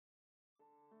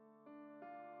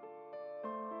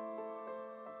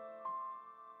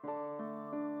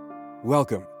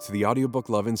Welcome to the Audiobook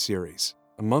Lovin series,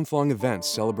 a month-long event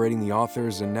celebrating the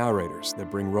authors and narrators that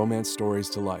bring romance stories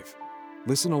to life.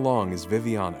 Listen along as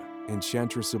Viviana,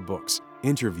 enchantress of books,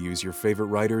 interviews your favorite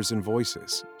writers and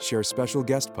voices, shares special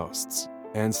guest posts,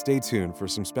 and stay tuned for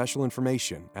some special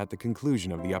information at the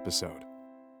conclusion of the episode.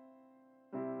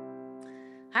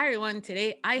 Hi everyone,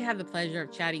 today I have the pleasure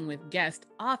of chatting with guest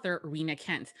author Rina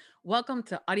Kent. Welcome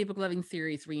to Audiobook Loving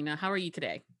series, Rina. How are you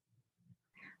today?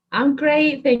 I'm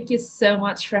great. Thank you so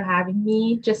much for having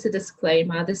me. Just a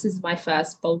disclaimer, this is my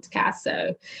first podcast,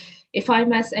 so if I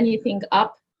mess anything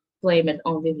up, blame it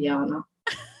on Viviana.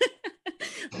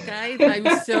 Guys,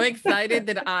 I'm so excited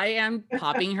that I am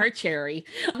popping her cherry.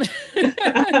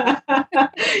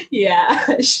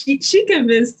 Yeah, she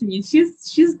convinced me.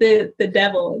 She's the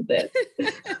devil in this.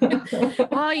 Well,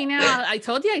 I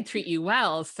told you I'd treat you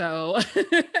well, so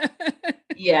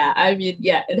Yeah,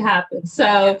 it happens.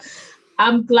 So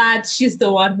I'm glad she's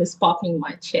the one who's popping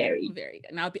my cherry. Very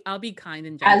good. And I'll be kind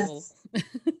and gentle.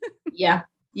 Yeah.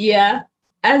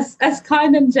 As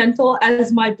kind and gentle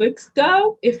as my books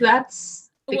go, if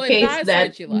that's the case, then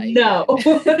what you like, no.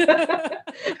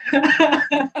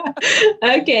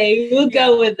 Okay, we'll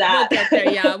go with that. We'll get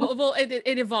there. Yeah, well,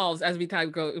 it evolves as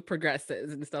time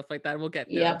progresses and stuff like that. We'll get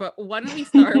there. Yeah. But why don't we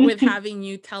start with having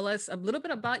you tell us a little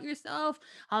bit about yourself,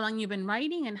 how long you've been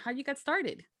writing, and how you got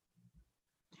started.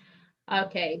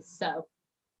 Okay, so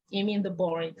you mean the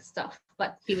boring stuff,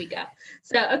 but here we go.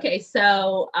 So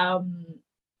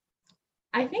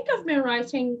I think I've been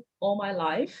writing all my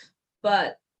life,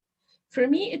 but for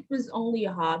me, it was only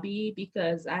a hobby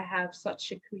because I have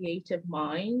such a creative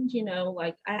mind,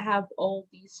 like I have all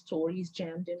these stories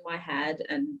jammed in my head.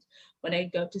 And when I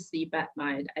go to sleep at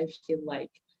night, I feel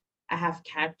like I have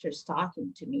characters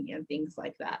talking to me and things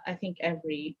like that. I think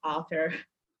every author's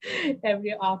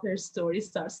story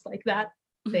starts like that.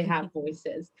 They have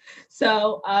voices.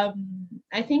 So I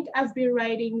think I've been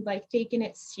writing, like taking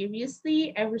it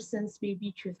seriously ever since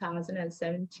maybe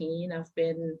 2017. I've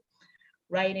been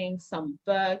writing some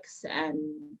books and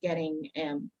getting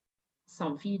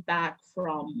some feedback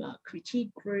from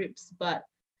critique groups. But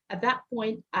at that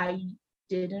point, I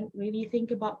didn't really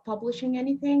think about publishing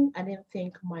anything. I didn't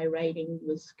think my writing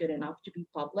was good enough to be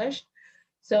published.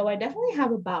 So I definitely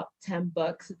have about 10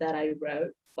 books that I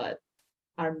wrote, but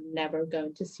are never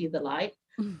going to see the light.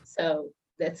 So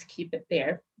let's keep it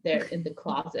there. They're in the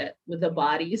closet with the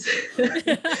bodies.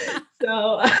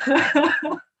 So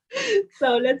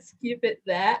so let's keep it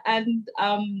there. And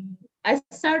I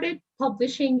started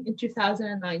publishing in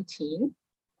 2019,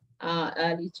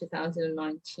 early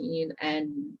 2019.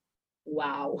 And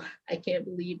wow, I can't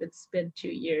believe it's been 2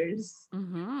 years.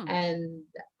 Mm-hmm. And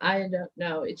I don't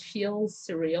know, it feels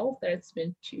surreal that it's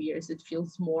been 2 years. It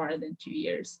feels more than 2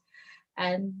 years.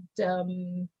 And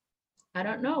I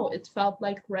don't know, it felt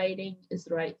like writing is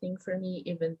the right thing for me,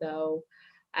 even though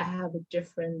I have a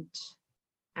different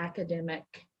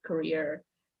academic career,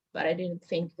 but I didn't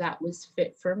think that was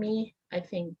fit for me. I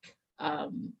think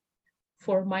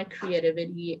for my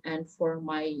creativity and for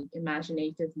my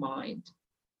imaginative mind,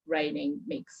 writing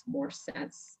makes more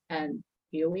sense. And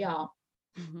here we are.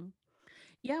 Mm-hmm.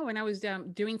 Yeah, when I was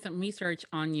doing some research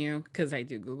on you, because I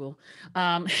do Google,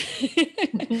 I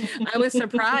was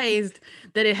surprised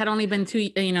that it had only been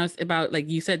about, like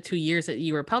you said, 2 years that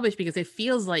you were published, because it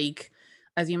feels like,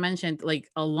 as you mentioned, like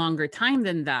a longer time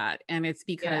than that. And it's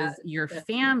because your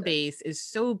fan base is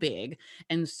so big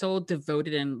and so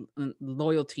devoted and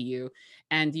loyal to you.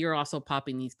 And you're also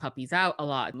popping these puppies out a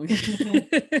lot.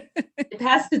 It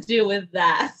has to do with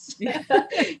that.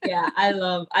 Yeah, I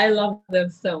love them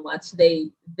so much.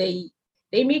 They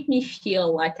make me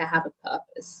feel like I have a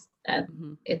purpose.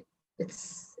 And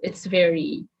it's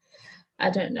very, I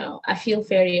don't know, I feel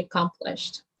very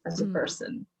accomplished as a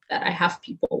person, that I have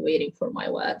people waiting for my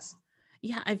words.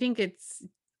 Yeah, I think it's,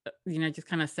 just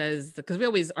kind of says, because we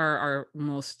always are our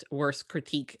most worst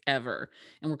critique ever.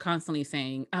 And we're constantly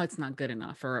saying, oh, it's not good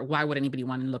enough, or why would anybody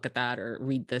want to look at that or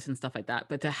read this and stuff like that.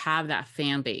 But to have that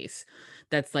fan base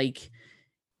that's like,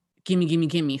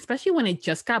 gimme, especially when it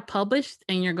just got published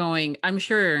and you're going, I'm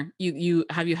sure you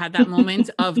had that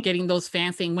moment of getting those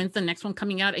fans saying, when's the next one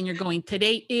coming out? And you're going,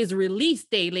 today is release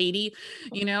day, lady,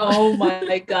 Oh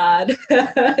my God.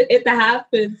 It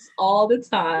happens all the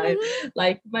time.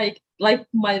 Like my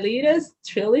latest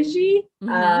trilogy,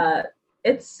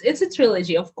 it's a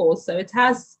trilogy, of course, so it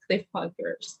has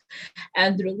cliffhangers.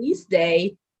 And the release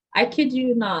day, I kid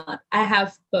you not, I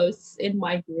have posts in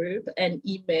my group and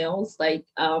emails like,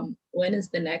 when is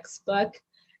the next book?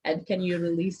 And can you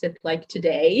release it like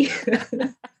today?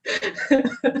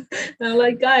 I'm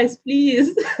like, guys,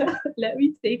 please let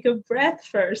me take a breath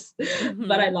first.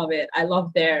 But I Mhm. love it. I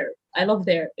love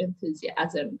their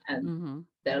enthusiasm and Mhm.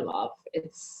 their love.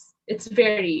 It's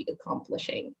very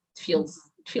accomplishing. It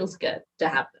feels good to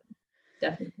have them.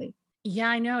 Definitely. Yeah,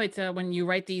 I know. It's when you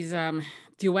write these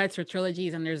duets or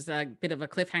trilogies, and there's a bit of a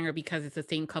cliffhanger because it's the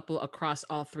same couple across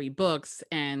all three books.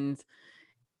 And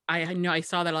I know I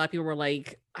saw that a lot of people were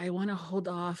like, I want to hold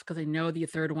off because I know the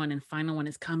third one and final one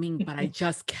is coming, but I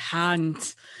just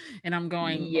can't. And I'm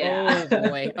going, Yeah. oh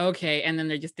boy, okay. And then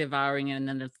they're just devouring it, and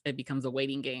then it becomes a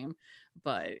waiting game.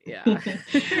 But yeah.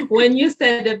 When you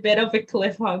said a bit of a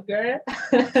cliffhanger,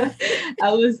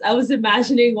 I was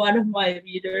imagining one of my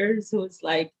readers who was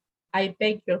like, I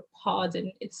beg your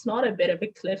pardon, it's not a bit of a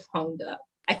cliffhanger.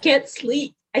 I can't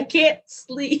sleep. I can't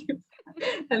sleep.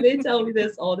 And they tell me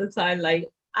this all the time. Like,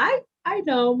 I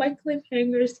know my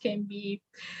cliffhangers can be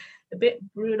a bit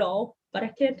brutal, but I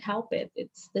can't help it.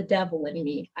 It's the devil in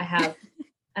me. I have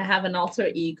an alter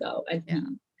ego, Yeah.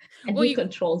 and Well, he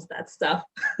controls that stuff.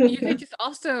 you could just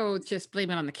also just blame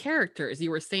it on the characters.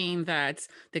 You were saying that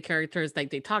the characters, like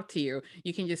they talk to you,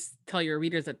 you can just tell your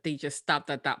readers that they just stopped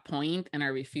at that point and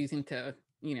are refusing to,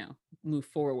 move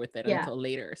forward with it Yeah, until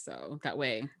later. So that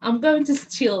way, I'm going to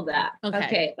steal that. okay,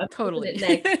 Okay, I'm doing totally. it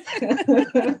next.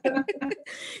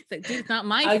 It's like, dude, it's not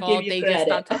my I'll give fault. you They just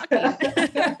credit. stopped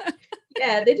talking.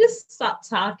 Yeah, they just stopped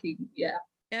talking. Yeah,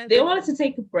 Yeah, they wanted to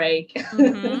take a break.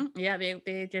 Yeah,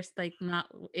 they just like not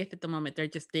if at the moment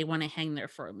they want to hang there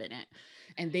for a minute,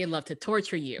 and they love to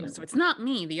torture you. So it's not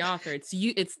me, the author. It's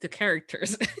you. It's the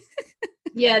characters.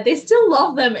 Yeah, they still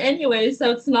love them anyway,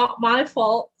 so it's not my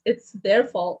fault. It's their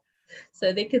fault.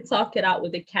 So they could talk it out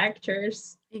with the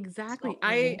characters. It's Exactly. not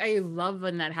I me. I love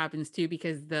when that happens too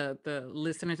because the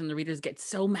listeners and the readers get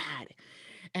so mad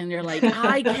and they're like,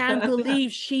 I can't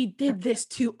believe she did this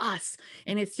to us.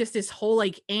 And it's just this whole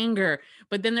like anger.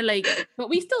 But then they're like, but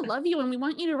we still love you and we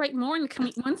want you to write more and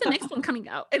coming when's the next one coming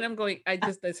out? And I'm going, I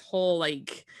just this whole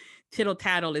like tittle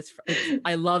tattle is it's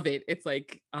I love it. It's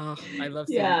like, oh, I love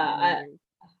seeing Yeah, it.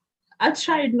 I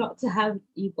tried not to have an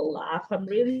evil laugh. I'm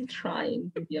really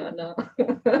trying, Viviana.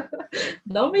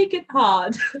 Don't make it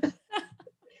hard.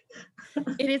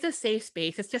 It is a safe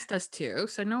space. It's just us two.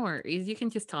 So no worries. You can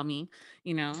just tell me,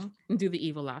 and do the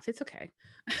evil laugh. It's okay.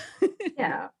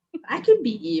 Yeah, I can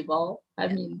be evil. I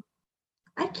Yeah. mean,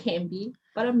 I can be,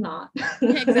 but I'm not.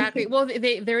 Yeah, exactly. Well,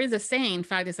 there is a saying. In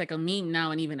fact, it's like a meme now,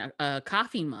 and even a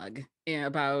coffee mug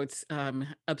about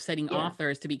upsetting Yeah,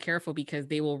 authors to be careful because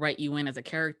they will write you in as a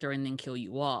character and then kill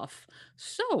you off.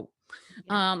 So,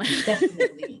 yeah, um,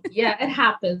 definitely. Yeah, it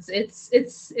happens.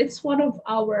 It's one of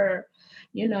our,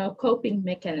 coping mhm,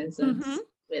 mechanisms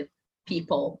with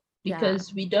people yeah,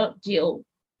 because we don't deal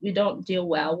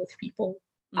well with people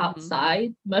hmm,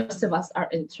 outside. Most of us are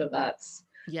introverts,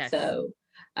 yes, so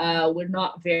we're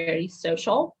not very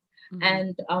social, hmm,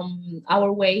 and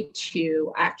our way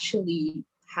to actually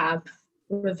have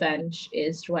revenge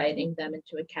is writing them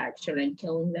into a character and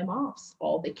killing them off.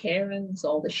 All the Karens,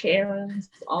 all the Sharons,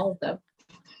 all of them.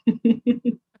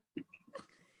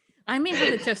 I may have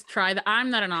to just try that. I'm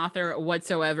not an author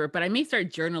whatsoever, but I may start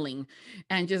journaling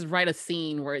and just write a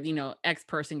scene where X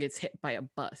person gets hit by a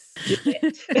bus. Do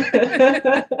it.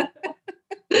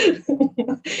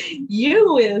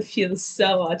 You will feel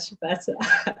so much better.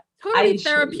 I Totally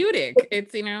assure you. therapeutic.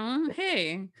 It's,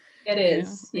 hey, It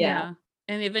is. Yeah. yeah.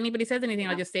 And if anybody says anything,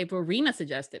 I'll Yeah. just say, well, Rina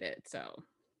suggested it. So,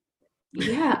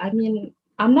 Yeah. I mean,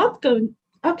 I'm not going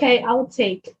okay, I'll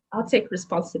take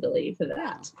responsibility for yeah,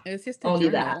 that. it's just a Only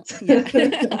that. journal.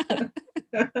 Yeah.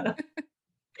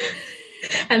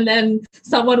 And then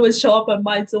someone would show up at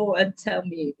my door and tell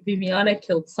me Viviana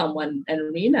killed someone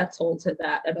and Rina told her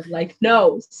that. And I'm like,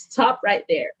 no, stop right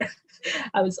there.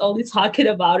 I was only talking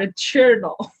about a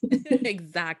journal.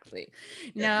 Exactly.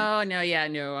 No, no, yeah,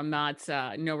 no, I'm not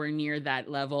nowhere near that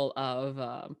level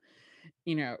of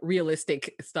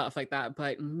realistic stuff like that.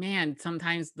 But man,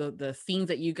 sometimes the scenes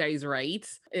that you guys write,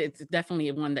 it's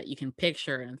definitely one that you can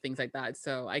picture and things like that.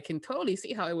 So I can totally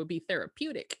see how it would be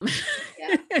therapeutic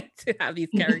Yeah. to have these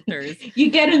characters. You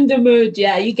get in the mood.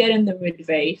 Yeah, you get in the mood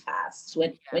very fast.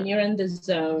 When Yeah. you're in the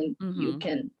zone, you Mm-hmm.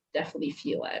 can definitely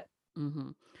feel it. Mm-hmm.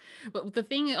 But the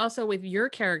thing also with your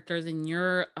characters in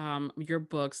your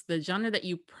books, the genre that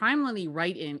you primarily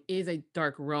write in is a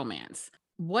dark romance.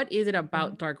 What is it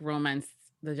about Mhm. dark romance,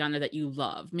 the genre that you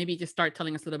love? Maybe just start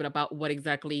telling us a little bit about what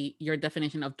exactly your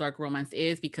definition of dark romance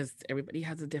is, because everybody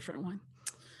has a different one.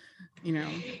 You know.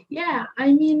 Yeah,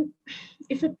 I mean,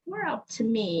 if it were up to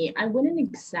me, I wouldn't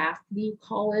exactly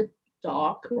call it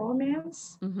dark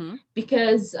romance Mm-hmm.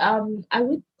 because I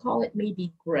would call it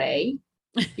maybe gray.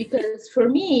 Because for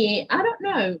me, I don't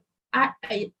know.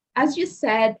 as you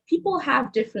said, people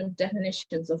have different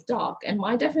definitions of dark, and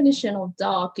my definition of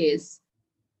dark is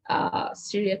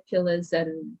serial killers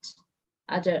and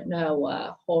I don't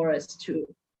know, horrors to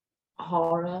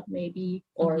horror maybe,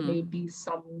 or Mm-hmm. maybe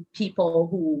some people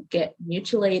who get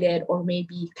mutilated, or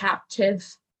maybe captive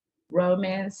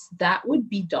romance. That would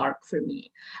be dark for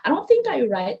me. I don't think I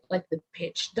write like the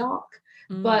pitch dark,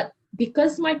 Mm. but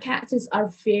because my characters are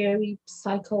very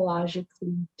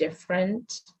psychologically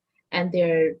different, and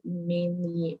they're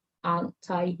mainly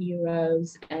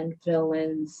anti-heroes and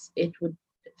villains, it would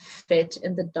fit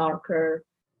in the darker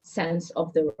sense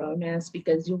of the romance,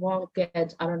 because you won't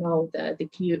get, I don't know, the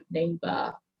cute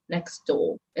neighbor next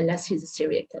door unless he's a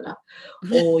serial killer,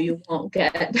 or you won't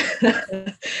get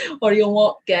or you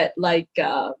won't get like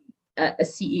a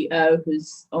CEO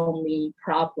whose only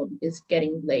problem is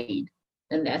getting laid,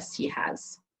 unless he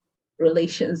has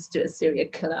relations to a serial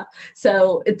killer.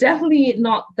 So it definitely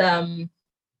not the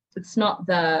it's not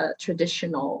the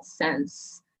traditional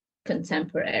sense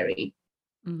contemporary.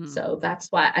 Mm-hmm. So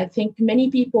that's why I think many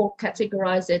people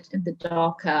categorize it in the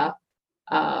darker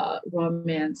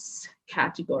romance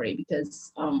category,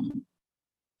 because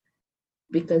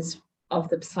of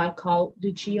the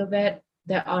psychology of it.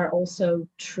 There are also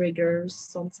triggers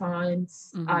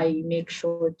sometimes. Mm-hmm. I make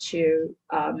sure to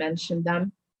mention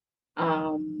them.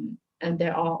 And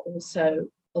there are also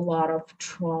a lot of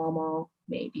trauma,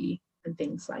 maybe, and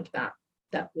things like that,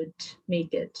 that would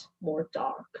make it more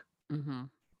dark. Mm-hmm.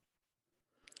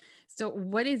 So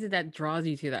what is it that draws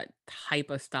you to that type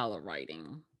of style of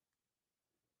writing?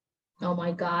 Oh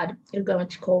my God, you're going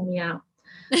to call me out.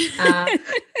 Uh,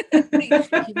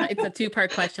 It's a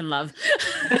two-part question, love.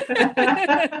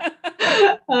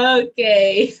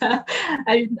 okay,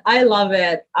 I love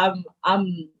it. I'm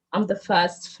the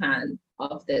first fan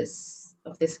of this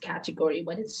category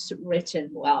when it's written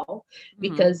well, Hmm.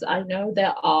 because I know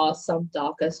there are some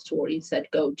darker stories that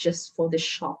go just for the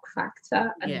shock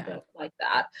factor, and I Yeah. don't like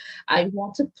that. I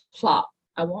want a plot.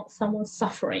 I want someone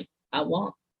suffering. I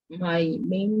want my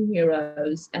main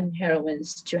heroes and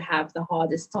heroines to have the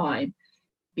hardest time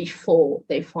before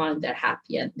they find their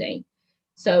happy ending.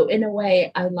 So in a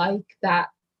way, I like that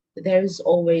there's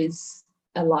always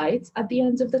a light at the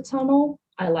end of the tunnel.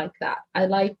 I like that. I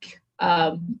like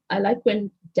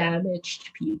when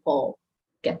damaged people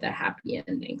get their happy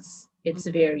endings. It's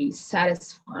very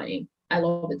satisfying. I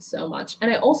love it so much.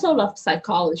 And I also love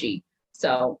psychology.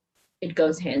 So it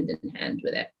goes hand in hand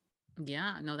with it.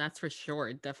 Yeah, no, that's for sure.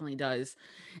 It definitely does.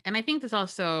 And I think there's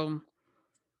also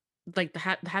like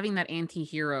having that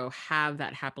anti-hero have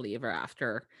that happily ever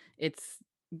after. It's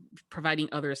providing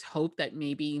others hope that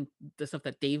maybe the stuff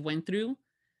that they've went through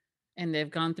and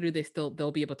they've gone through,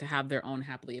 they'll be able to have their own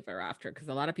happily ever after. Because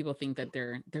a lot of people think that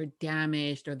they're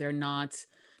damaged or they're not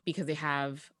because they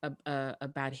have a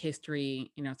bad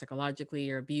history,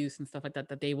 psychologically or abuse and stuff like that,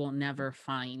 that they will never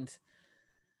find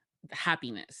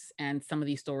happiness. And some of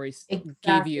these stories give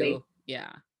Exactly. you,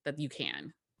 yeah, that you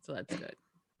can. So that's good.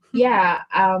 Yeah,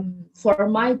 for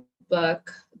my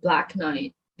book, Black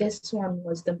Knight, this one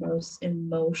was the most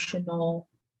emotional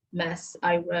mess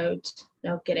I wrote.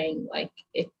 No kidding, like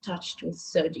it touched me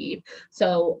so deep.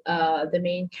 So, the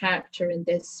main character in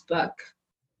this book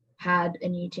had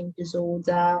an eating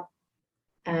disorder,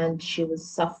 and she was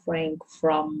suffering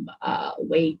from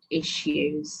weight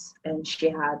issues, and she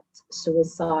had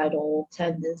suicidal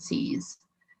tendencies.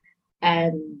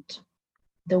 And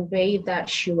the way that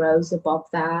she rose above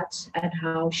that, and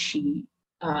how she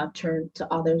turned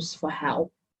to others for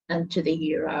help and to the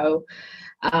hero,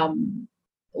 um,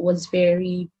 was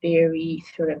very, very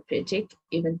therapeutic,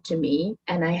 even to me.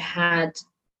 And I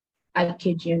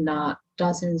kid you not,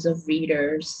 dozens of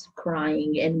readers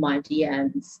crying in my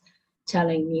DMs,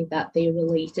 telling me that they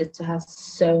related to her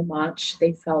so much.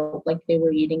 They felt like they were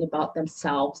reading about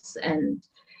themselves, and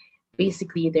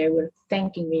basically they were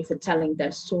thanking me for telling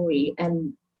their story.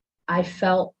 And I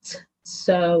felt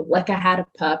so like I had a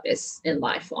purpose in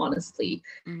life, honestly.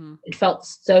 Hmm. It felt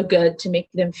so good to make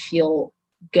them feel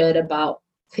good about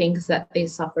things that they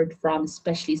suffered from,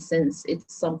 especially since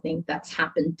it's something that's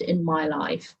happened in my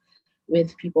life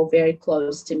with people very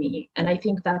close to me. And I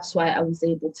think that's why I was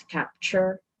able to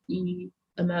capture the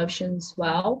emotions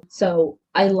well. So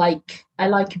I like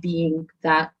being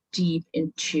that deep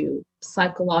into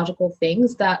psychological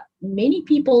things that many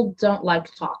people don't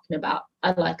like talking about.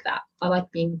 I like that. I like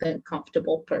being the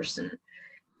uncomfortable person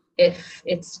if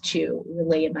it's to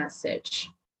relay a message.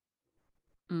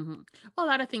 Hmm. Well, a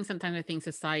lot of things sometimes I think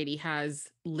society has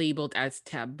labeled as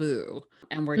taboo,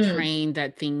 and we're Mm, trained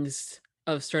that things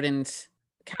of certain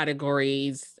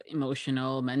categories,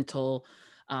 emotional, mental,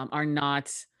 are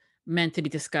not meant to be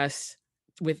discussed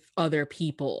with other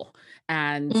people,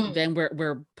 and Mm, then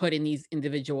we're put in these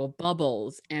individual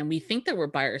bubbles, and we think that we're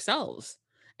by ourselves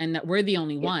and that we're the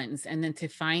only yeah. ones, and then to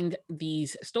find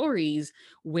these stories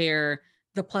where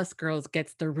the plus girls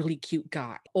gets the really cute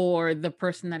guy, or the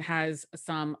person that has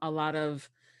a lot of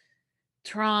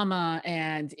trauma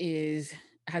and is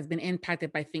has been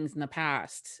impacted by things in the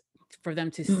past, for them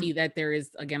to Mm, see that there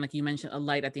is, again, like you mentioned, a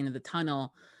light at the end of the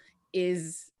tunnel,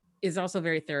 is is also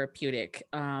very therapeutic.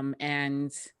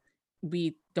 And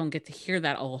we don't get to hear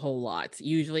that a whole lot.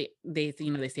 Usually they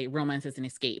say romance is an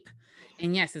escape.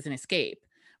 And yes, it's an escape.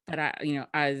 But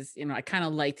as you know, I kind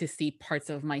of like to see parts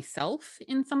of myself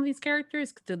in some of these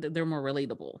characters, 'cause they're more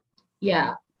relatable.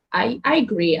 yeah, I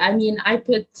agree. I mean, I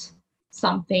put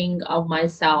something of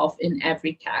myself in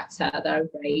every character that I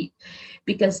write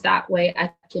because that way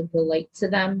I can relate to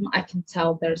them. I can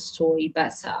tell their story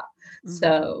better. Mhm.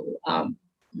 So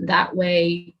that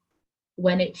way,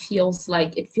 when it feels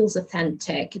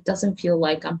authentic, it doesn't feel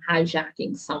like I'm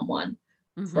hijacking someone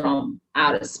Mhm. from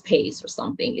outer space or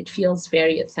something. It feels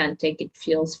very authentic. It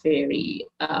feels very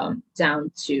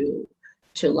down to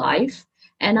life,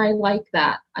 and I like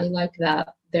that. I like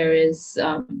that there is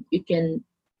you can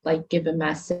like give a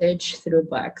message through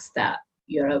books that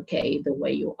you're okay the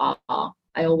way you are.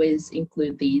 I always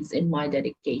include these in my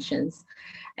dedications,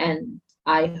 and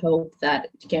I hope that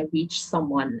it can reach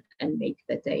someone and make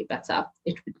the day better.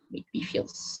 It would make me feel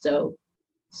so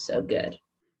good.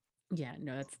 Yeah,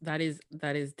 no, that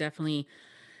is definitely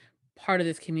part of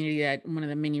this community, that one of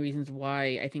the many reasons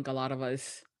why I think a lot of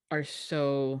us are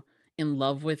so in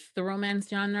love with the romance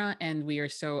genre, and we are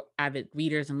so avid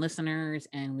readers and listeners,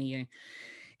 and we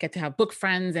get to have book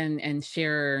friends and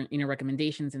share,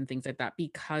 recommendations and things like that,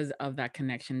 because of that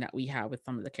connection that we have with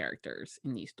some of the characters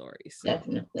in these stories.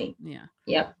 Definitely. Yeah.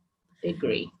 Yep.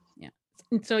 Agree. Yeah.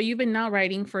 And so you've been now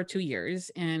writing for 2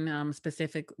 years in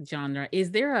specific genre.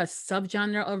 Is there a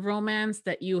subgenre of romance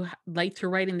that you like to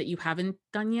write and that you haven't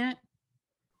done yet?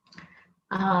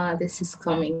 This is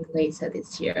coming later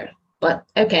this year. But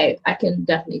okay, I can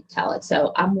definitely tell it.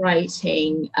 So I'm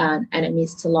writing an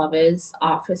enemies to lovers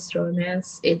office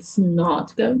romance. It's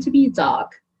not going to be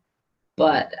dark,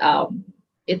 but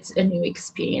it's a new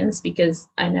experience because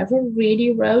I never really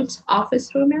wrote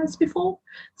office romance before.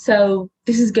 So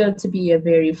this is going to be a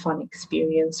very fun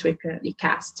experience. We're currently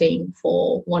casting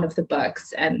for one of the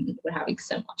books, and we're having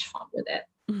so much fun with it.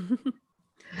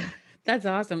 That's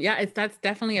awesome. Yeah, that's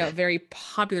definitely a very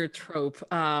popular trope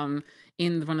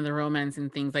in one of the romance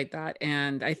and things like that.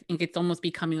 And I think it's almost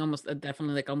becoming almost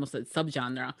definitely like almost a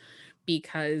subgenre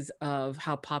because of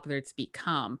how popular it's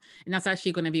become. And that's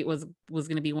actually going to be was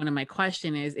going to be one of my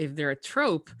question, is if there a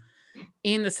trope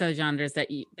in the subgenres that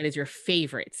is your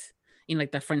favorite.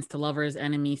 Like the friends to lovers,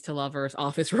 enemies to lovers,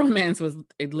 office romance was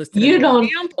listed as You an don't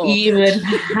example. even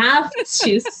have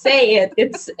to say it.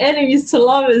 It's enemies to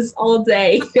lovers all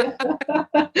day.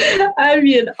 I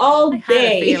mean, all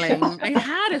day. I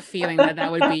had a feeling that that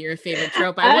would be your favorite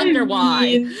trope. I I wonder why.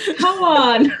 mean, come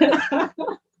on.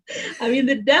 I mean,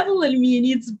 the devil in me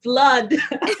needs blood.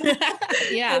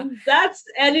 Yeah. And that's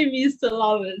enemies to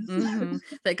lovers.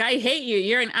 Like, I hate you.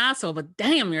 You're an asshole, but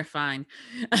damn, you're fine.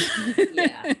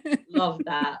 Yeah, love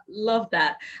that. Love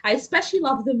that. I especially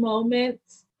love the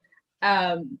moments.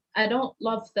 I don't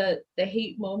love the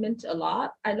hate moment a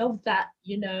lot. I love that,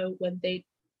 when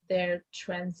they're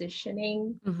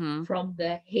transitioning Mhm. from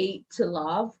the hate to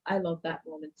love. I love that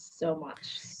moment so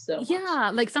much, so much.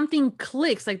 Yeah, like something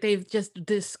clicks, like they've just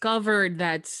discovered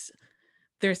that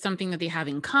there's something that they have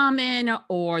in common,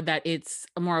 or that it's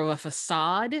more of a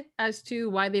facade as to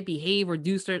why they behave or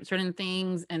do certain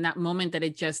things. And that moment that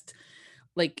it just,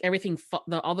 like, everything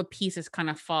all the pieces kind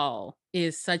of fall,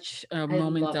 is such a I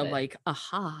moment love of it. like,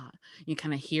 aha. You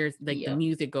kind of hear like the Yeah.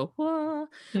 music go, whoa.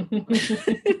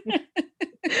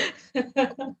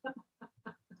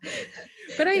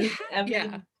 But And I yeah.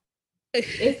 mean,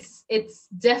 it's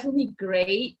definitely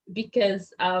great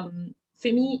because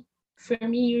for me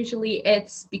usually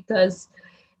it's because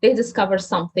they discover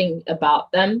something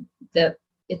about them that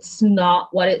it's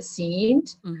not what it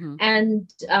seemed. Hmm.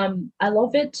 And I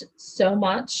love it so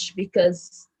much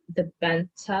because the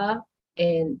banter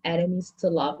in enemies to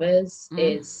lovers Mm-hmm.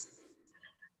 is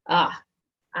ah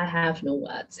I have no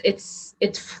words. It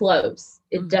flows.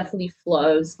 It Mm-hmm. definitely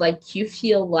flows. Like you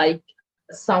feel like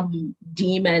some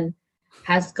demon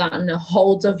has gotten a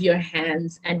hold of your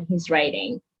hands and he's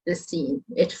writing the scene.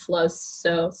 It flows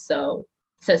so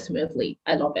smoothly.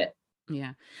 I love it.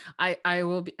 Yeah, I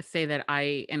will say that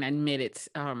and admit it.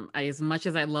 As much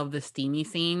as I love the steamy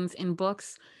scenes in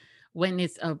books, when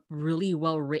it's a really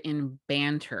well written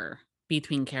banter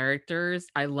between characters.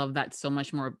 I love that so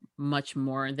much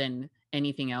more than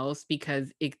anything else,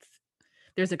 because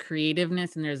there's a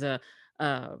creativeness and there's a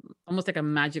almost like a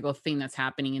magical thing that's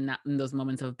happening in those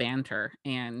moments of banter,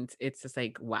 and it's just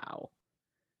like, wow,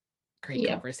 great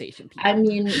Yeah. conversation, I people.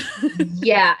 mean,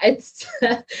 yeah, it's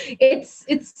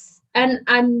and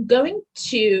I'm going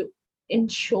to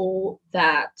ensure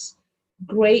that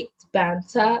great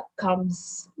banter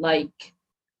comes like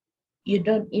you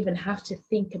don't even have to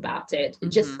think about it. It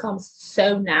just Mhm. comes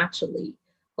so naturally.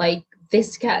 Like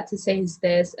this character says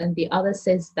this and the other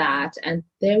says that, and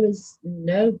there is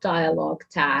no dialogue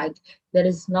tag. There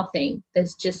is nothing.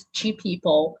 There's just two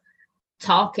people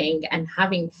talking and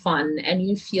having fun, and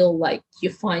you feel like you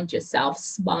find yourself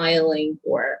smiling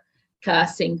or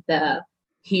cursing the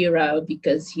hero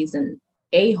because he's an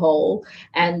a-hole,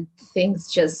 and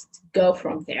things just go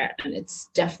from there, and it's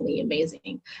definitely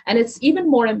amazing. And it's even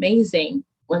more amazing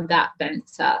when that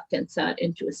banter can turn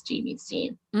into a steamy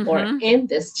scene, or Mhm. in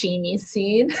this steamy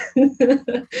scene.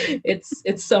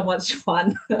 It's so much fun.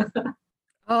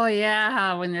 Oh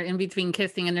yeah, when they're in between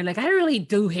kissing and they're like, "I really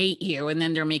do hate you," and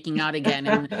then they're making out again,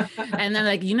 and then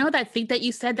like, that thing that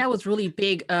you said that was really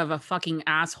big of a fucking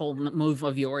asshole move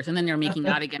of yours, and then they're making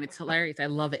out again. It's hilarious. I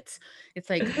love it. It's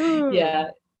like, ooh,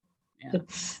 Yeah, yeah,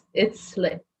 it's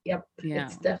lit. Yep, yeah.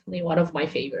 it's definitely one of my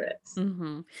favorites.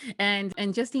 hmm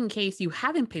And just in case you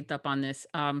haven't picked up on this,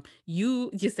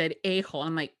 you just said a hole.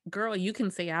 I'm like, girl, you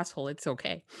can say asshole. It's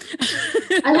okay.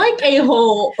 I like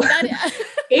a-hole. That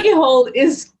A-hole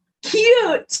is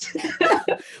cute.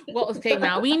 well, okay,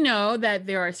 now we know that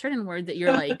there are certain words that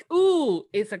you're like, ooh,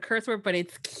 it's a curse word, but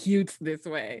it's cute this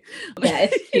way. Yeah,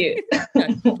 it's cute. Yeah,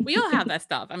 we all have that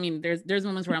stuff. I mean, there's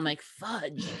moments where I'm like,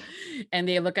 fudge. And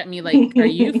they look at me like, are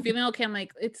you feeling okay? I'm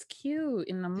like, it's cute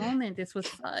in the moment. This was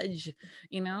fudge,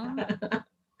 you know?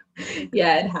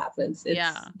 Yeah, it happens. It's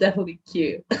Yeah. definitely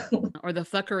cute. Or the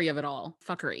fuckery of it all.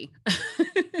 Fuckery.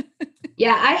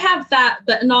 Yeah, I have that,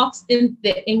 but not in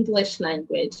the English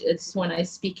language. It's when I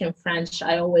speak in French,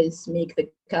 I always make the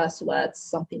curse words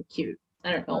something cute.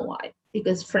 I don't know why,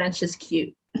 because French is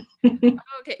cute.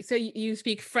 Okay, so you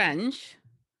speak French.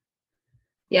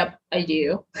 Yep, I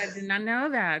do. I did not know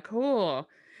that. Cool.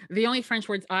 The only French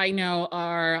words I know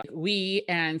are oui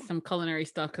and some culinary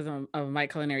stuff because of my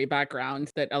culinary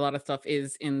background. That a lot of stuff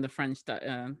is in the French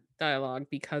dialogue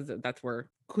because that's where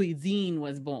cuisine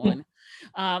was born.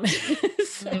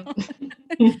 So,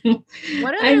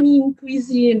 what I other? mean,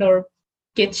 cuisine or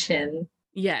kitchen,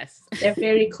 Yes. they're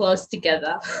very close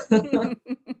together.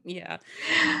 Yeah.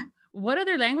 What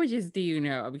other languages do you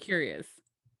know? I'm curious.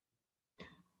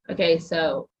 Okay,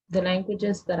 so the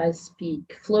languages that I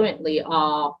speak fluently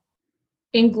are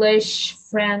English,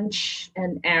 French,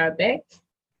 and Arabic.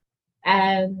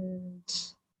 And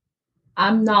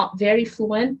I'm not very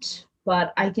fluent,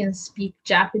 but I can speak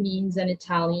Japanese and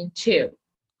Italian too.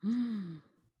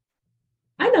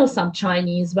 I know some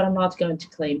Chinese, but I'm not going to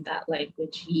claim that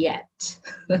language yet.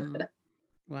 Mhm.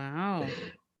 Wow.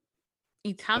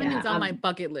 Italian Yeah, is on my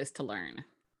bucket list to learn.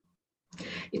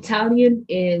 Italian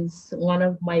is one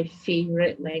of my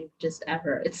favorite languages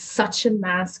ever. It's such a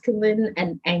masculine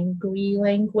and angry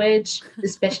language,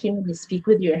 especially when you speak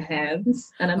with your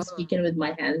hands. And I'm Oh. speaking with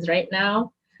my hands right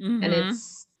now. And Mm-hmm.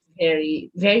 it's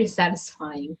very, very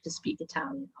satisfying to speak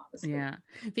Italian, honestly. Yeah.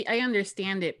 See, I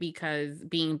understand it because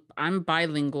I'm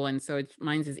bilingual, and so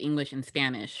mine's is English and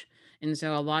Spanish. And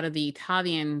so a lot of the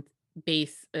Italian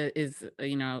base is,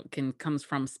 comes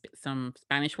from some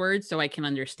Spanish words, so I can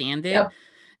understand it. Yep.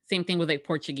 Same thing with like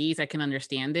Portuguese, I can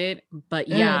understand it. But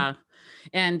Mm. yeah,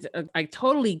 and I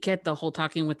totally get the whole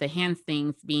talking with the hands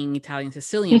things being Italian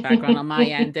Sicilian background on my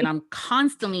end. And I'm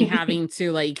constantly having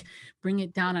to like bring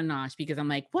it down a notch because I'm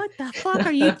like, what the fuck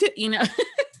are you doing?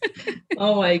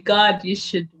 Oh my God, you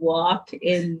should walk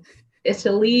in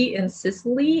Italy and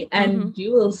Sicily, hmm and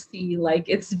you will see like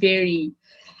it's very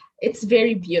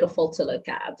beautiful to look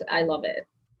at. I love it.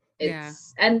 Yeah.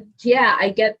 And yeah, I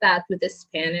get that with the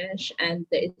Spanish and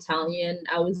the Italian.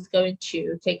 I was going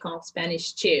to take on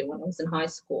Spanish too when I was in high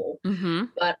school, hmm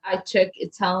but I took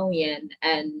Italian,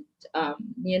 and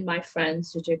me and my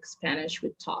friends who took Spanish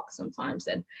would talk sometimes,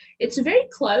 and it's very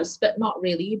close, but not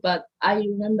really. But I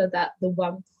remember that the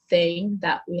one thing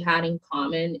that we had in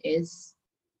common is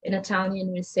in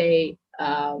Italian we say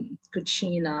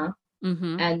cucina,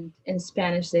 hmm and in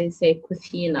Spanish they say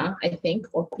cucina, I think,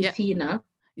 or Yeah. cucina.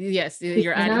 Yes,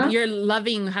 Cucina. you're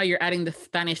loving how you're adding the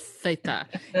Spanish theta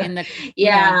in the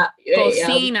yeah Yeah,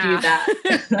 yeah, we do cocina. that.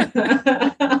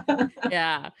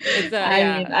 Yeah, it's I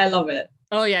yeah. mean, I love it.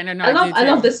 Oh yeah, no, I I love do I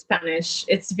love too. the Spanish.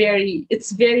 It's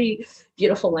very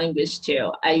beautiful language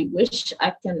too. I wish I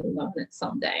can learn it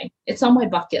someday. It's on my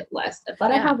bucket list,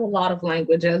 but I Yeah. have a lot of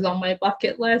languages on my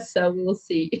bucket list, so we'll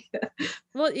see.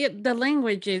 Well, yeah, the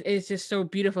language is just so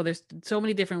beautiful. There's so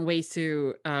many different ways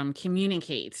to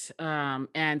communicate.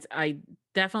 And I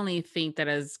definitely think that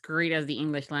as great as the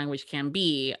English language can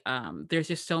be, there's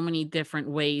just so many different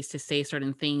ways to say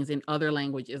certain things in other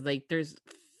languages. Like there's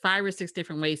 5 or 6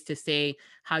 different ways to say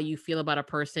how you feel about a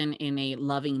person in a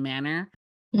loving manner.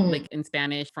 Mm. Like in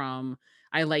Spanish, from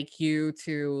I like you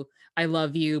to I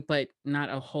love you, but not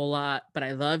a whole lot, but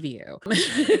I love you.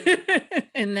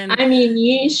 And then I mean,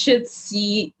 you should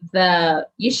see the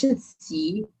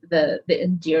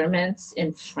endearments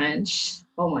in French.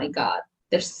 Oh my God,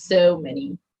 there's so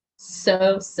many,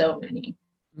 so many.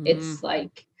 mm, It's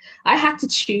like I had to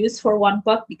choose for one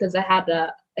book because I had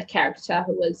a character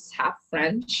who was half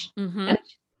French, mhm, and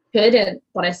I couldn't,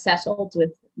 but I settled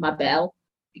with Mabel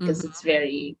because mhm,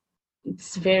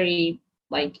 it's very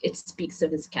like it speaks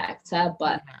of his character,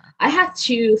 but yeah. I had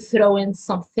to throw in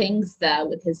some things there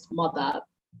with his mother,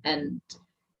 and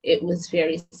it was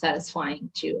very satisfying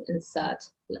to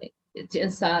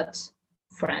insert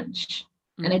French.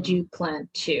 And I Mhm. do plan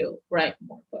to write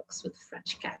more books with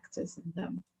French characters in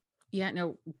them. Yeah,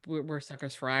 no, we're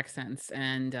suckers for accents,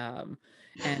 and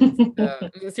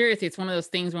seriously, it's one of those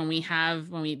things when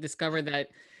we discover that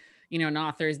an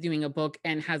author is doing a book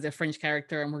and has a French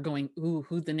character, and we're going, ooh,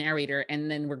 who's the narrator?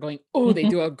 And then we're going, oh, they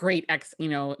do a great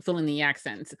fill in the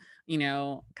accents,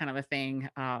 kind of a thing.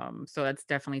 So that's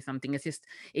definitely something. It's just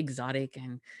exotic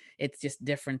and it's just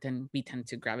different, and we tend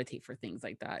to gravitate for things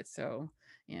like that. So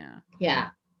yeah, Yeah,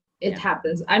 it yeah.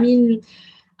 happens. I mean,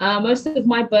 most of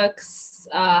my books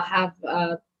have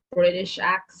a British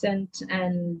accent,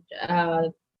 and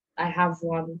I have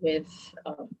one with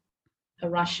a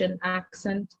Russian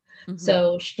accent. Hmm.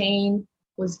 So Shane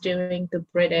was doing the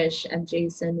British and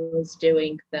Jason was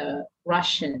doing the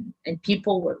Russian, and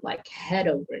people were like head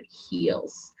over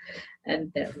heels.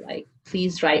 And they're like,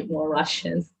 please write more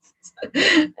Russian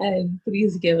and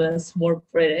please give us more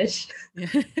British.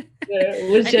 Yeah.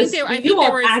 We're just, I we think they want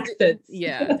were accents.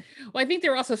 yeah. Well, I think they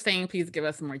were also saying, please give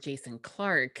us more Jason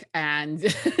Clark and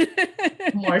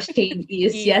More Shane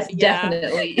East, yes, yeah.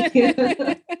 definitely.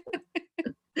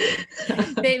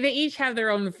 They each have their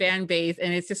own fan base,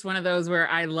 and it's just one of those where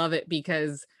I love it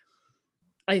because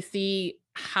I see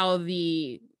how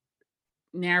the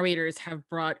narrators have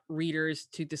brought readers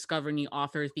to discover new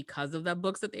authors because of the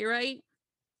books that they write.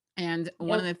 And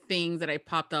one of Yep. the things that I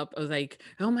popped up, I was like,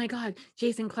 "Oh my god,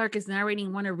 Jason Clark is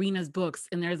narrating one of Rena's books,"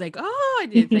 and there's like, "Oh!"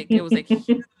 It was like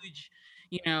huge,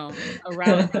 a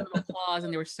round of applause,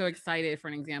 and they were so excited. For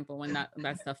an example, when that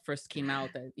stuff first came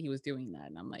out, that he was doing that,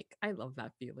 and I'm like, I love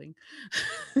that feeling,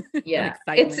 that Yeah, it's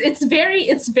excitement. it's very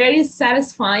it's very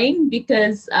satisfying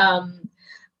because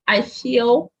I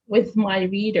feel with my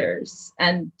readers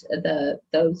and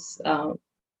those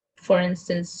for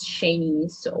instance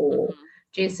Shanice or Mhm.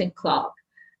 Jason Clark,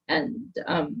 and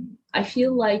I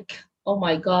feel like, oh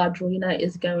my God, Rina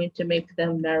is going to make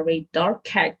them narrate dark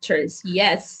characters.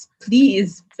 Yes,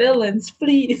 please, villains,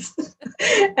 please.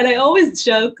 And I always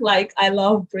joke like I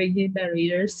love bringing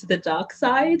narrators to the dark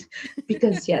side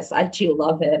because yes, I do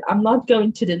love it. I'm not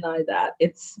going to deny that.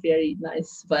 It's very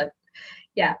nice, but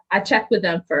yeah, I check with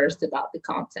them first about the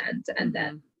content, and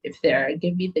then Mhm. if they're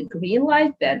give me the green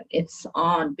light, then it's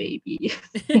on, baby.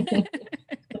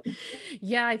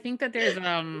 Yeah, I think that there's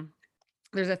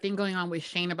a thing going on with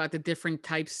Shane about the different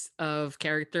types of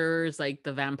characters, like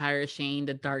the vampire Shane,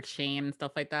 the dark Shane, and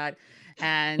stuff like that.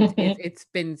 And it's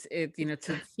been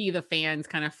to see the fans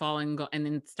kind of fall and go and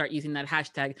then start using that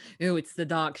hashtag. Oh, it's the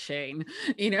dark Shane,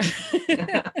 you know.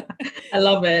 I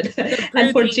love it. The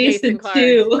And for brooding Jason Jason Clark.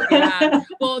 too. Yeah.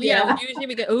 Well, yeah, Yeah. usually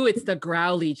we go, oh, it's the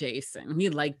growly Jason. We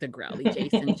like the growly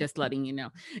Jason, just letting you know.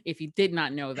 If you did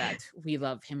not know that, we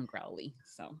love him growly.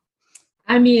 So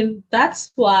I mean,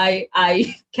 that's why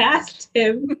I cast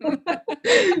him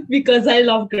because I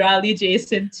love Growly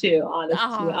Jason too, honestly.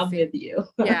 oh, I'm see. with you.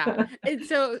 Yeah. And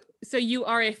so you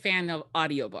are a fan of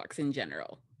audiobooks in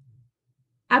general.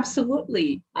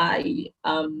 Absolutely.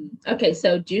 Okay,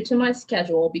 so due to my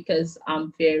schedule, because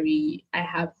I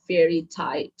have very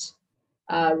tight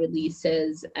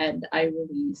releases, and I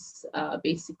release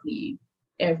basically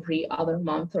every other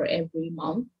month or every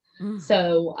month. Mm,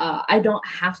 So I don't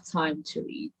have time to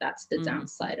read. That's the mhm,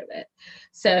 downside of it.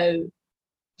 So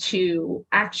to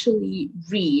actually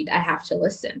read, I have to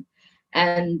listen.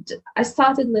 And I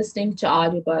started listening to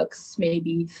audiobooks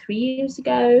maybe 3 years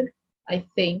ago, I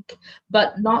think,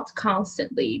 but not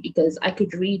constantly because I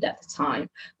could read at the time.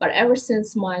 But ever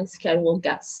since my schedule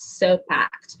got so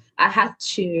packed, I had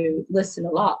to listen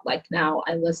a lot. Like now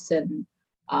I listen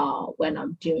when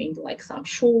I'm doing like some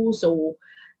shows or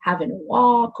having a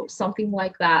walk or something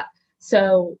like that.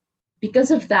 So because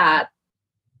of that,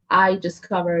 I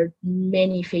discovered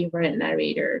many favorite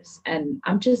narrators, and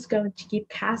I'm just going to keep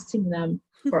casting them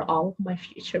for all of my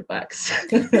future books.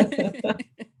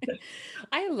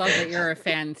 I love that you're a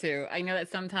fan too. I know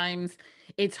that sometimes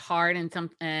it's hard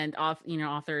and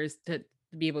authors to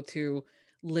be able to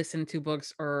listen to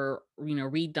books or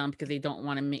read them because they don't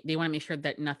want to make sure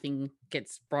that nothing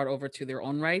gets brought over to their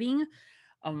own writing.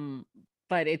 Um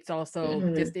but it's also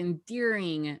Mhm. just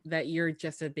endearing that you're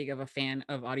just as big of a fan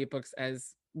of audiobooks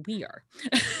as we are.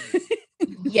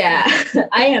 Yeah,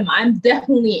 I am. I'm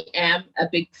definitely am a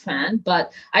big fan,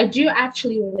 but I do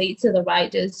actually relate to the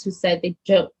writers who said they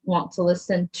don't want to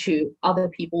listen to other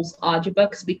people's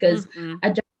audiobooks because Mhm. I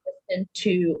don't listen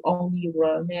to only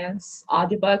romance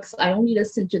audiobooks. I only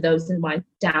listen to those in my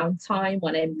downtime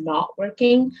when I'm not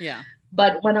working. Yeah.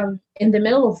 But when I'm in the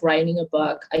middle of writing a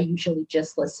book, I usually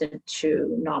just listen to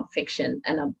nonfiction,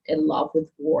 and I'm in love with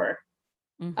war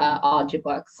Mhm.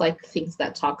 audiobooks, like things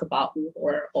that talk about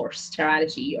war or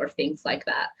strategy or things like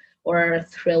that, or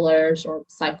thrillers or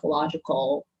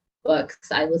psychological books.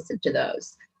 I listen to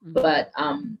those. Mhm. But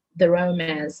the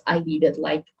romance, I leave it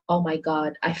like, oh my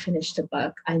God, I finished a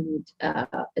book. I need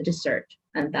a dessert.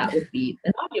 And that would be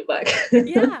an Yeah,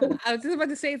 audiobook. I was just about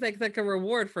to say it's like a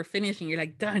reward for finishing. You're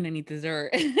like, done, I need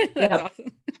dessert. That's Yep.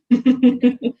 awesome.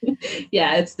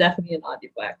 Yeah, it's definitely an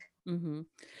audiobook. Hmm.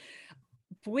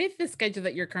 With the schedule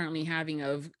that you're currently having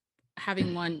of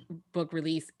having one book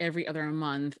release every other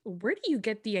month, where do you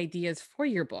get the ideas for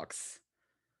your books?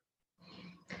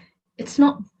 It's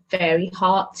not very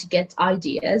hard to get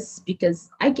ideas because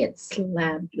I get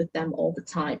slammed with them all the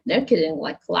time. No kidding.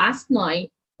 Like last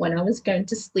night when I was going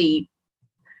to sleep,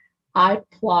 I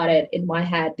plotted in my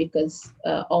head because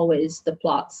always the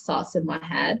plot starts in my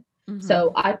head. Hmm.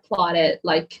 So I plotted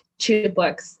like 2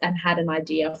 books and had an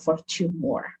idea for 2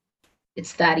 more.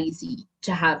 It's that easy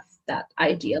to have that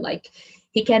idea. Like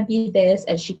he can be this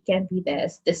and she can be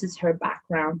this. This is her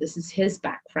background. This is his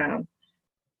background.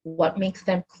 What makes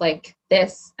them click,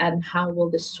 this, and how will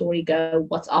the story go,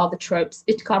 what's all the tropes.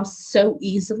 It comes so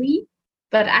easily,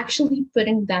 but actually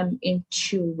putting them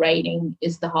into writing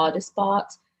is the hardest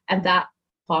part, and that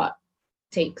part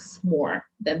takes more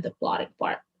than the plotting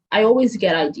part. I always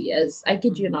get ideas, I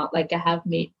kid you Hmm. not, like I have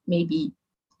made maybe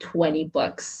 20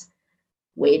 books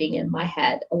waiting in my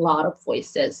head, a lot of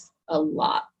voices, a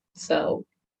lot. So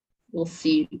we'll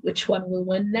see which one will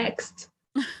win next.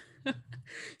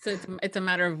 So it's a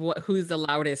matter of who's the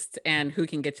loudest and who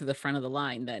can get to the front of the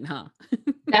line then, huh?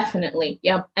 Definitely.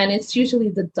 Yep. And it's usually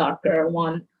the darker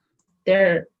one.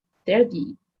 They're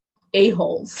the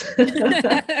a-holes.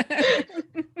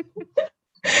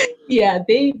 Yeah,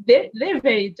 they're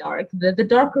very dark. The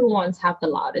darker ones have the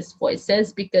loudest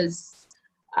voices because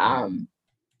um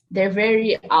they're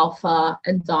very alpha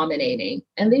and dominating,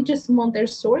 and they Mhm. just want their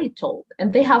story told.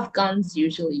 And they have guns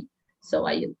usually. So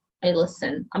I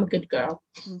listen. I'm a good girl.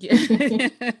 Yeah.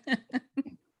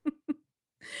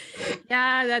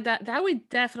 Yeah, that would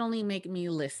definitely make me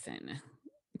listen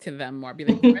to them more. Be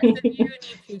like, the rest of you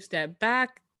need to step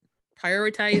back,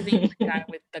 prioritizing the guy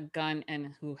with the gun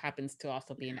and who happens to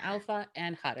also be an alpha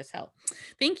and hot as hell.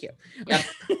 Thank you. Yep.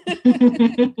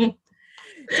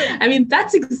 So, I mean,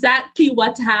 that's exactly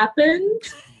what happened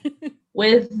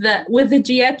with the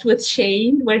duet with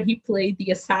Shane, where he played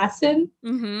the assassin. I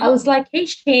mhm. was like, "Hey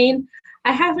Shane,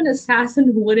 I have an assassin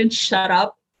who wouldn't shut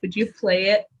up. Would you play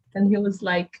it?" And he was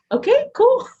like, "Okay,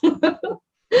 cool."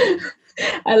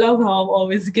 I love how I'm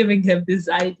always giving him these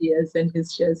ideas, and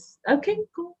he's just, "Okay,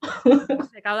 cool."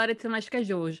 Like, I'll add it to my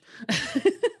schedule.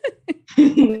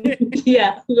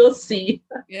 Yeah, we'll see.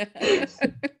 Yeah.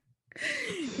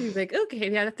 He's like, okay,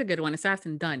 yeah, that's a good one.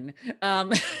 Assassin done.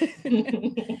 Um,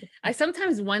 I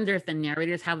sometimes wonder if the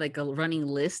narrators have like a running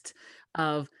list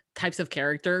of types of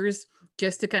characters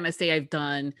just to kind of say I've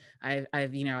done the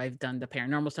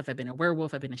paranormal stuff. I've been a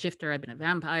werewolf. I've been a shifter. I've been a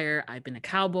vampire. I've been a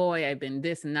cowboy. I've been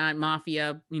this and that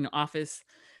mafia. Office.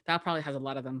 That probably has a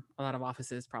lot of them. A lot of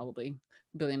offices, probably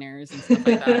billionaires and stuff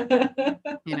like that.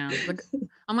 Like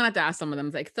I'm gonna have to ask some of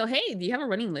them. Like, so hey, do you have a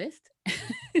running list?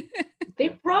 They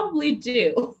probably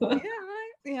do. Yeah,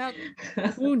 right. Yeah.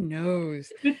 Who knows?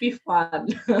 It would be fun.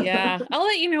 Yeah, I'll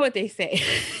let you know what they say.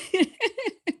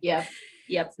 Yep.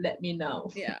 Yep. Let me know.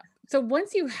 Yeah. So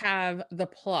once you have the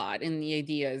plot and the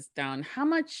ideas down, how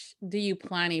much do you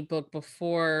plan a book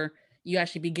before you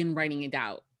actually begin writing it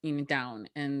out, down?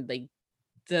 And like,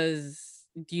 do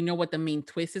you know what the main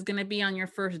twist is going to be on your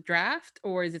first draft,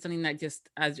 or is it something that just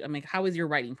as I mean, how is your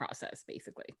writing process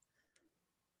basically?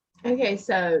 Okay,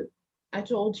 so I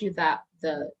told you that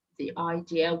the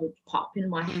idea would pop in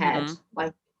my head Mm-hmm.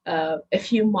 like a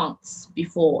few months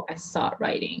before I start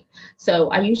writing. So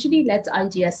I usually let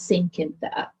ideas sink in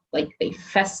there, like they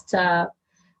fester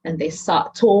and they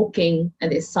start talking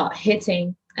and they start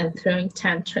hitting and throwing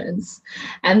tantrums.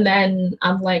 And then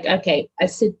I'm like, okay, I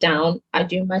sit down, I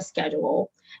do my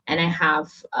schedule, and I have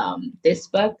this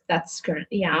book that's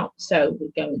currently out. So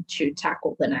we're going to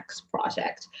tackle the next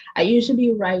project. I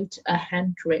usually write a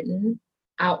handwritten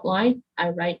outline. I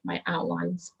write my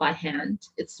outlines by hand.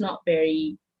 It's not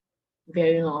very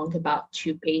long, about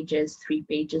 2 pages, 3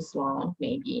 pages long,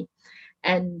 maybe.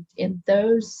 And in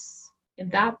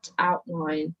that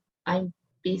outline, I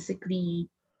basically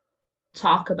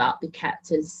talk about the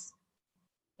characters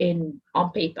in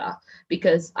on paper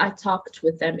because I talked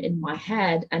with them in my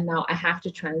head and now I have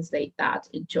to translate that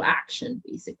into action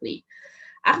basically.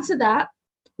 After that,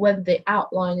 when the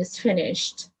outline is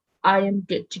finished, I am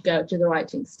good to go to the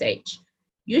writing stage.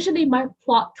 Usually my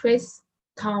plot twists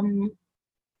come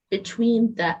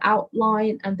between the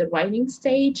outline and the writing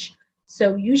stage.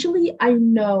 So usually I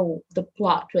know the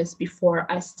plot twist before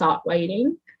I start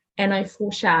writing and I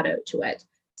foreshadow to it.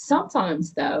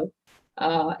 Sometimes, though,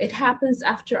 it happens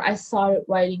after I started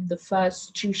writing the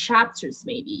first 2 chapters,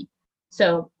 maybe.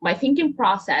 So my thinking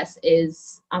process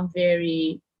is I'm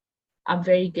very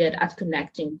good at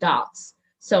connecting dots.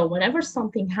 So whenever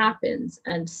something happens,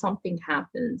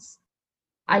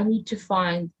 I need to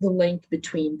find the link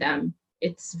between them.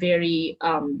 It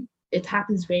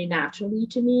happens very naturally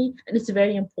to me, and it's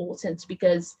very important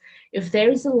because if there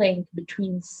is a link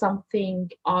between something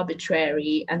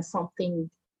arbitrary and something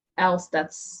else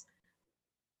that's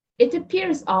it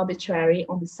appears arbitrary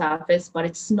on the surface, but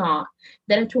it's not,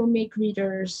 then it will make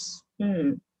readers,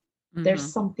 there's Mm-hmm.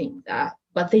 something there,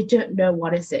 but they don't know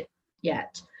what is it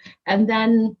yet. And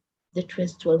then the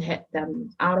twist will hit them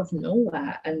out of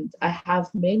nowhere. And I have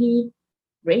many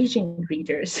raging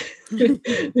readers who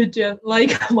don't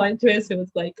like my twist. It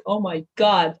was like, oh my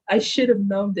God, I should have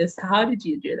known this. How did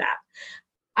you do that?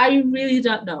 I really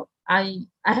don't know. I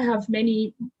have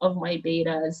many of my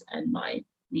betas and my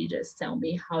readers tell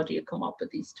me, how do you come up with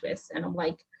these twists? And I'm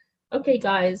like, okay,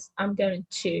 guys, I'm going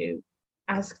to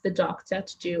ask the doctor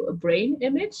to do a brain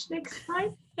image next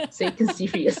time so you can see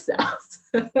for yourselves.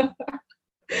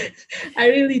 I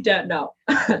really don't know.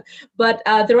 But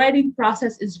the writing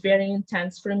process is very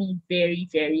intense for me, very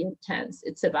intense.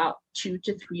 It's about 2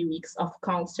 to 3 weeks of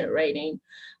constant writing.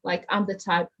 Like, I'm the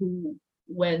type who,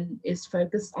 when is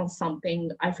focused on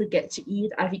something, I forget to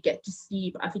eat, I forget to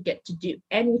sleep, I forget to do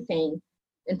anything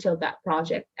until that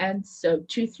project ends. So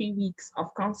 2, 3 weeks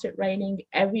of constant writing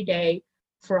every day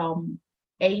from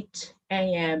 8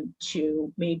 a.m.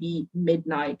 to maybe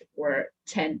midnight or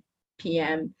 10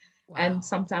 p.m. And Wow.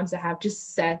 sometimes I have to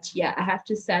set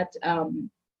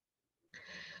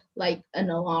like an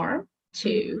alarm to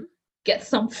Mm-hmm. get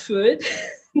some food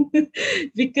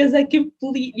because I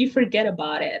completely forget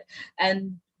about it.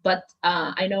 And but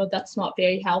I know that's not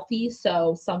very healthy,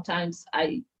 so sometimes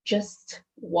I just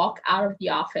walk out of the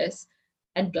office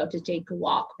and go to take a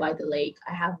walk by the lake.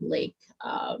 I have a lake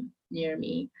near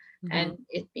me, Mm-hmm. and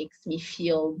it makes me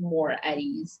feel more at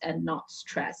ease and not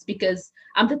stressed because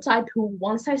I'm the type who,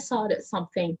 once I started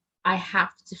something, I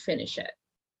have to finish it.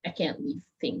 I can't leave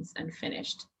things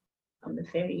unfinished. I'm a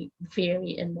very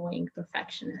annoying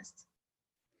perfectionist.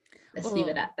 Let's leave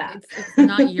it Well, at that. it's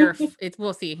not your it's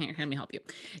we'll see here. Let me help you.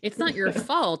 It's not your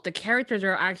fault. The characters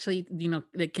are actually,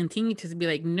 they continue to be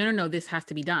like, no, no, no, this has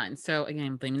to be done. So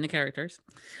again, blaming the characters.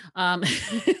 Um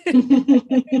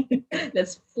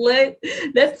let's flip.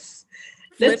 Let's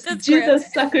flip let's the do script.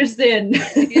 those suckers in.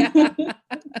 Yeah.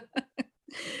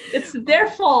 It's their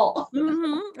fault.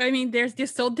 I mean, there's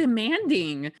just so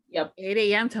demanding. Yep. 8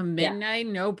 a.m. to Yeah. midnight,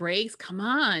 no breaks. Come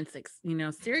on. It's like,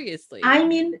 seriously. I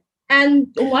mean, and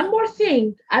one more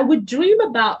thing, I would dream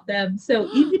about them. So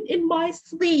even in my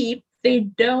sleep, they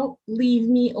don't leave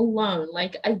me alone.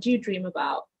 Like, I do dream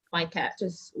about my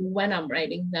characters when I'm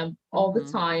writing them all the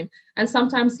Mm-hmm. time. And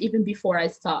sometimes even before I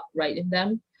start writing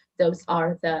them, those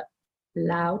are the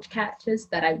loud characters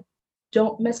that I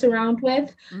don't mess around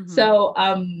with. Mm-hmm. So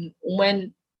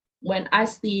when I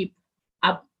sleep,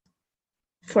 I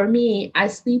for me, I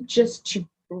sleep just to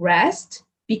rest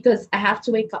because I have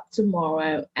to wake up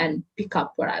tomorrow and pick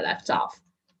up where I left off.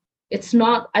 It's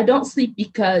not, I don't sleep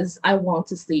because I want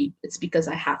to sleep. It's because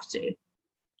I have to,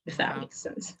 if that Wow. makes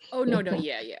sense. Oh no, no,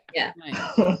 yeah, yeah. Yeah. I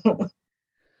know.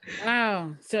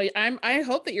 Wow. So I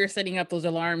hope that you're setting up those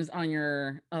alarms on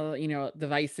your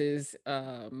devices.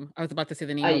 I was about to say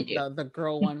the name I of do. the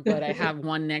girl one, but I have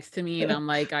one next to me and I'm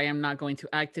like, I am not going to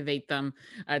activate them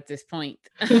at this point.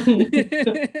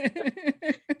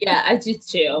 Yeah, I do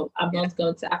too. I'm Yeah. not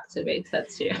going to activate that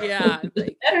too. Yeah, it's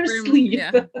like Better sleep.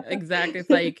 yeah, exactly. It's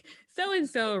like so and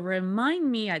so remind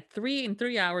me at 3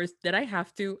 that I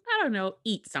have to, I don't know,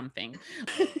 eat something.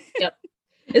 Yep.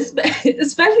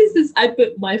 Especially since I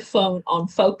put my phone on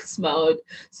focus mode,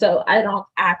 so I don't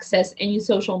access any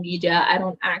social media. I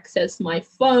don't access my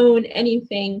phone,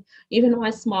 anything. Even my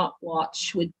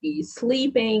smartwatch would be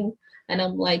sleeping, and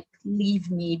I'm like, leave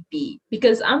me be.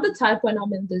 Because I'm the type when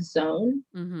I'm in the zone,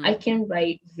 Mm-hmm. I can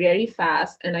write very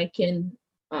fast, and I can,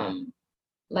 um,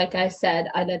 like I said,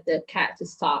 I let the cat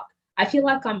to talk. I feel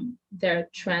like I'm their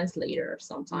translator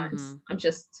sometimes. Mm-hmm. I'm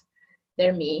just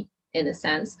they're me in a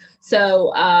sense.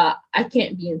 So I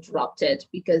can't be interrupted,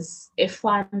 because if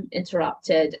I'm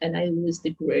interrupted and I lose the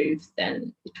groove,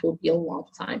 then it will be a long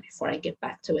time before I get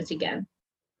back to it again.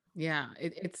 Yeah,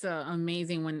 it's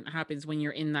amazing when it happens when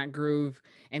you're in that groove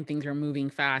and things are moving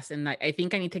fast. And I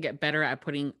think I need to get better at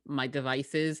putting my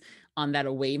devices on that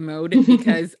away mode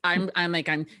because I'm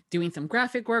doing some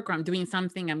graphic work or I'm doing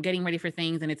something, I'm getting ready for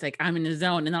things, and it's like I'm in the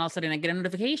zone, and then all of a sudden I get a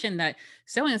notification that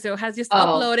so and so has just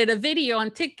Oh. uploaded a video on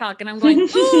TikTok, and I'm going,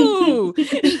 ooh,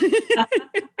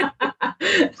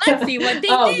 let's see what they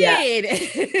Oh yeah.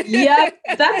 did. Yep,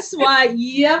 that's why.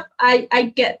 Yep,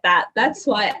 I get that.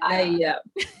 Yeah,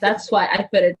 That's why I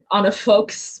put it on a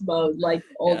focus mode like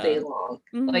all day yeah. long.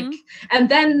 Like, Hmm. and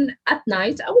then at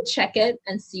night I would check it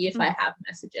and see if I have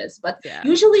messages. But Yeah.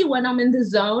 usually when I'm in the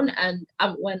zone, and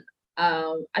when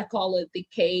I call it the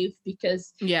cave,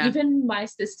 because Yeah. even my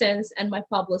assistants and my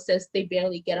publicists, they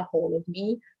barely get a hold of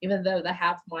me, even though they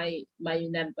have my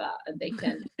number and they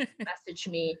can message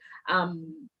me.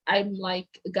 I'm like,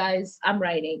 guys, I'm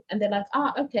writing, and they're like,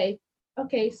 ah,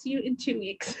 okay, see you in 2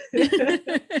 weeks.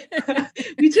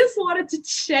 We just wanted to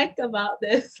check about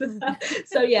this.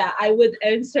 So yeah, I would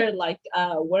answer like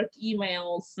work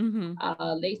emails Hmm.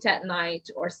 late at night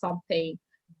or something,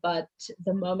 but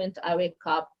the moment I wake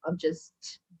up, I'm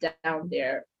just down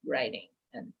there writing,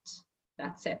 and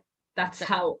that's it. That's That,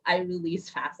 how I release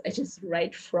fast. I just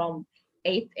write from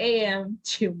 8 a.m.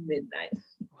 to midnight.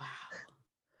 wow.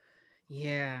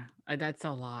 Yeah, that's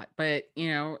a lot. But,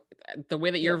 the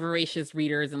way that your Yep. voracious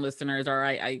readers and listeners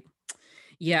are,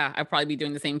 yeah, I'd probably be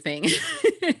doing the same thing.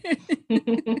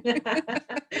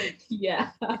 Yeah.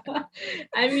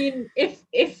 I mean, if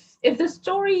the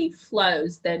story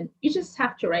flows, then you just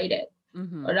have to write it,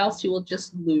 Hmm. or else you will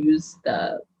just lose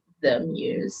the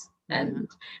muse. Yeah. And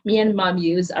me and my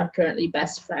muse are currently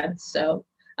best friends, so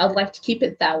I'd like to keep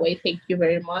it that way. Thank you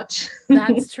very much.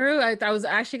 That's true. I was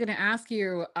actually going to ask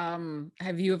you,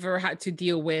 have you ever had to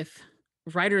deal with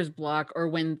writer's block, or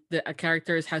when the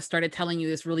characters have started telling you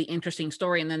this really interesting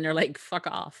story and then they're like, fuck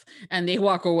off, and they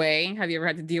walk away? Have you ever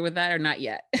had to deal with that or not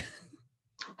yet?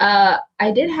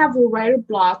 I did have a writer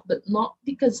block, but not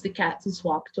because the cat has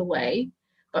walked away,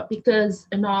 but because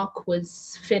an arc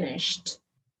was finished,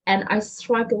 and I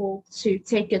struggled to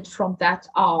take it from that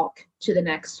arc to the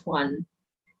next one.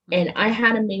 And I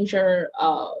had a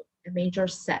major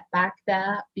setback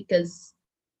there, because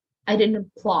I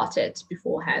didn't plot it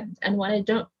beforehand. And when I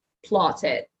don't plot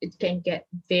it, it can get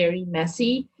very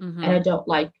messy. And I Hmm. don't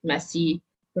like messy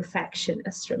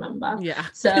perfectionists, remember? Yeah.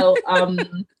 So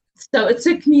so it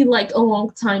took me like a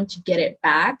long time to get it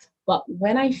back. But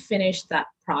when I finished that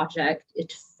project,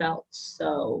 it felt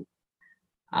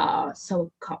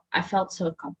I felt so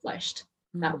accomplished.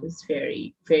 That Mm. was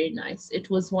very, very nice. It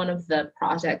was one of the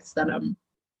projects that I'm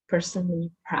personally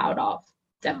proud of, Oh,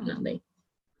 definitely.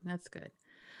 that's good.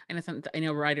 I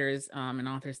know writers and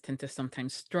authors tend to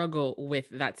sometimes struggle with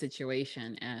that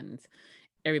situation, and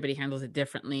everybody handles it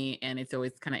differently, and it's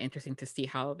always kind of interesting to see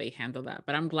how they handle that.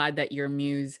 But I'm glad that your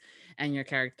muse and your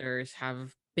characters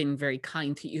have been very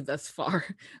kind to you thus far.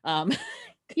 Um,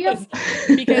 Yep.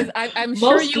 because I'm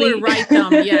sure you would Mostly. write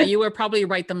them. Yeah, you would probably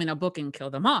write them in a book and kill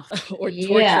them off or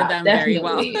torture Yeah, them very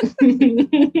well.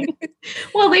 definitely.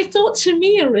 Well, they torture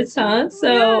me in return, so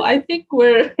Yeah, I think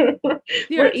we're we're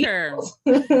your turn. equals.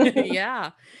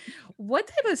 Yeah. What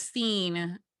type of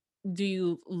scene do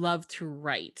you love to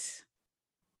write?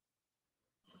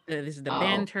 Is it the Oh,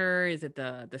 banter? Is it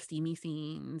the steamy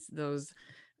scenes? Those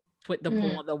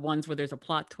mm, the ones where there's a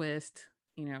plot twist?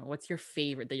 What's your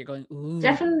favorite that you're going, ooh?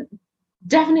 definitely,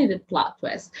 definitely the plot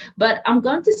twist. But I'm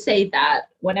going to say that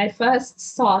when I first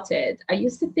started, I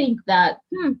used to think that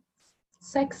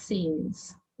sex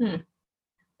scenes, they're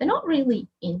not really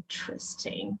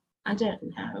interesting. I don't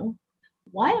know.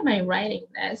 why am I writing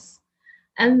this?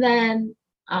 And then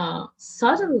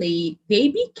suddenly they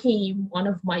became one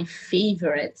of my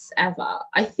favorites ever.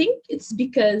 I think it's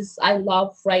because I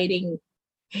love writing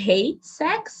hate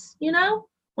sex,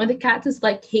 when the characters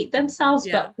like hate themselves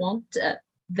Yeah. but want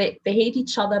they hate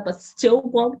each other but still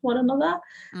want one another.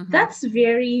 That's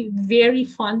very, very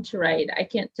fun to write. I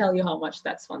can't tell you how much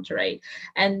that's fun to write.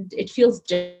 And it feels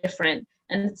different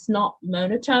and it's not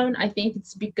monotone. I think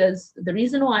it's because the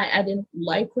reason why I didn't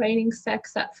like writing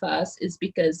sex at first is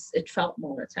because it felt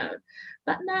monotone.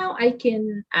 But now I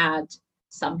can add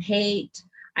some hate,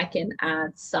 I can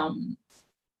add some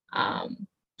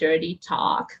dirty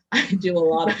talk. I do a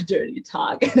lot of dirty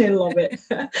talk and I love it.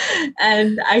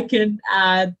 And I can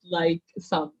add like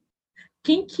some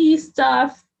kinky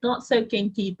stuff, not so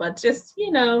kinky, but just,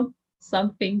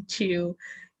 something to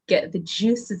get the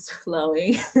juices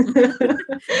flowing.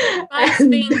 Spice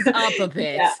And things up a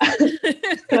bit.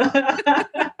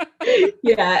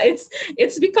 yeah,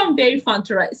 it's become very fun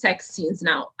to write sex scenes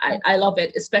now. I love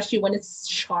it, especially when it's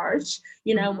charged,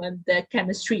 when the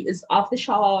chemistry is off the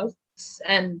charts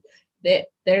and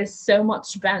there's so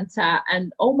much banter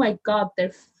and oh my god,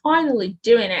 they're finally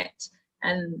doing it.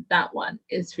 And that one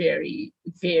is very,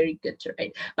 very good to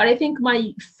write. But I think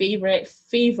my favorite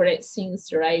scenes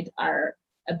to write are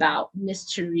about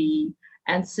mystery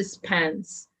and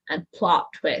suspense and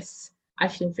plot twists. I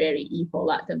feel very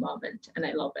evil at the moment and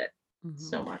I love it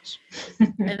so much.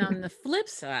 And on the flip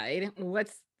side,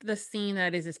 what's the scene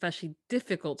that is especially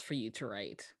difficult for you to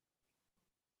write?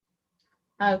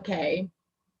 Okay.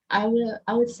 I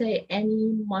would say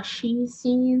any mushy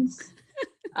scenes.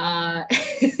 You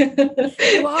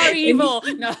are evil.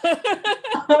 No.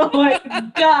 Oh my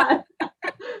god.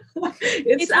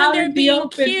 It's When out they're in the being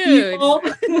open, cute. people.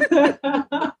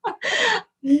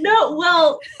 No,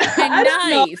 well, And I don't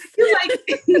know. nice. I feel like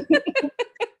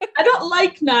I don't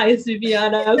like nice,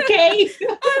 Viviana, okay?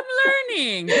 I'm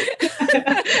learning.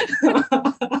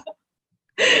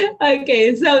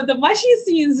 Okay, so the mushy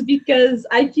scenes because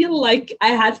I feel like I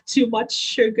have too much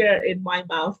sugar in my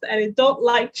mouth and I don't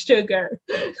like sugar.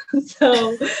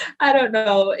 So I don't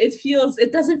know.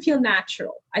 It doesn't feel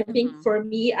natural. I think for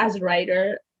me as a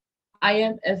writer, I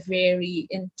am a very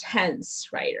intense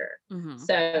writer.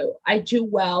 So I do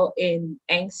well in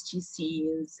angsty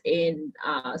scenes, in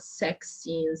sex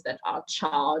scenes that are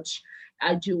charged.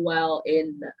 I do well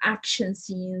in action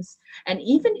scenes and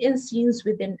even in scenes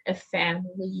within a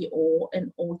family or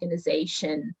an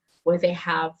organization where they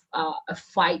have a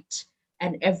fight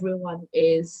and everyone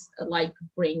is like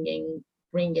bringing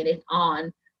it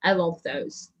on. I love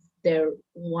those. They're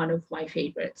one of my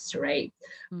favorites, right?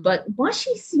 But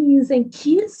mushy scenes and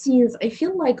cute scenes, I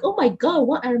feel like, oh my god,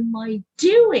 what am I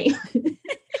doing?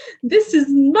 This is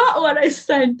not what I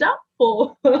signed up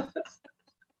for.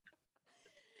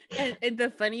 And the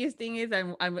funniest thing is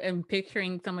I'm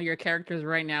picturing some of your characters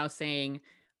right now saying,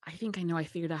 I think I know I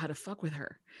figured out how to fuck with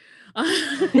her.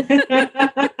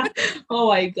 Oh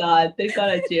my god, they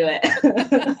gotta do it.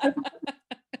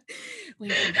 When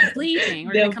she's sleeping,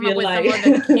 we're They'll gonna come be up with like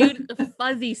some of the cute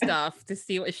fuzzy stuff to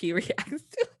see what she reacts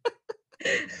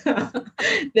to.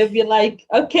 they'll be like,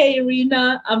 okay,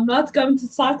 Rina, I'm not going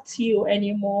to talk to you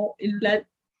anymore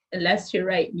unless you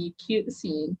write me a cute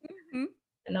scene.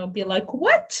 And I'll be like,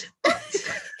 what?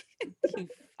 You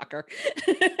fucker.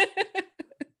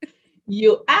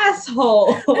 You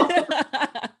asshole.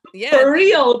 Yeah, for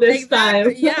real this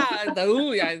time. Yeah.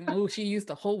 Oh, she used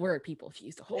the whole word, people. She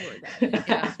used the whole word.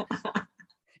 Yeah.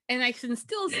 And I can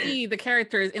still see the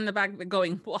characters in the back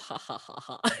going, ha ha ha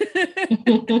ha.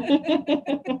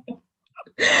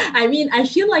 I mean, I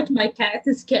feel like my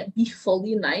characters can't be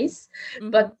fully nice,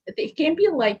 but they can be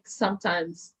like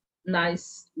sometimes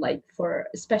nice, like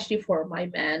especially for my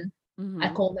men. I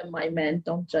call them my men,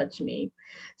 don't judge me.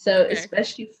 So Okay.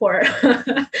 especially for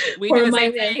We do the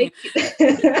my same men.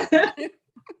 thing.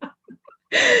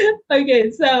 Okay,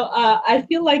 so I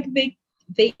feel like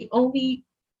they're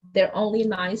only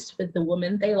nice with the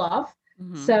women they love.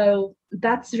 So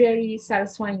that's very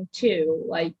satisfying too.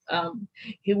 Like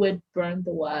he would burn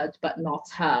the world, but not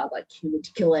her. Like he would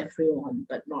kill everyone,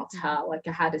 but not her. Like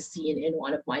I had a scene in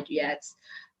one of my duets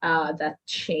that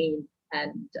Shane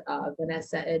and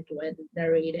Vanessa Edwin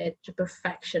narrated to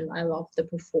perfection. I love the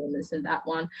performance in that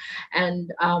one.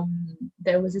 And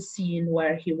there was a scene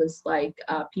where he was like,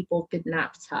 people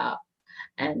kidnapped her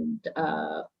and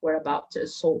were about to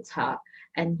assault her.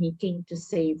 And he came to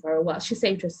save her. Well, she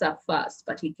saved herself first,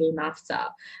 but he came after.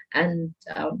 And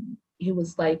he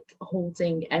was like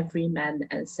holding every man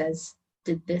and says,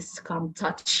 did this come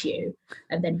touch you?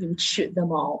 And then he would shoot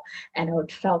them all. And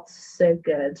it felt so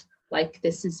good. like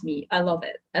this is me. I love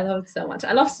it. I love it so much.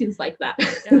 I love scenes like that.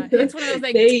 Yeah, it's one of those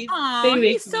like, they oh,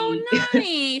 they he's make so me nice.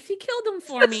 He killed him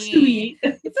for that's me. sweet.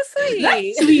 It's a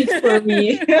That's sweet. sweet for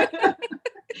me.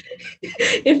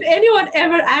 If anyone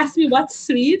ever asks me what's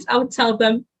sweet, I would tell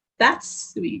them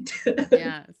that's sweet.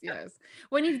 Yes, yes.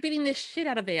 When he's beating the shit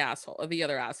out of the asshole, of the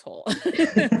other asshole. For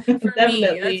me, that's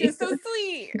Definitely. just so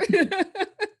sweet.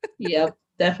 Yep,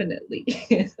 definitely.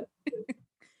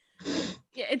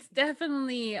 Yeah, it's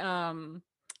definitely I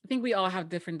think we all have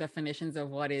different definitions of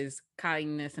what is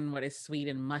kindness and what is sweet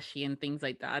and mushy and things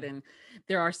like that. And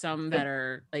there are some that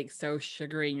are like so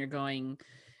sugary and you're going,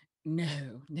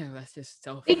 no, no, that's just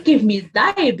so They give fake. me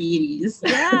diabetes.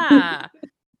 Yeah.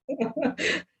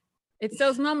 It's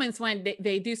those moments when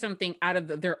they do something out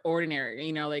of their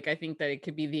ordinary, like I think that it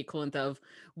could be the equivalent of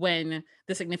when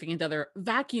the significant other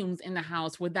vacuums in the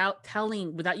house without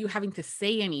you having to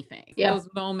say anything. Yeah. Those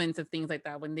moments of things like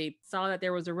that, when they saw that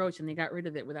there was a roach and they got rid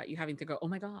of it without you having to go, oh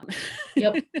my God.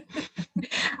 Yep.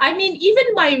 I mean, even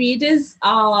my readers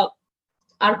are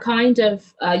kind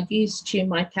of used to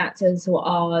my characters who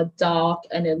are dark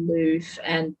and aloof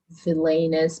and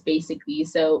villainous, basically.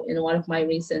 So, in one of my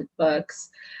recent books,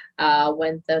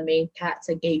 when the main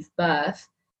character gave birth,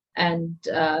 and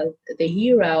the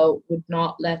hero would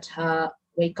not let her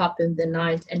wake up in the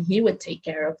night, and he would take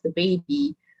care of the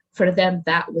baby. For them,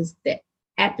 that was the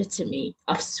epitome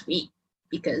of sweet,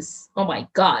 because oh my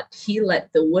God, he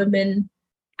let the woman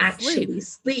Sleep. actually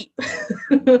sleep.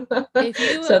 If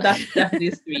you So that's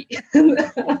definitely sweet.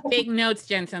 take notes,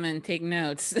 gentlemen, take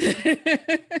notes.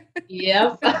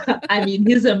 Yep. I mean,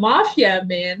 he's a mafia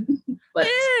man, but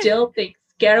Yeah, still takes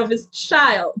care of his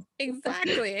child.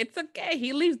 exactly. It's okay.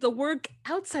 He leaves the work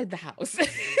outside the house.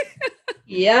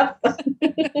 Yep.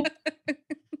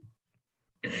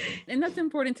 And that's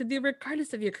important to do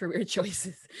regardless of your career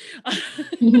choices.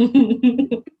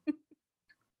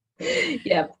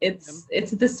 Yeah,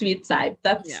 it's the sweet side.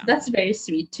 Yeah. That's very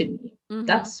sweet to me. Mm-hmm.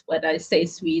 That's when I say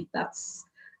sweet, that's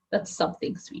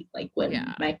something sweet. Like when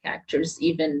Yeah. my characters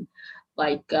even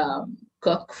like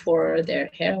cook for their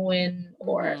heroine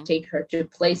or Mm-hmm. take her to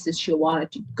places she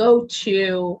wanted to go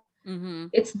to. Mm-hmm.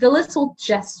 It's the little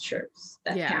gestures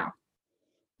that Yeah. count,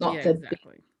 Yeah, not the big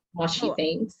exactly. mushy Oh,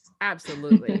 things.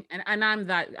 absolutely. And I'm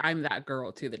that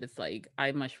girl too, that it's like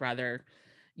I much rather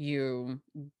you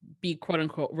be quote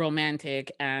unquote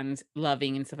romantic and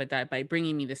loving and stuff like that by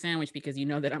bringing me the sandwich because you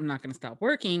know that I'm not going to stop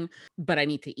working, but I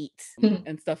need to eat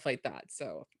and stuff like that.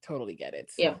 So totally get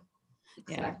it. Yeah,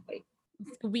 Yeah. exactly.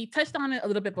 We touched on it a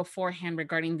little bit beforehand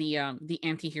regarding the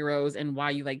anti-heroes and why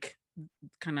you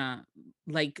kind of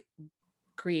like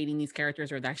creating these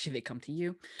characters, or actually they come to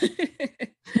you.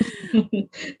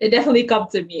 They definitely come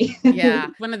to me. Yeah.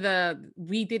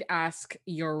 We did ask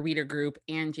your reader group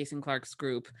and Jason Clark's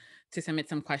group to submit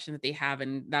some questions that they have.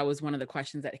 And that was one of the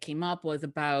questions that came up, was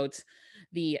about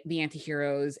the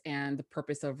anti-heroes and the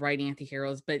purpose of writing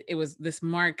anti-heroes. But it was this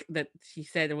mark that she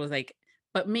said, it was like,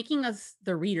 but making us,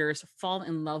 the readers, fall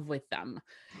in love with them.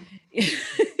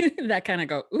 That kind of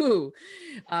go, ooh.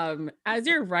 As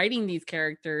you're writing these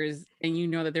characters and you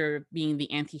know that they're being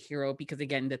the anti-hero because,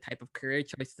 again, the type of career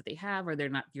choice that they have, or they're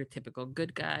not your typical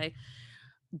good guy,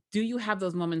 do you have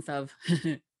those moments of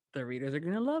the readers are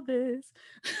gonna love this?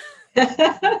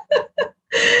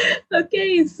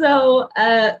 Okay, so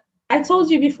I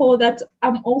told you before that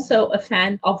I'm also a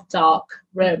fan of dark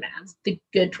romance, the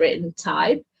good written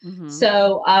type. Mm-hmm.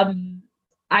 So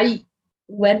I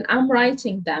when I'm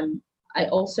writing them, I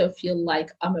also feel like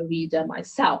I'm a reader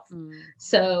myself. Mm.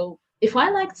 So if I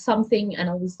liked something and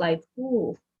I was like,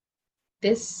 "Ooh,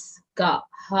 this got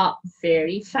hot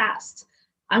very fast,"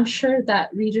 I'm sure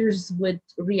that readers would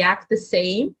react the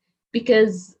same,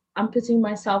 because I'm putting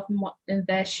myself in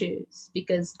their shoes,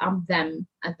 because I'm them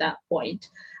at that point.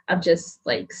 I'm just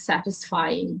like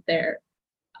satisfying their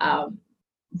um,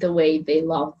 the way they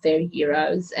love their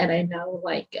heroes, and I know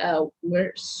like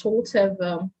we're sort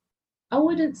of I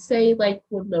wouldn't say like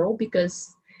we're little,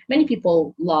 because many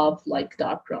people love like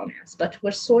dark romance, but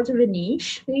we're sort of a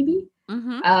niche maybe.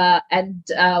 Mm-hmm.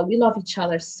 And we love each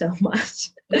other so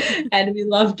much, and we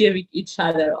love giving each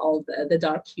other all the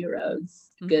dark heroes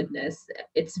goodness.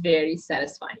 It's very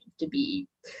satisfying to be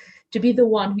the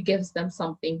one who gives them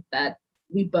something that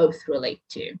we both relate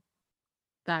to.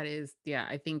 That is, yeah,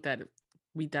 I think that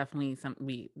we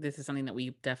definitely this is something that we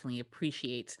definitely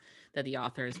appreciate, that the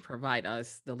authors provide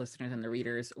us, the listeners and the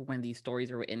readers, when these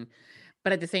stories are written.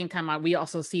 But at the same time, we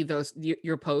also see those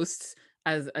your posts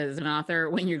as an author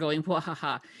when you're going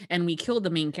haha, and we killed the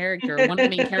main character, one of the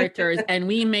main characters, and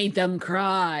we made them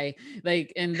cry,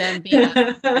 like, and them being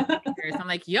characters. I'm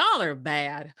like, y'all are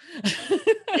bad.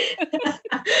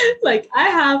 Like I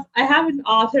have an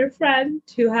author friend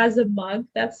who has a mug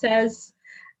that says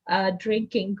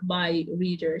drinking my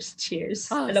readers tears.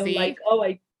 Oh, And I'm see? like, oh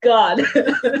my God,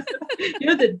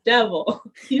 you're the devil.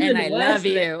 Even And I worse love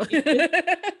than you. me.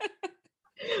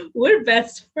 We're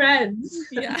best friends.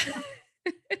 Yeah.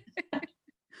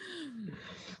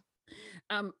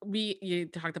 You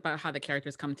talked about how the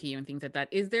characters come to you and things like that.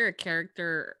 Is there a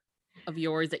character of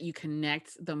yours that you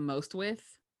connect the most with?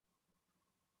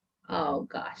 Oh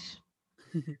gosh,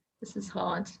 this is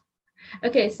hard.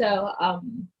 Okay, so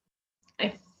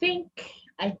I think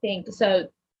so.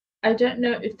 I don't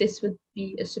know if this would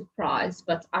be a surprise,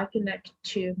 but I connect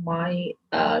to my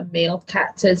male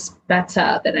characters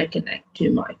better than I connect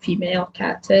to my female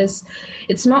characters.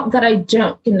 It's not that I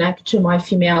don't connect to my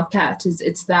female characters,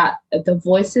 it's that the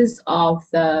voices of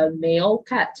the male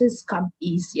characters come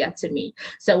easier to me.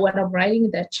 So when I'm writing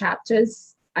their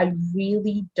chapters, I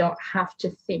really don't have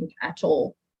to think at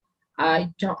all.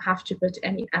 I don't have to put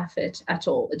any effort at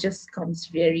all. It just comes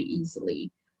very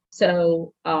easily.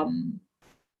 So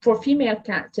for female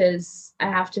characters, I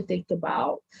have to think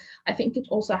about. I think it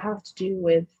also have to do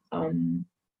with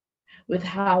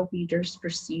how readers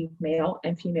perceive male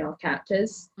and female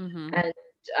characters, and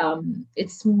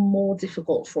it's more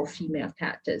difficult for female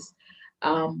characters.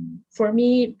 For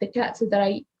me, the character that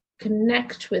I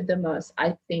connect with the most,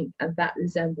 I think, and that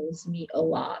resembles me a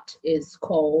lot, is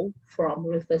Cole from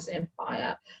Ruthless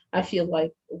Empire. I feel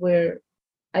like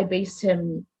I based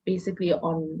him basically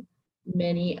on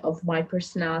many of my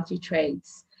personality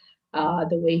traits. The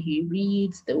way he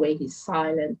reads, the way he's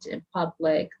silent in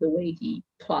public, the way he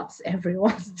plots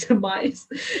everyone's demise.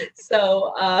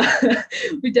 So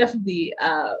we definitely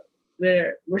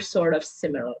we're sort of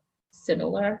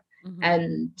similar.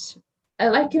 And I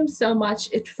like him so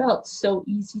much. It felt so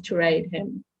easy to write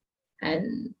him,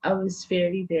 and I was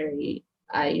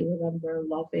I remember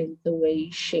loving the way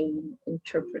Shane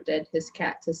interpreted his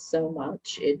character so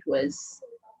much. It was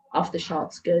off the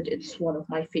charts good. It's one of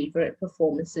my favorite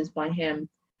performances by him.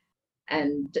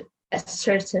 And a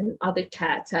certain other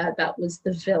character that was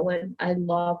the villain. I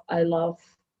love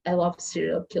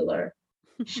serial killer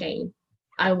Shane.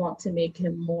 I want to make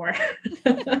him more.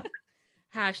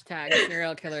 Hashtag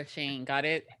serial killer Shane. Got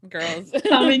it, girls?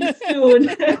 Coming soon.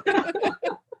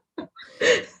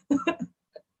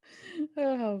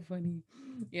 Oh, how funny.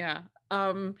 Yeah.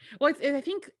 Well, I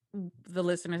think the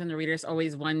listeners and the readers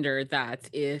always wonder that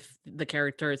if the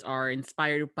characters are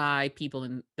inspired by people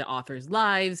in the author's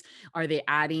lives, are they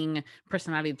adding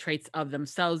personality traits of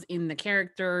themselves in the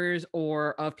characters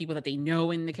or of people that they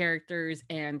know in the characters?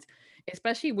 And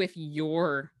especially with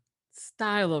your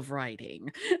style of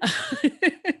writing,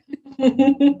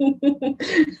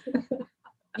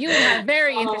 you would have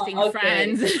very interesting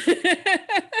friends.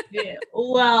 Yeah.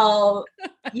 Well,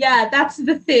 yeah, that's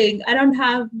the thing. I don't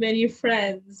have many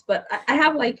friends, but I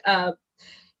have like I'm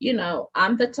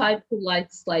the type who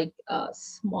likes like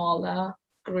smaller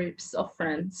groups of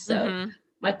friends. So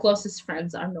my closest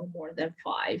friends are no more than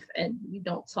 5, and we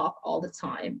don't talk all the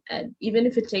time. And even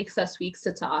if it takes us weeks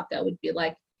to talk, I would be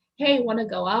like, hey, want to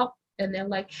go out? And they're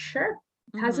like, sure.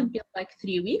 It hasn't been like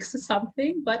 3 weeks or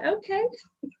something, but okay.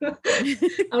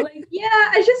 I'm like, yeah,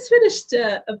 I just finished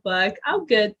a book. I'm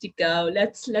good to go.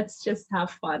 Let's just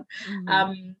have fun.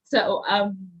 So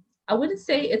I wouldn't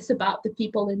say it's about the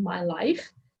people in my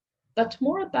life, but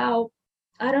more about,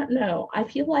 I don't know. I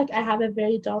feel like I have a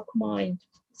very dark mind.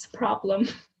 It's a problem.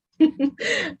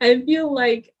 I feel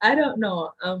like, I don't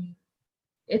know.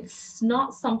 It's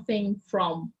not something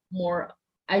from more.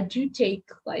 I do take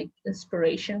like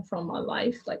inspiration from my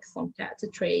life, like some character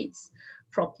traits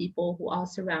from people who are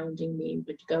surrounding me,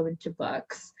 which go into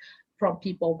books, from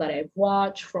people that I've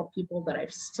watched, from people that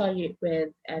I've studied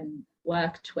with and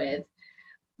worked with.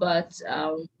 But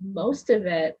most of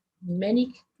it,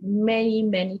 many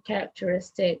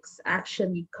characteristics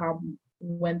actually come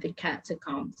when the character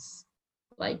comes.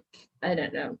 Like, I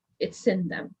don't know, it's in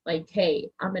them. Like, hey,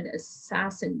 I'm an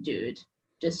assassin dude.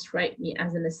 Just write me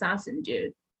as an assassin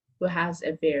dude who has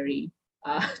a very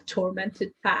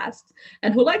tormented past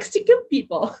and who likes to kill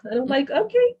people. And I'm like,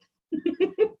 okay.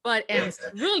 But and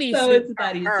really, so it's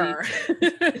that easy.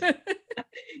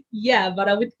 Yeah, but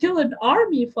I would kill an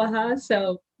army for her.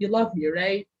 So you love me,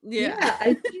 right? Yeah,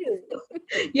 I do.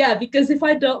 Yeah, because if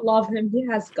I don't love him, he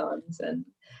has guns, and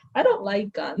I don't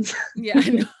like guns. Yeah, I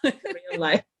know. In real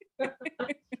life.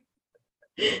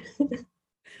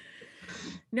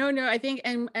 No, I think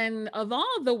and of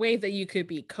all the ways that you could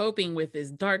be coping with this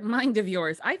dark mind of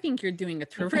yours, I think you're doing a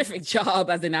terrific job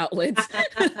as an outlet.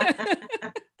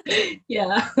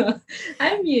 Yeah.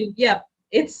 I mean, yeah,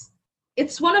 it's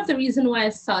it's one of the reasons why I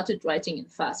started writing in the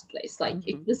first place. Like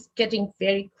it Mhm. was getting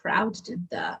very crowded in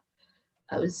there.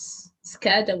 I was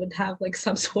scared I would have like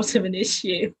some sort of an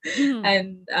issue. Mhm.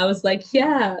 And I was like,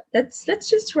 yeah, let's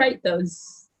just write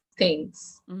those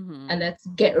things and Mhm. let's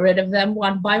get rid of them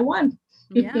one by one.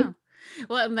 Yeah.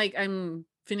 Well, I'm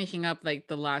finishing up like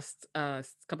the last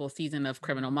couple of season of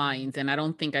Criminal Minds, and I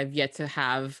don't think I've yet to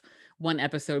have one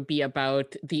episode be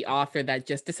about the author that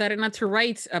just decided not to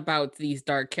write about these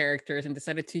dark characters and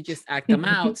decided to just act them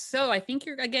out. So I think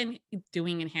you're again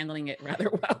doing and handling it rather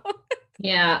well.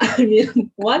 Yeah, I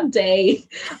mean, one day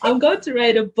I'm going to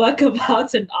write a book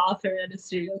about an author and a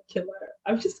serial killer.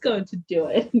 I'm just going to do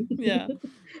it. Yeah.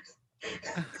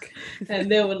 Okay.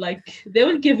 And they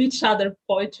would give each other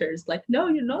pointers like, no,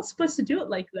 you're not supposed to do it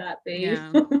like that, babe.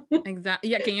 Yeah. Exactly.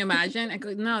 Yeah. Can you imagine? I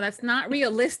go, no, that's not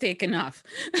realistic enough.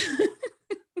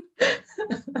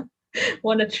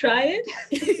 Want to try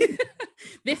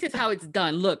This is how it's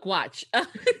done. Look, watch. it?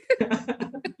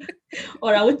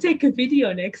 Or I would take a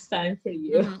video next time for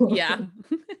you. Yeah.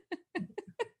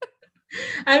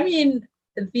 I mean,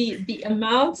 the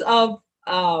amount of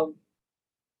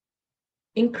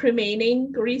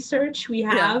incriminating research we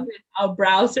Yeah. have in our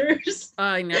browsers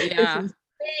I know. is Yeah.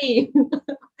 insane.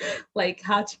 Like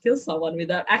how to kill someone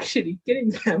without actually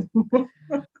killing them.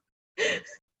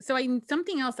 So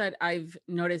something else that I've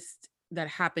noticed that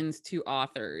happens to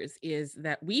authors is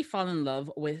that we fall in love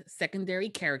with secondary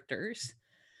characters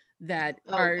that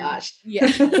Oh are gosh. yeah.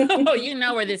 Oh, you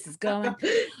know where this is going.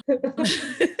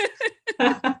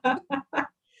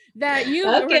 That you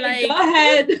were Okay, go like,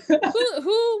 ahead.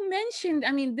 who mentioned,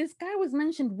 I mean, this guy was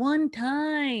mentioned one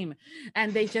time,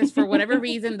 and they just, for whatever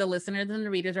reason, the listeners and the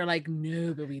readers are like,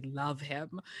 no, but we love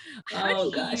him. How do Oh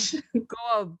you gosh.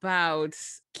 go about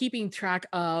keeping track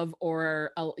of,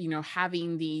 or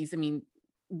having these, I mean,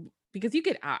 because you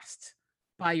get asked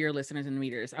by your listeners and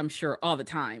readers, I'm sure, all the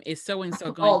time, is so and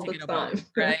so going All to the get a book, time.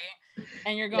 right?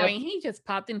 And you're Yep. going, he just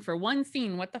popped in for one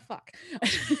scene, what the fuck?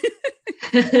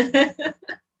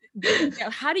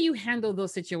 How do you handle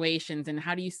those situations, and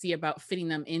how do you see about fitting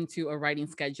them into a writing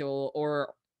schedule,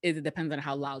 or is it depends on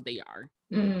how loud they are?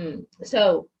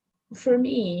 So for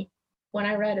me, when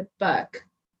I read a book,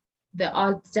 there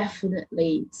are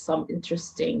definitely some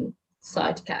interesting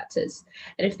side characters.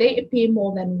 And if they appear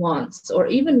more than once, or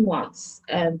even once,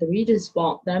 and the readers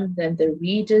want them, then the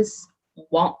readers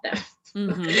want them.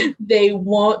 Mm-hmm. They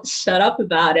won't shut up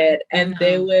about it. And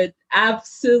they No. would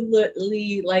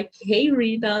absolutely like, hey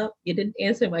Rina, you didn't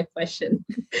answer my question.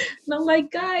 And I'm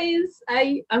like, guys,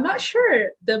 I'm not sure.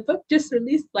 The book just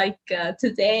released like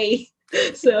today.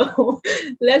 So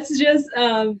let's just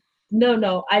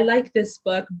no, I like this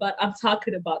book, but I'm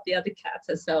talking about the other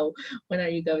character. So when are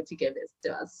you going to give it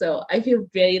to us? So I feel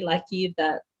very lucky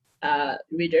that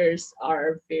readers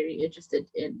are very interested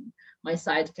in my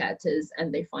side characters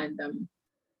and they find them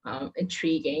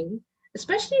intriguing.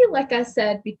 Especially, like I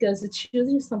said, because it's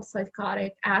usually some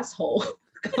psychotic asshole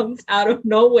comes out of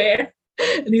nowhere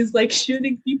and he's like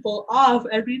shooting people off,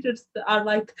 and readers are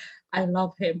like, I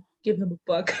love him, give him a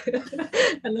book.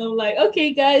 And I'm like,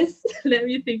 okay guys, let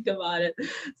me think about it.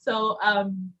 So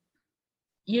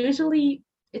usually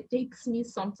it takes me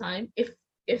some time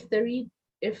if the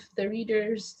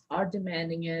readers are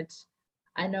demanding it.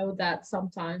 I know that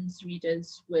sometimes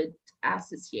readers would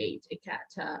associate a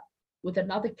character with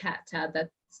another character that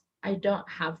I don't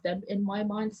have them in my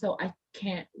mind, so I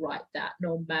can't write that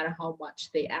no matter how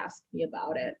much they ask me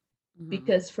about it. Mm-hmm.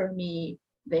 Because for me,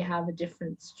 they have a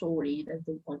different story than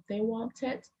the one they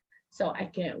wanted, so I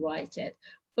can't write it.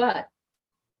 But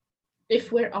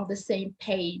if we're on the same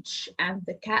page and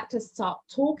the character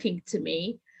starts talking to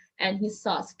me and he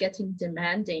starts getting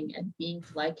demanding and being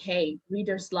like, hey,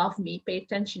 readers love me, pay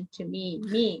attention to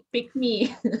me, pick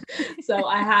me. So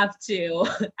I have to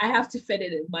fit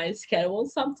it in my schedule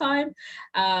sometime.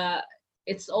 uh,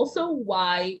 it's also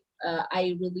why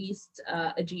I released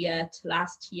a duet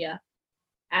last year,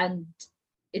 and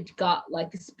it got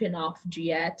like a spin-off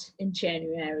duet in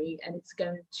January, and it's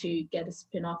going to get a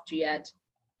spin-off duet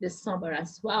this summer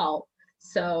as well.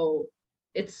 So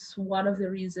it's one of the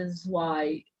reasons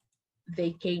why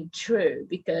they came true,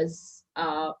 because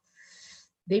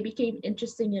they became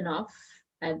interesting enough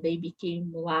and they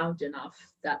became loud enough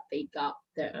that they got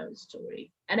their own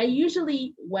story. And I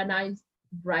usually, when I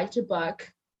write a book,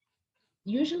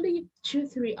 usually 2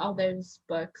 3 others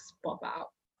books pop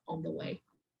out on the way.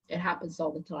 It happens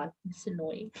all the time. It's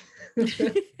annoying.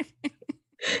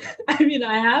 I mean,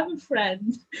 I have a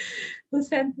friend who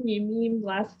sent me a meme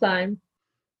last time.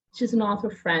 She's an author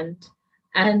friend,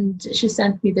 and she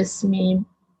sent me this meme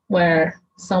where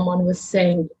someone was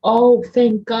saying, "Oh,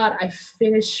 thank God I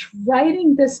finished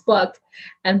writing this book."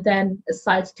 And then a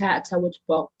side character would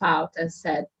pop out and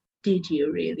said, "Did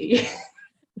you really?"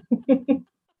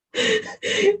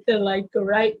 They're like,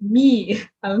 right, me,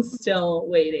 I'm still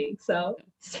waiting. So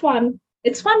it's fun.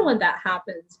 It's fun when that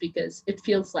happens because it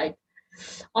feels like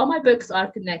all my books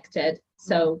are connected.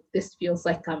 So this feels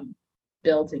like I'm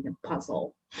building a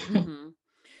puzzle. Mm-hmm.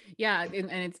 Yeah,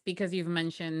 and it's because you've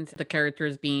mentioned the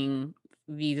characters being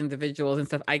these individuals and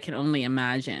stuff. I can only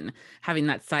imagine having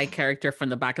that side character from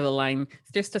the back of the line,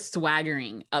 just a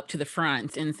swaggering up to the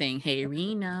front and saying, "Hey,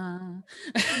 Rina."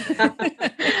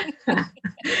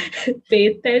 Pay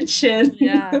attention.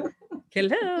 Yeah.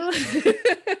 Hello.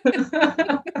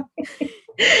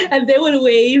 And they would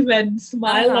wave and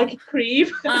smile like a creep.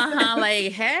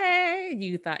 Like, hey,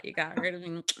 you thought you got rid of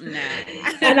me. Nah.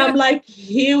 And I'm like,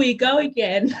 here we go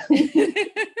again.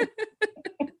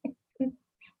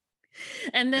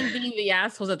 And then being the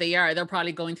assholes that they are, they're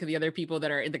probably going to the other people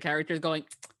that are in the characters going,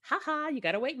 haha, you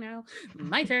gotta wait now.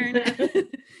 My turn.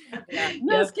 Yeah.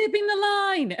 No, skipping the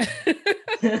line.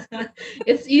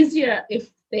 It's easier if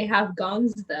they have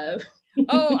guns though.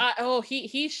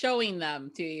 He's showing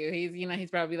them to you.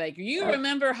 He's probably like, you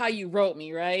remember how you wrote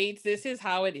me, right? This is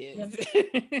how it is.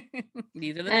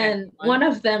 These are the and one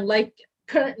of them, like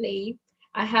currently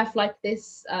I have like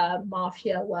this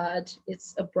mafia word.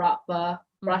 It's a proper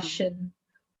Russian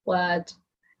word.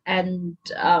 And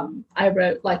I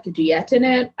wrote like a duet in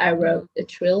it. I wrote a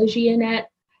trilogy in it.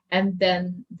 And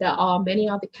then there are many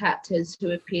other characters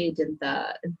who appeared in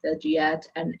the duet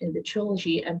and in the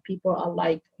trilogy. And people are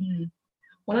like,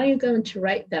 when are you going to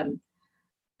write them?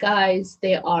 Guys,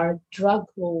 they are drug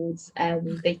lords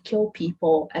and they kill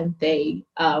people and they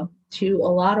do a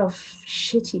lot of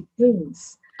shitty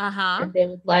things. And they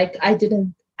would like, I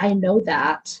know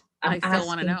that. I still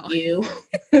want to know. You,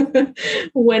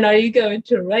 when are you going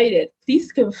to write it?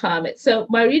 Please confirm it. So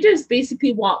my readers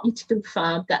basically want me to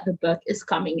confirm that the book is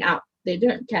coming out. They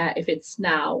don't care if it's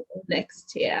now or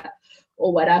next year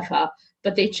or whatever,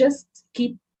 but they just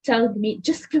keep telling me,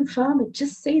 just confirm it,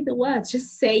 just say the words,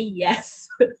 just say yes.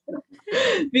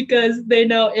 Because they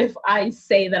know if I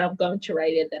say that I'm going to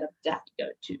write it, then I'm definitely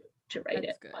going to write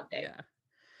it one day. Yeah.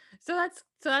 So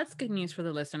that's good news for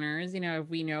the listeners. If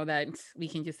we know that we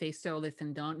can just say, so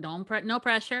listen, no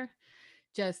pressure.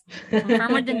 Just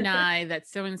confirm or deny that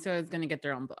so and so is going to get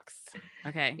their own books.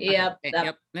 Okay. Yep. Okay.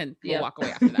 Yep. And we'll walk away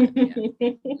after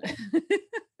that. Yeah.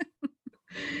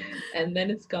 And then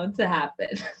it's going to happen.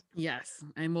 Yes,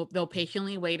 and they'll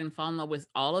patiently wait and fall in love with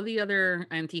all of the other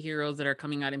anti-heroes that are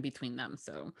coming out in between them.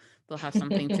 So they'll have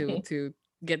something to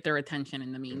get their attention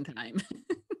in the meantime.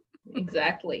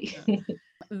 Exactly.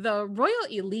 The Royal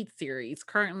Elite series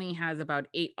currently has about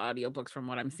 8 audiobooks from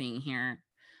what I'm seeing here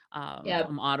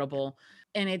from Audible.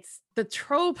 And it's the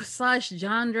trope /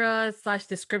 genre /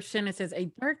 description. It says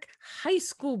a dark high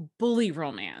school bully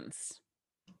romance.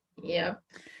 Yep,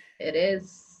 it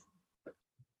is.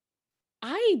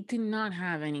 I did not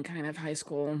have any kind of high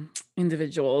school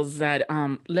individuals that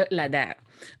look like that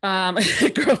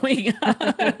growing up.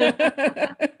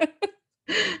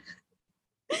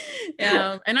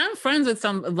 And I'm friends with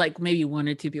some, like maybe 1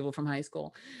 or 2 people from high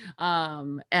school.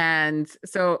 And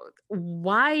so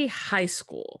why high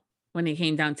school when it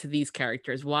came down to these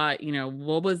characters? Why,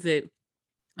 what was it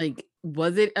like?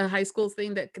 Was it a high school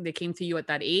thing that came to you at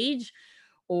that age?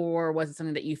 Or was it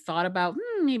something that you thought about?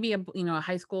 Maybe a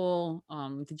high school.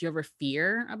 Did you ever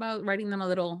fear about writing them a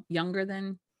little younger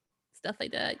than stuff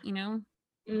like that?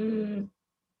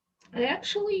 I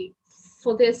actually,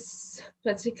 for this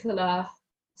particular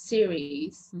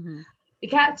series, the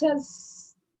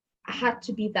characters had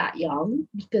to be that young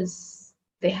because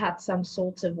they had some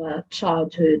sort of a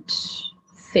childhood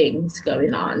things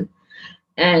going on,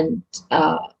 and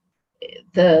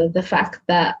the fact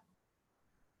that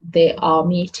they are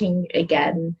meeting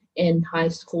again in high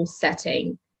school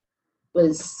setting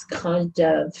was kind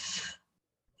of,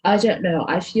 I don't know,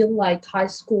 I feel like high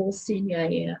school senior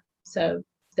year, so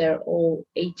they're all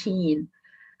 18.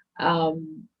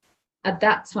 At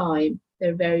that time,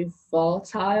 they're very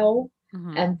volatile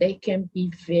and they can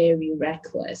be very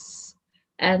reckless.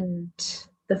 And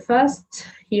the first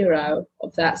hero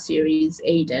of that series,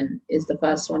 Aiden, is the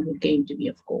first one who came to me,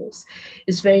 of course.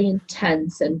 It's very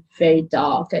intense and very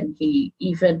dark, and he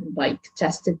even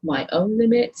tested my own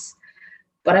limits.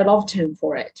 But I loved him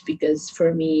for it because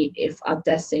for me, if I'm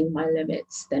testing my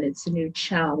limits, then it's a new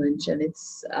challenge and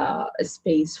it's a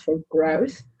space for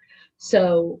growth.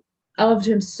 So I loved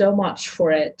him so much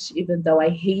for it, even though I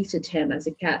hated him as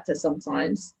a character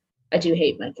sometimes. I do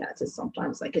hate my characters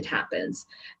sometimes, like it happens.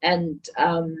 And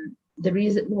the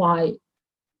reason why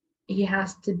he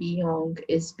has to be young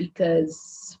is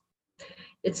because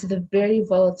it's the very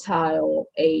volatile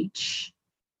age,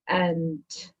 and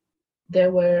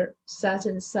there were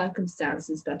certain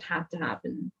circumstances that had to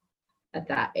happen at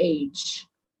that age.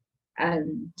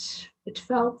 And it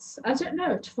felt, I don't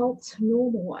know, it felt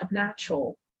normal and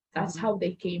natural. That's Mhm. how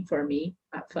they came for me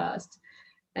at first.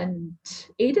 And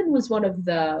Aiden was one of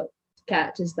the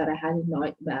characters that I had a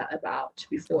nightmare about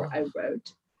before Oh. I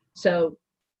wrote. So,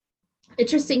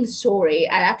 interesting story.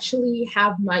 I actually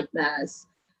have nightmares.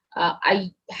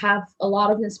 I have a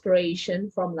lot of inspiration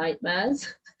from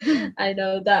nightmares. I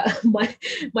know that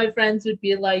my friends would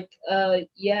be like,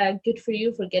 yeah, good for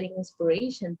you for getting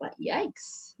inspiration, but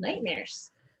yikes,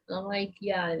 nightmares. And I'm like,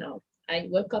 yeah, I know. I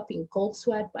woke up in cold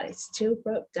sweat, but I still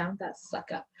broke down that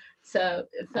sucker. So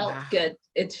it felt Wow. good.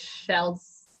 It felt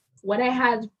when I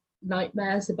had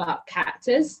nightmares about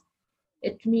cactus,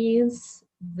 it means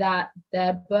that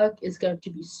their book is going to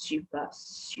be super,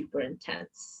 super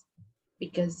intense.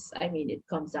 Because I mean, it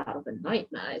comes out of a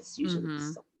nightmare. It's usually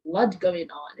Mhm. some blood going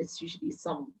on. It's usually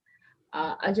some,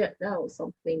 I don't know,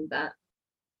 something that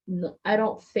I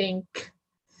don't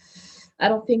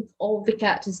think all the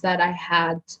characters that I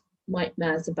had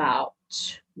nightmares about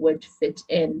would fit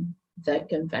in the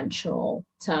conventional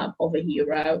term of a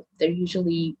hero. They're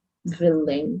usually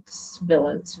villains,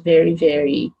 very,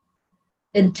 very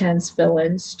intense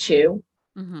villains too.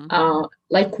 Mhm.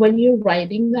 Like when you're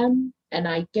writing them, and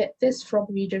I get this from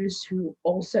readers who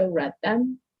also read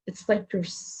them, it's like you're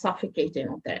suffocating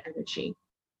on their energy,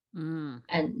 Mm.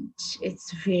 and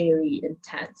it's very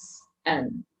intense.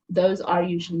 And those are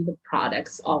usually the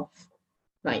products of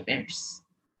nightmares.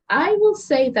 I will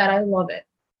say that I love it.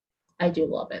 I do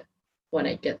love it when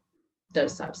I get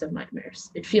those types of nightmares.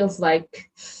 It feels like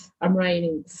I'm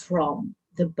writing from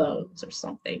the bones or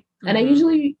something. And I Mhm.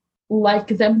 usually like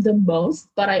them the most,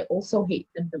 but I also hate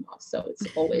them the most. So it's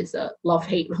always a love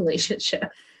hate relationship.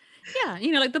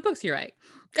 Yeah, like the books you write.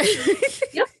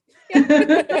 Yep.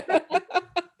 Yeah.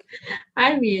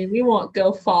 I mean, we won't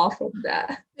go far from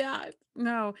that. Yeah.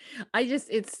 No,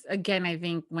 it's again, I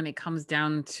think when it comes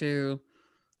down to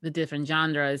the different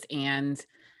genres and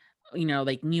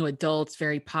like new adults,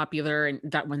 very popular. And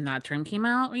that when that term came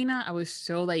out, Rena, I was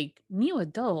so like, new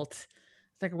adult.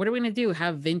 It's like, what are we gonna do?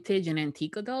 Have vintage and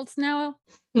antique adults now?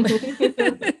 When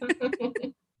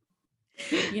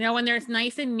there's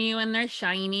nice and new and they're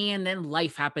shiny, and then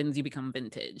life happens, you become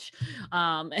vintage.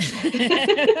 Um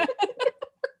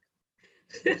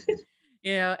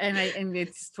and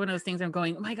it's one of those things I'm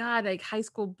going, oh my God, like high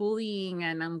school bullying.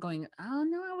 And I'm going, oh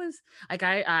no, I was like,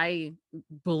 I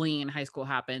bullying in high school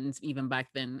happens even back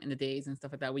then in the days and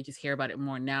stuff like that. We just hear about it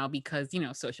more now because,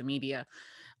 social media.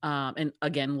 And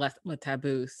again, less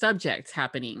taboo subjects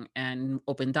happening and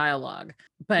open dialogue.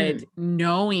 But Mm.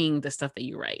 knowing the stuff that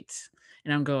you write,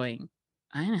 and I'm going,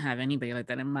 I didn't have anybody like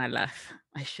that in my life.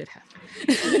 I should have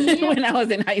Yep. when I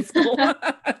was in high school.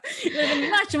 It would have been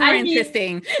much more I mean,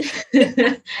 interesting.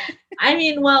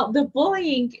 well, the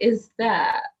bullying is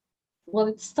there. Well,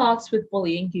 it starts with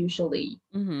bullying usually.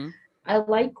 Hmm. I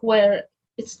like where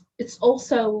it's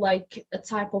also like a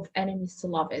type of enemies to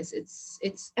lovers.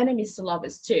 It's enemies to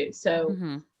lovers too. So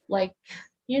Hmm. like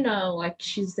like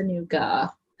she's the new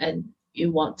girl and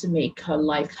you want to make her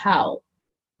life hell,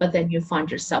 but then you find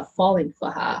yourself falling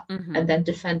for her Hmm. and then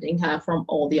defending her from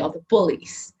all the other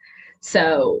bullies.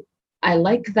 So I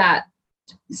like that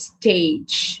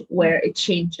stage where it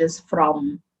changes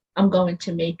from I'm going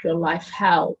to make your life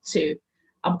hell to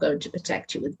I'm going to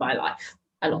protect you with my life.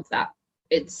 I love that.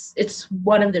 It's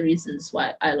one of the reasons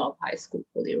why I love high school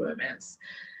bully romance.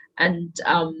 And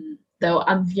though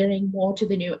I'm veering more to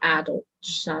the new adult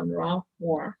genre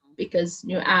more because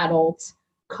new adult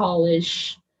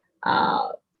college uh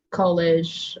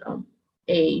college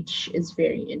age is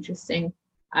very interesting.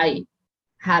 I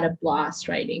had a blast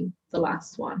writing the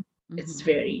last one. It's Hmm.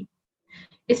 very,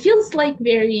 it feels like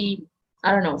very,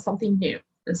 I don't know, something new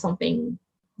and something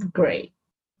great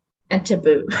and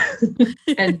taboo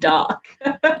and dark.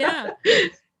 Yeah.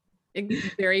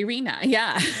 Very Rena.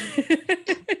 Yeah.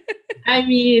 I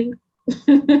mean,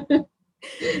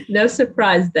 no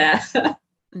surprise there.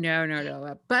 No, no,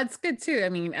 no. But it's good too. I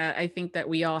mean, I think that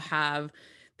we all have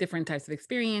different types of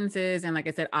experiences. And like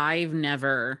I said, I've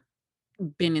never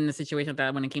been in the situation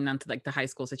that when it came down to like the high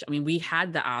school situation. I mean, we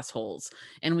had the assholes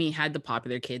and we had the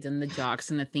popular kids and the jocks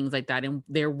and the things like that. And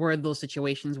there were those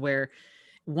situations where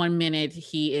one minute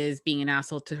he is being an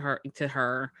asshole to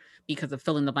her because of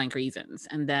fill in the blank reasons.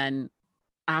 And then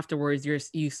afterwards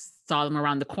you saw them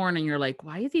around the corner and you're like,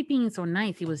 why is he being so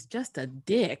nice? He was just a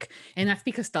dick. And that's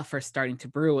because stuff are starting to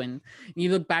brew, and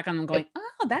you look back on them going,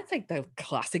 oh, that's like the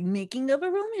classic making of a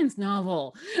romance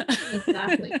novel.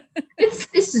 Exactly.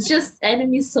 It's just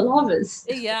enemies to lovers.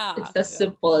 Yeah. It's as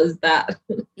simple as that.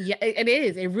 Yeah, it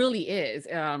is. It really is.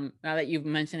 Now that you've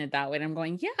mentioned it that way, I'm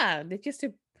going, yeah, they just,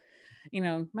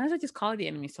 might as well just call it the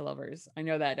enemies to lovers. I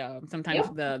know that sometimes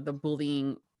Yep. the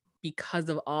bullying, because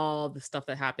of all the stuff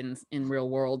that happens in real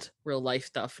life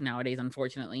stuff nowadays,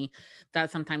 unfortunately,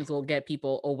 that sometimes will get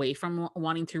people away from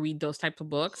wanting to read those types of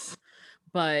books.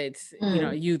 But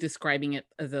you describing it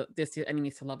as this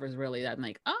enemies to lovers, really, that I'm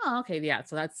like, oh, okay, yeah.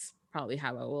 So that's probably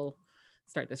how I will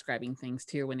start describing things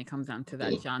too when it comes down to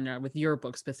that genre with your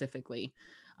book specifically,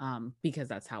 because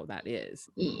that's how that is.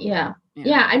 Yeah.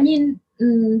 I mean,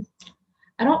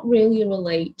 I don't really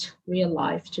relate real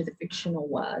life to the fictional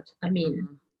word. I mean,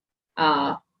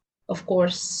 of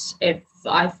course, if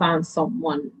I found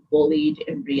someone bullied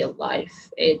in real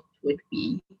life,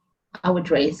 I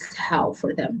would raise hell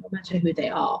for them, no matter who they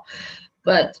are.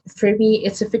 But for me,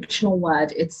 it's a fictional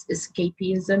word. It's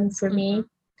escapism for me.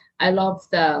 I love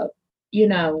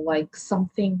like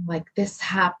something like this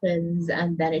happens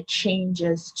and then it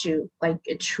changes to like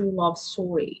a true love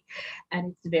story.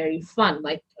 And it's very fun.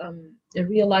 Like in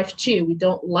real life too, we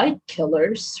don't like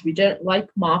killers, we don't like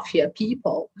mafia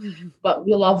people, but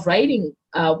we love writing,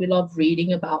 we love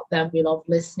reading about them, we love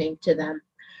listening to them,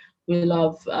 we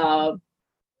love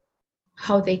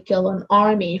how they kill an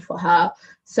army for her.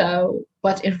 So,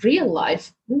 but in real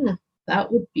life,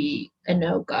 that would be a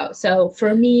no-go. So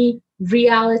for me,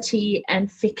 reality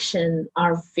and fiction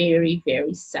are very,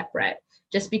 very separate.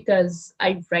 Just because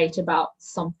I write about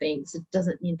some things, it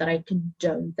doesn't mean that I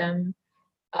condone them.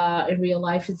 In real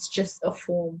life, it's just a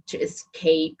form to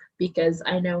escape, because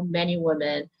I know many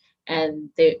women and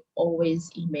they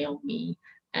always email me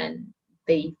and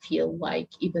they feel like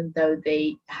even though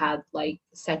they had like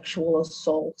sexual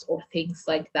assault or things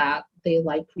like that, they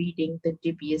like reading the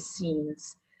dubious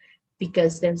scenes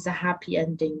because there's a happy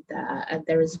ending there and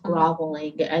there is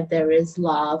groveling and there is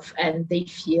love, and they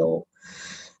feel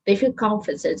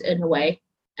comforted in a way.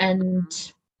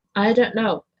 And I don't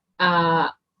know.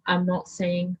 I'm not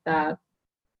saying that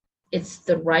it's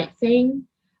the right thing,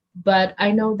 but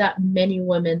I know that many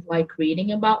women like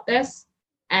reading about this,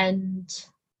 and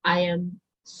I am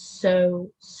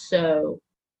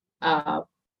uh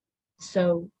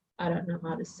so I don't know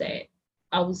how to say it.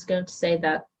 I was going to say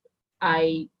that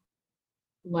I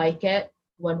like it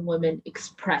when women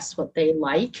express what they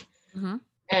like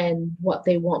and what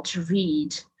they want to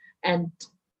read. And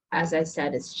as I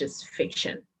said, it's just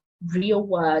fiction. Real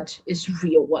word is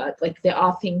real word. Like there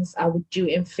are things I would do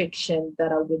in fiction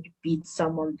that I would beat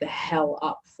someone the hell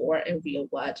up for in real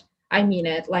word. I mean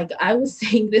it. Like I was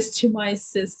saying this to my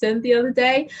assistant the other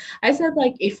day. I said,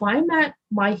 like, if I met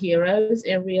my heroes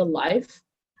in real life,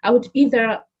 I would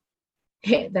either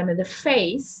hit them in the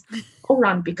face or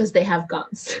run because they have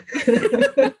guns.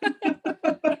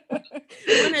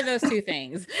 One of those two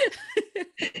things.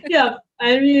 Yeah,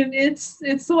 I mean it's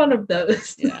one of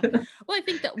those. Yeah. Well, I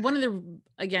think that one of the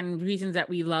reasons that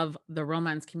we love the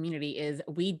romance community is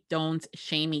we don't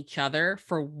shame each other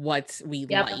for what we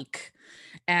like.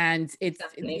 And it's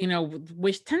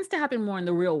which tends to happen more in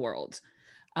the real world.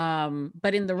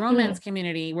 But in the romance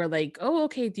community, we're like, oh,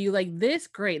 okay, do you like this?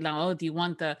 Great. Now, do you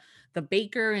want the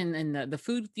baker and the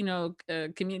food,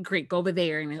 community? Great, go over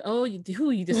there. And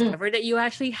you discovered that you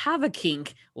actually have a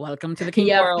kink. Welcome to the kink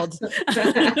world.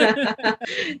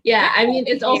 Yeah, I mean,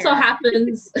 it also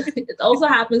happens. It also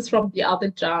happens from the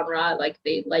other genre. Like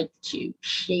they like to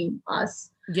shame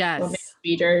us. Romance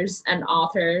readers and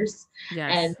authors.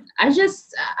 And I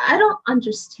don't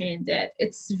understand it.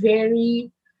 It's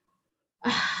very,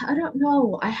 I don't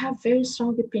know. I have very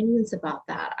strong opinions about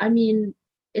that. I mean,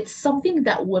 it's something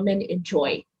that women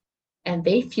enjoy and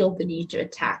they feel the need to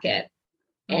attack it.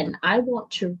 And I want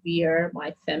to rear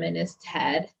my feminist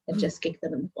head and just kick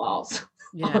them in the balls.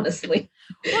 Honestly,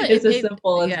 it's as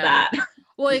simple as that.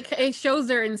 Well, it shows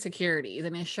their insecurities,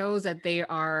 and it shows that they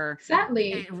are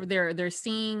they're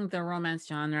seeing the romance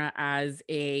genre as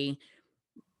a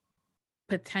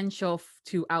potential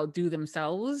to outdo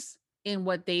themselves in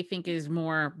what they think is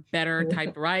more better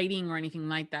type writing or anything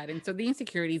like that. And so the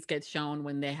insecurities get shown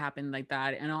when they happen like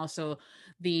that. And also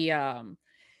the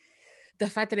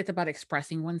fact that it's about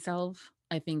expressing oneself.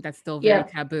 I think that's still very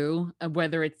taboo,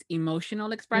 whether it's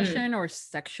emotional expression or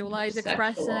sexualized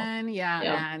expression.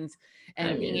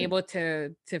 And being able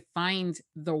to find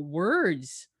the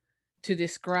words to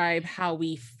describe how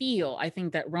we feel. I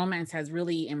think that romance has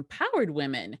really empowered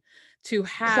women to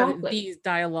have Exactly. these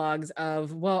dialogues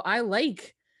of, well, I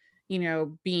like,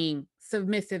 being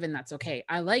submissive and that's okay.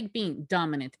 I like being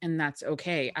dominant and that's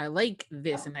okay. I like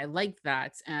this and I like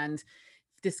that. And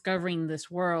discovering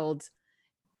this world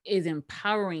is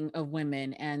empowering of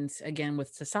women. And again,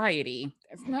 with society,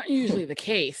 that's not usually the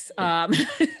case.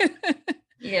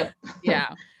 Yep.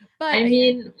 Yeah. But I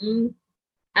again,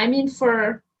 mean,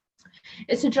 for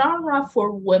it's a genre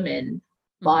for women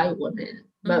mhm, by women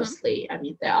mhm, mostly. I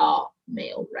mean, there are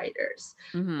male writers,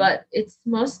 mhm. but it's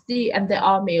mostly, and there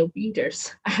are male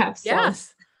readers. I have some.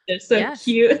 Yes. They're so Yes.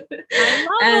 cute, I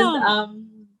love and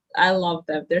them. I love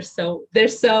them. They're so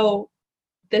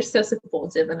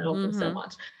supportive, and I love them so Mhm.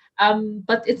 much.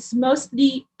 But it's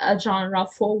mostly a genre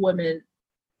for women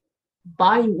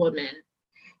by women,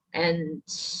 and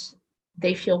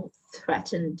they feel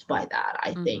threatened by that,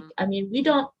 I think. Mhm. I mean,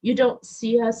 you don't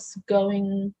see us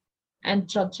going and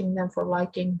judging them for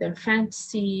liking their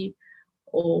fantasy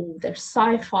or their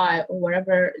sci-fi or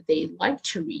whatever they like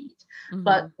to read.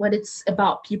 But Mhm. when it's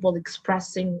about people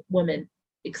expressing, women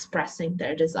expressing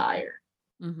their desire,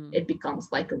 Mhm. it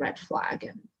becomes like a red flag,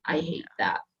 and I hate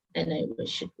that, and I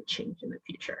wish it would change in the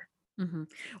future. Mhm.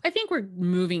 I think we're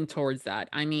moving towards that.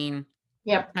 I mean,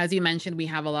 Yep. as you mentioned, we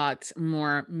have a lot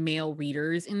more male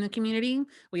readers in the community.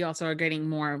 We also are getting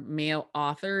more male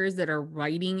authors that are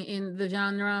writing in the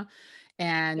genre.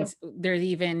 And Yep. there's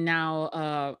even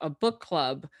now a book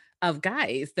club of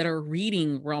guys that are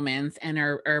reading romance and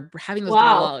are having those Wow.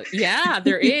 dialogue. Yeah,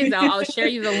 there is. I'll share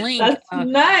you the link. That's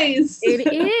nice.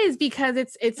 It is because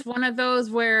it's one of those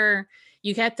where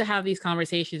you get to have these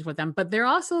conversations with them, but they're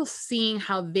also seeing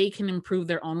how they can improve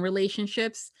their own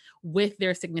relationships with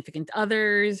their significant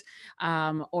others.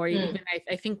 Or even Mm.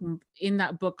 I think in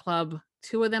that book club,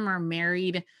 two of them are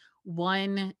married,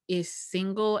 one is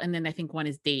single, and then I think one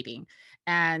is dating.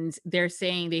 And they're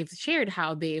saying they've shared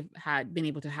how they've had been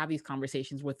able to have these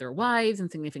conversations with their wives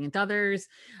and significant others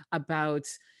about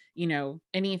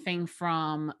anything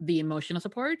from the emotional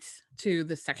support to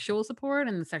the sexual support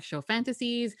and the sexual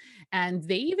fantasies. And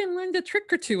they even learned a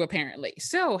trick or two, apparently.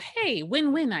 So, hey,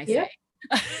 win win, I say.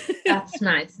 Yep. That's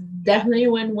nice. Definitely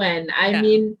win-win. I Yeah.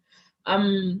 mean,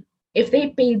 um, if they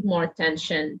paid more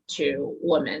attention to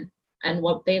women and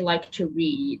what they like to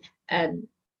read and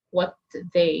what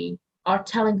they are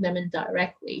telling them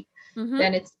indirectly, Hmm.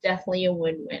 then it's definitely a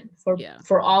win-win for Yeah.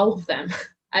 all of them.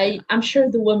 Yeah. I'm sure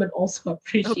the women also Oh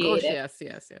appreciate gosh, it. yes,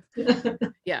 yes, yes.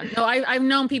 Yeah. No, I've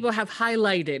known people have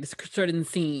highlighted certain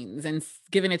scenes and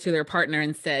given it to their partner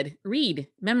and said, read,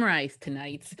 memorize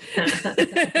tonight.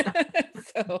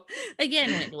 So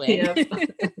again, win-win. Yep,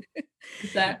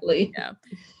 exactly.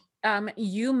 Yeah.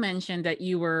 You mentioned that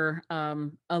you were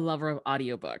a lover of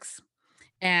audiobooks.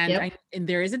 And Yep. and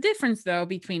there is a difference though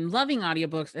between loving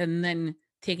audiobooks and then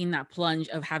taking that plunge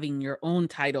of having your own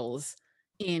titles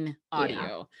in Yeah.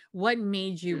 audio. What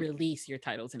made you release your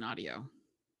titles in audio?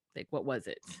 Like what was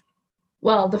it?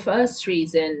 Well, the first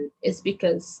reason is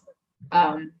because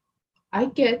um, I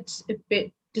get a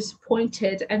bit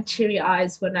disappointed and teary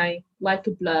eyes when I like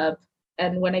a blurb,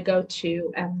 and when I go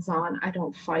to Amazon, I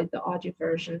don't find the audio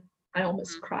version. I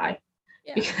almost Mhm. cry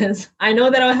Yeah. because I know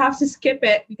that I'll have to skip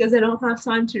it because I don't have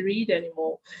time to read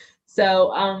anymore.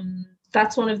 So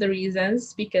that's one of the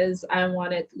reasons, because I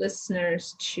wanted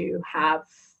listeners to have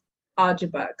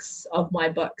audiobooks of my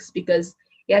books, because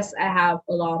yes, I have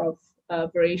a lot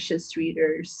of voracious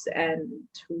readers and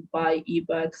who buy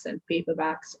ebooks and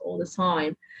paperbacks all the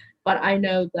time. But I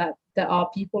know that there are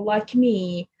people like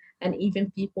me, and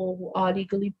even people who are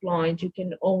legally blind, who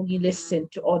can only listen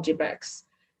to audiobooks.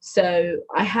 So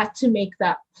I had to make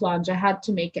that plunge. I had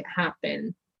to make it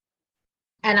happen.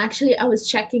 And actually, I was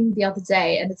checking the other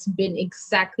day, and it's been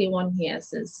exactly 1 year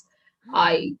since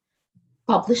I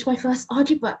published my first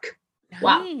audiobook.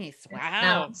 Wow. Nice. It's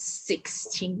now Wow.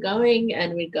 16 going,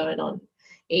 and we're going on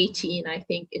 18. I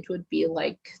think it would be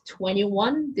like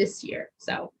 21 this year.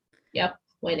 So, yep,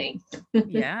 winning.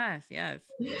 Yes, yes.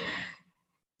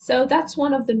 So that's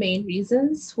one of the main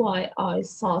reasons why I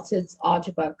started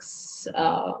audiobooks,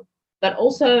 but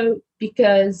also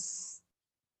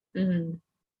mm,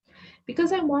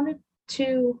 because I wanted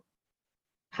to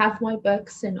have my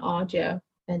books in audio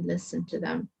and listen to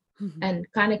them,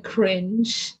 and kind of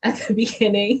cringe at the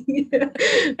beginning.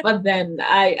 But then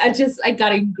I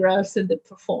got engrossed in the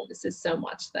performances so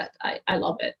much that I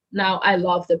love it. Now I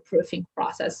love the proofing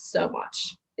process so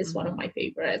much. It's one of Mhm. my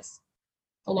favorites,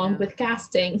 along Yeah. with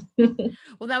casting.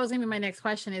 Well, that was gonna be my next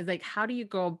question is like, how do you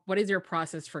go? What is your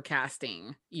process for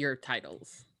casting your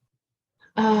titles?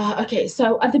 Okay,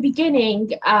 so at the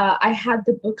beginning, I had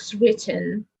the books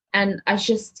written and I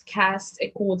just cast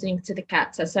according to the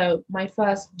character. So my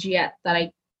first duet that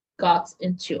I got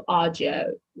into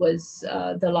audio was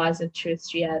The Lies and Truths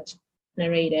duet,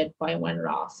 narrated by Wen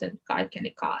Ross and Guy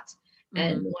Kennicott.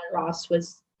 And Hmm. Wen Ross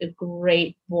was a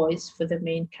great voice for the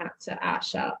main character,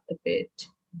 Asha, a bit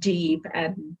deep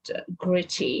and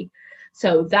gritty.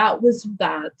 So that was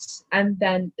that. And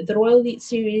then the Royal Elite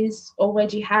series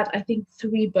already had, I think,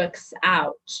 3 books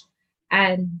out.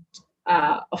 And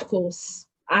of course,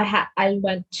 I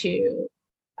went to,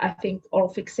 I think, Oral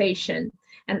Fixation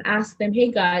and asked them,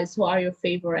 hey guys, who are your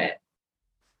favorite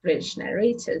British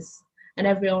narrators? And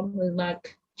everyone was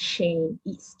like, Shane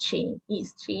East, Shane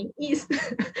East, Shane East.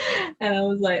 And I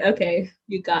was like, okay,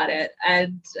 you got it.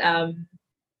 And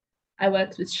I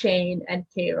worked with Shane and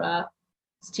Kara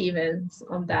Stevens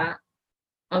on that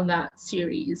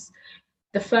series.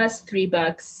 The first 3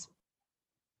 books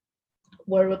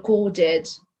were recorded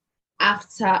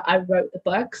after I wrote the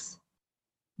books.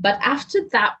 But after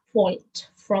that point,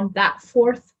 from that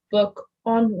 4th book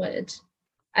onward,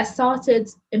 I started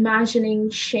imagining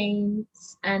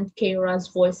Shane's and Kara's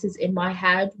voices in my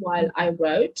head while I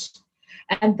wrote.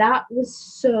 And that was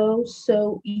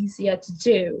so easier to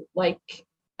do. Like,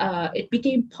 it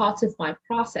became part of my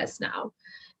process now.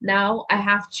 Now I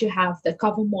have to have the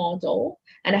cover model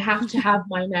and I have to have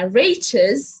my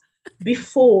narrators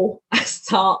before I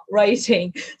start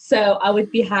writing. So I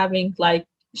would be having like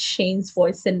Shane's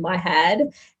voice in my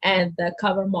head and the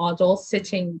cover model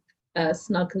sitting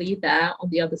snugly there on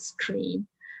the other screen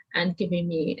and giving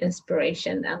me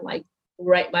inspiration and like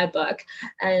write my book.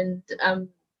 And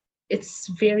it's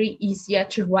very easier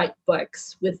to write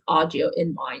books with audio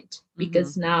in mind Hmm.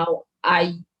 because now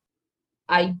I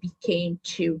became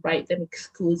to write them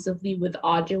exclusively with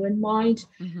audio in mind,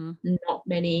 Hmm. not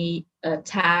many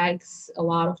tags, a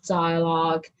lot of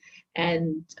dialogue,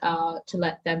 and to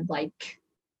let them like,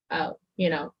 you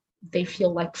know, they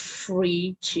feel like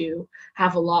free to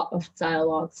have a lot of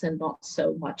dialogues and not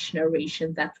so much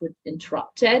narration that would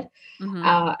interrupt it. Hmm.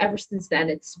 Ever since then,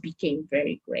 it's became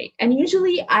very great. And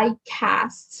usually I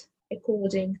cast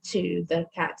according to the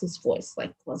character's voice.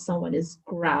 Like when someone is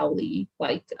growly,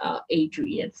 like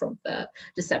Adrian from the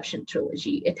Deception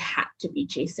trilogy, it had to be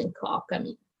Jason Clark. I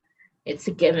mean, it's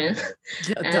a given.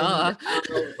 And Duh.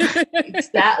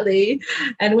 exactly.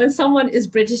 And when someone is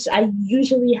British, I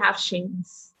usually have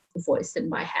Shane's voice in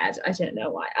my head. I don't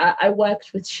know why. I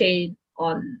worked with Shane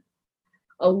on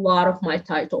a lot of my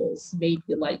titles,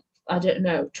 maybe like, I don't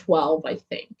know, 12, I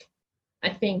think. I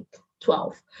think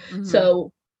 12. Hmm.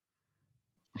 So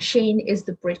Shane is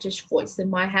the British voice in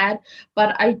my head,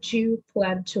 but I do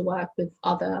plan to work with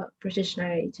other British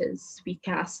narrators. We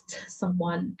cast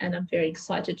someone, and I'm very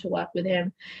excited to work with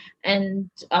him. And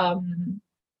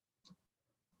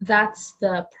that's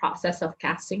the process of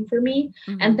casting for me.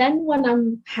 Hmm. And then when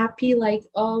I'm happy, like,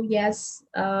 oh, yes,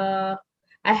 I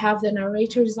have the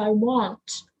narrators I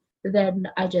want, then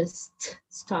I just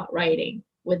start writing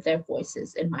with their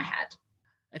voices in my head.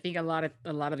 I think a lot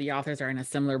of the authors are in a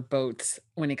similar boat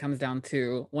when it comes down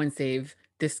to once they've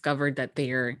discovered that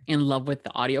they're in love with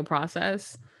the audio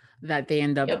process, that they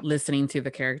end up Yep. listening to the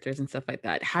characters and stuff like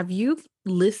that. Have you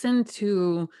listened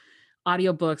to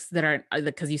audiobooks that are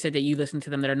because you said that you listen to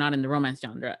them that are not in the romance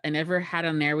genre and ever had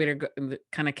a narrator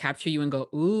kind of capture you and go,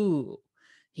 "Ooh,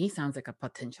 he sounds like a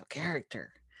potential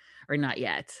character," or not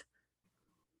yet?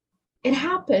 It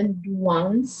happened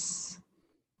once.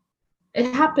 It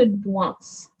happened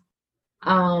once.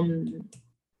 Um,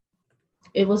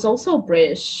 it was also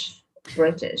British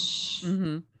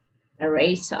Mhm.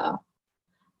 narrator.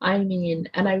 I mean,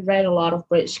 and I read a lot of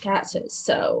British characters,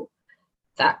 so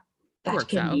that that Works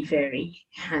can out. be very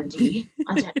handy.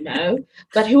 I don't know,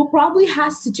 but who probably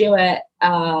has to do it?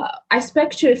 I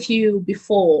spoke to a few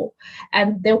before,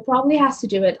 and they'll probably has to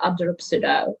do it under a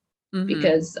pseudo Mhm.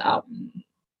 because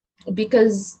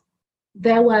because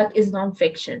their work is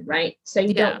nonfiction, right? So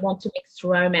you don't Yeah. want to mix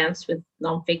romance with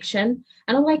nonfiction.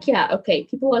 And I'm like, yeah, okay,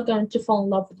 people are going to fall in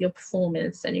love with your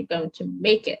performance and you're going to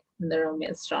make it in the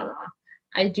romance genre.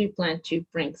 I do plan to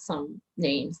bring some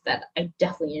names that I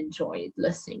definitely enjoyed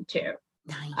listening to.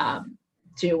 Nice. Um,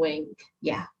 doing,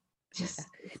 yeah, Yeah. just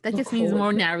That look just needs forward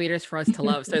more to narrators for us to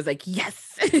love. So it. it's like,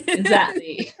 yes.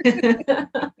 Exactly.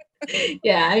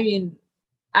 Yeah, I mean,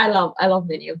 I love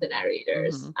many of the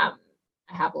narrators. Mhm.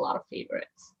 I have a lot of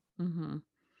favorites. Mhm.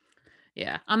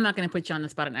 Yeah. I'm not going to put you on the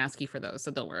spot and ask you for those,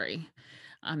 so don't worry.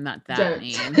 I'm not that Don't.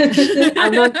 mean.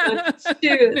 I'm not going to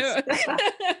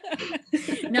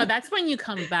choose. No, that's when you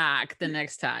come back the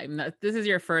next time. This is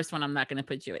your first one. I'm not going to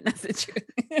put you in that situation.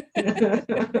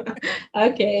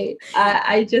 Okay.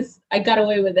 I got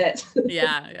away with it.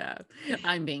 Yeah.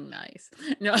 I'm being nice.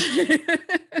 No.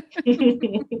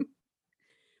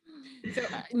 So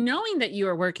knowing that you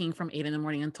are working from 8 a.m.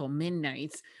 until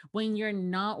midnight, when you're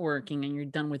not working and you're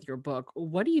done with your book,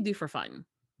 what do you do for fun?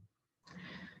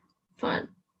 Fun.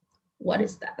 What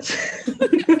is that?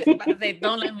 About to say,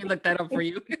 don't let me look that up for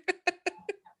you.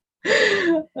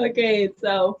 Okay,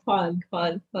 so fun.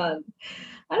 I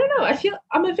don't know. I feel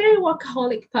I'm a very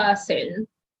workaholic person,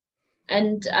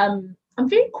 and I'm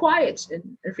very quiet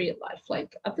in real life.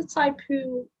 Like I'm the type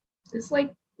who is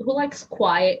like who likes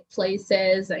quiet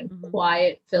places and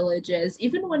quiet villages.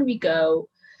 Even when we go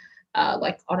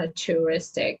like on a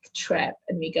touristic trip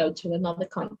and we go to another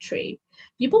country,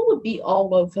 people would be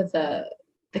all over the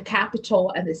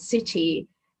capital and the city,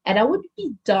 and I would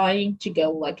be dying to go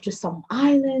like to some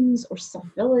islands or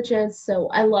some villages. So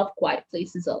I love quiet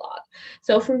places a lot.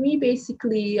 So for me,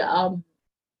 basically,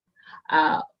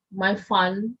 my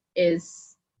fun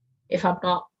is if I'm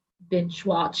not binge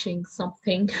watching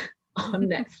something on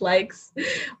Netflix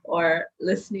or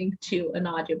listening to an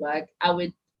audiobook, I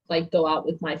would like go out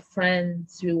with my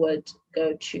friends. We would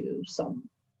go to some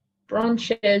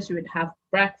brunches, we would have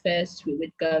breakfast, we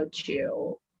would go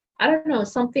to, I don't know,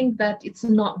 something that it's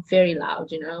not very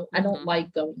loud, you know. I don't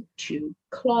like going to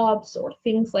clubs or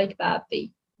things like that.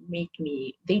 They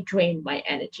drain my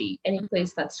energy. Any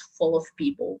place that's full of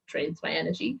people drains my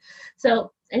energy.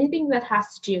 So anything that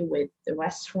has to do with the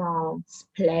restaurants,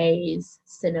 plays,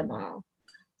 cinema,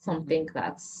 something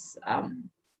that's I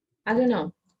don't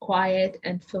know, quiet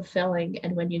and fulfilling.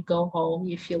 And when you go home,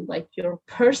 you feel like you're a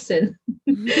person,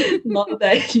 not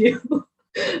that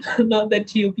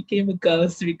you became a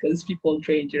ghost because people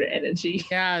drained your energy.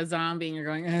 Yeah, a zombie, and you're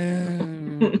going,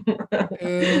 oh,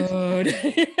 good.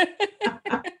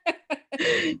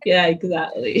 Yeah,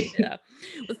 exactly. Yeah.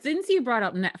 Well, since you brought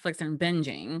up Netflix and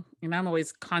binging, and I'm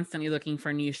always constantly looking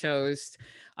for new shows,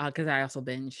 because I also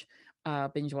binge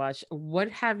watch. What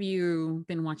have you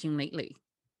been watching lately?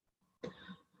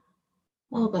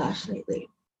 Oh gosh, lately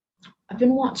I've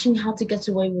been watching How to Get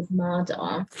Away with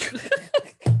Murder.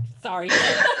 Sorry.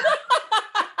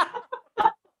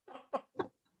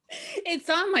 It's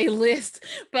on my list,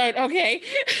 but okay.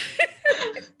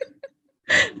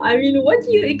 I mean, what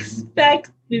do you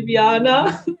expect,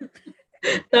 Viviana?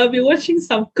 That I'll be watching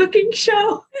some cooking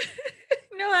show?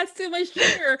 No, that's too much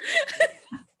sugar.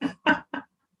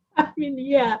 I mean,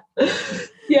 yeah.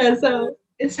 Yeah, so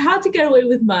it's How to Get Away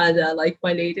with Murder, like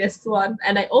my latest one.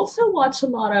 And I also watch a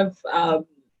lot of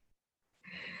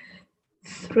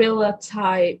thriller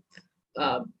type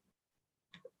um,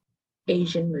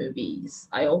 Asian movies.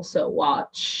 I also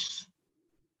watch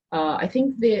I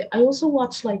also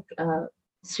watch like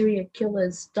serial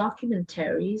killers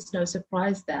documentaries, no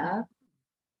surprise there.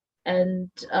 And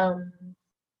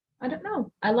I don't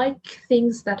know. I like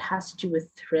things that has to do with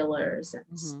thrillers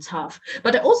and stuff.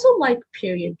 But I also like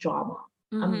period drama.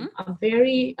 I'm a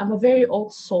very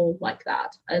old soul like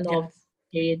that. I love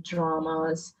period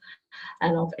dramas. I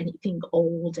love anything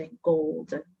old and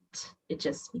gold, and it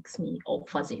just makes me all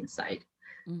fuzzy inside.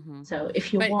 So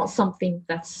if you want something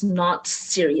that's not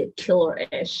serial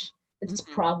killer-ish, it's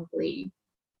probably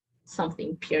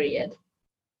something period.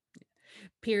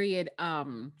 Period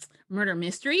murder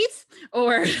mysteries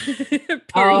or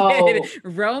period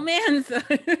romance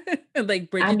like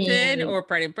Bridgerton or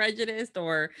Pride and Prejudice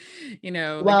or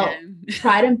well, again.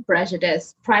 Pride and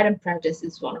Prejudice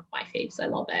is one of my faves. I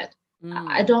love it.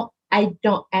 I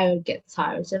don't ever get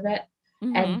tired of it.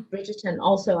 And Bridgerton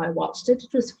also, I watched it.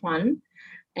 It was fun.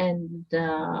 And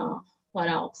what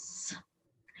else?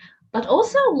 But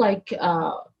also like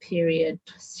period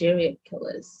serial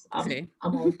killers. I'm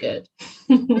all good.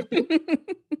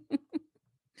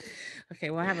 Okay,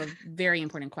 well, I have a very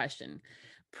important question.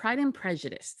 Pride and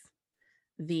Prejudice,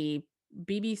 the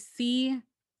BBC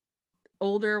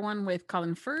older one with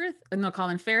Colin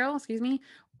Farrell, excuse me,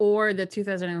 or the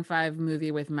 2005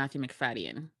 movie with Matthew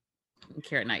McFadden and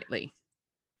Keira Knightley?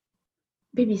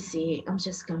 BBC. I'm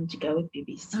just going to go with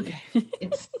BBC. Okay.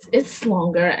 it's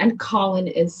longer, and Colin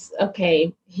is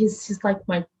okay. He's like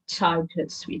my childhood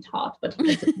sweetheart, but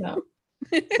he doesn't know.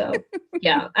 So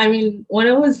yeah, I mean, when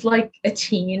I was like a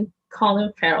teen,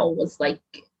 Colin Farrell was like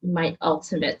my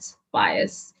ultimate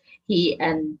bias. He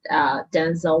and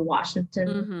Denzel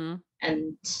Washington,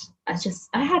 and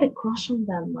I had a crush on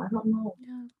them. I don't know.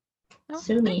 Yeah. Oh,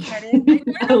 Sue I me. get it.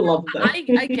 No, I no, no, love them.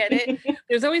 I get it.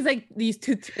 There's always like these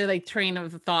two like train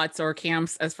of thoughts or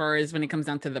camps as far as when it comes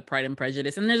down to the Pride and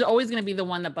Prejudice, and there's always going to be the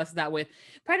one that busts out with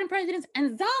Pride and Prejudice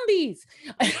and zombies.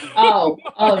 Oh,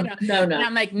 You know? no, And no,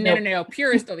 I'm like, no, no. no, no,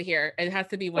 purist over here. It has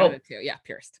to be one of Oh, the two. Yeah,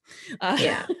 purist.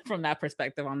 yeah, From that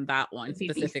perspective on that one the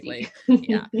BBC. specifically.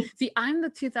 Yeah. See, I'm the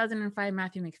 2005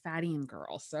 Matthew McFadden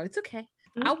girl, so it's okay.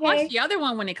 I'll watch Okay. the other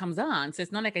one when it comes on, so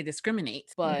it's not like I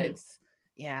discriminate, but Mhm.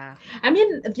 yeah. I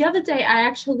mean, the other day I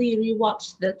actually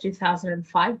rewatched the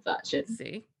 2005 version.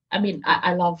 See. I mean,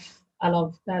 I love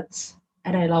that,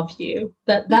 and I love you.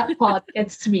 That part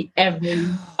gets to me every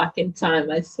fucking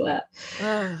time. I swear.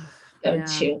 Oh, Don't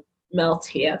yeah. you melt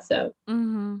here? So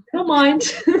Hmm. don't mind.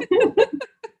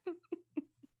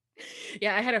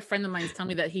 Yeah, I had a friend of mine tell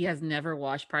me that he has never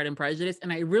watched Pride and Prejudice,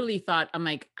 and I really thought, I'm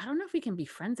like, I don't know if we can be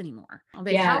friends anymore. I'm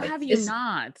like, Yeah, how have you it's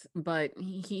not? But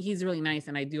he's really nice,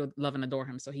 and I do love and adore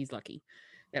him, so he's lucky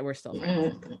that we're still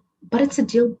friends. but it's a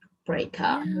deal breaker.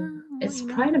 I Yeah, mean, well, it's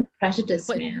Pride and Prejudice,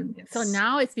 but man. so It's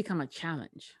now it's become a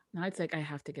challenge. Now it's like I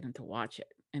have to get him to watch it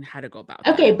and how to go about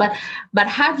that. okay, but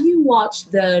have you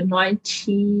watched the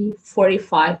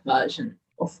 1945 version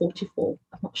or 44?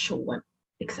 I'm not sure when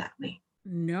exactly.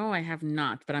 No, I have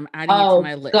not, but I'm adding it to Oh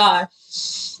my list.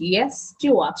 gosh, yes,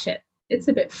 do watch it. It's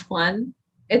a bit fun.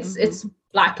 Mhm. It's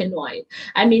black and white.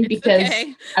 I mean, It's because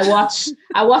okay.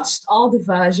 I watched all the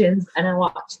versions and I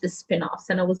watched the spin-offs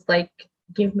and I was like,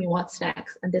 give me what's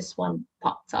next. And this one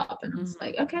popped up and I was Mhm.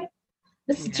 like, okay,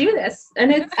 let's do Yeah. this.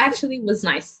 And it actually was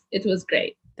nice. It was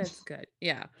great. That's good.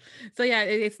 Yeah. So yeah,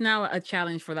 it's now a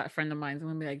challenge for that friend of mine. So I'm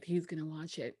gonna be like, he's gonna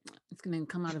watch it. It's gonna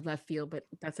come out of left field, but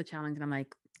that's a challenge. And I'm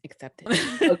like, accept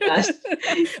Oh gosh.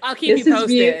 it. I'll keep you This is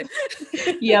me. posted.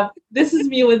 Yep. This is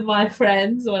me with my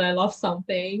friends when I love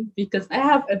something because I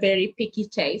have a very picky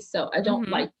taste. So I don't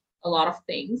Hmm. like a lot of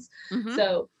things. Hmm.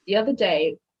 So the other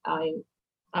day I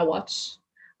I watch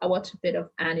I watch a bit of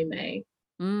anime.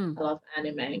 Mm. I love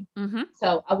anime. Hmm.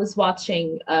 So I was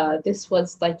watching this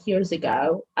was like years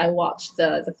ago. I watched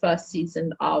the first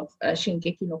season of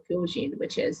Shingeki no Kyojin,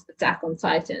 which is Attack on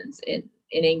Titans in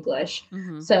English.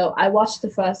 Hmm. So I watched the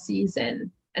first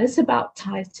season and it's about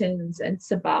titans and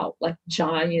it's about like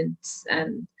giants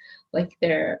and like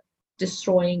they're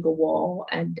destroying a wall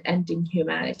and ending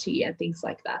humanity and things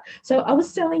like that. So I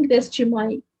was telling this to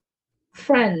my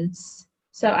friends.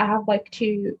 So I have like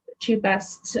two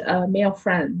best male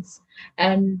friends,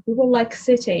 and we were like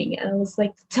sitting, and I was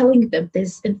like telling them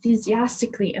this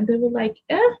enthusiastically, and they were like,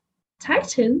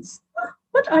 Titans?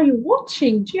 What are you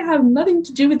watching? Do you have nothing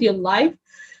to do with your life?"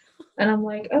 And I'm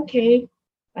like, okay,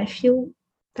 I feel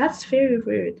that's very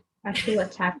rude. I feel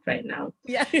attacked right now.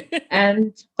 Yeah.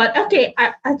 And but okay,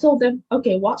 I told them,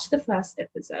 okay, watch the first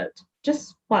episode.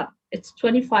 Just one. It's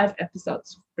 25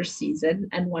 episodes per season,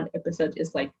 and one episode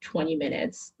is like 20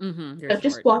 minutes. You're So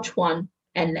just short. watch one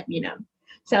and let me know.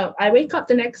 So I wake up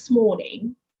the next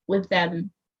morning with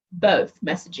them both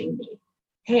messaging me,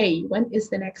 hey, when is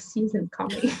the next season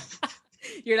coming?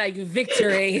 You're like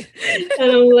victory.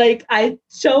 And I'm like, I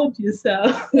told you so.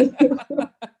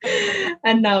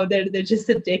 And now they're just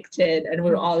addicted and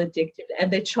we're all addicted.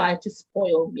 And they try to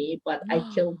spoil me, but I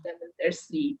killed them in their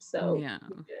sleep. So Yeah.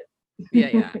 we're good.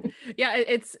 Yeah. Yeah,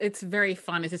 it's very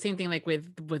fun. It's the same thing like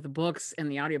with the books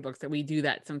and the audiobooks that we do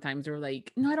that sometimes. We're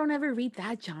like, no, I don't ever read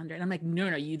that genre. And I'm like,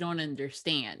 no, you don't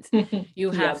understand.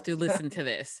 You have Yep, to listen to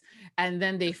this. And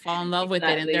then they fall in love with it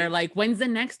and they're exactly. like, when's the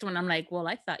next one? I'm like, well,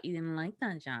 I thought you didn't like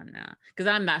that genre. Because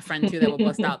I'm that friend too that will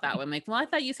bust out that way. I'm like, well, I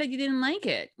thought you said you didn't like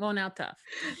it. Well, now tough.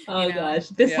 You Oh know? gosh,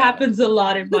 this Yeah. happens a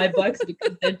lot in my books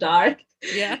because they're dark.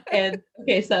 Yeah. And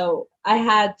okay, so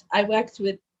I worked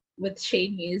with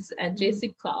Shanice and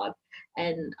Jason Clark,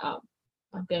 and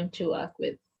I'm going to work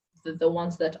with the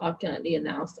ones that are currently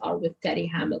announced are with Teddy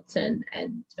Hamilton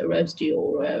and Rose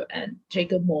Dioro and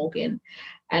Jacob Morgan,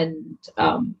 and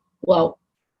well,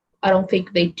 I don't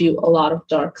think they do a lot of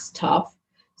dark stuff.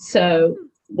 So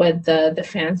when the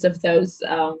fans of those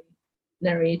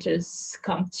narrators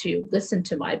come to listen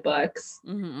to my books,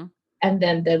 Mm-hmm. and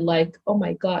then they're like, oh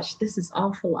my gosh, this is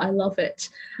awful, I love it,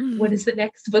 when is the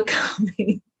next book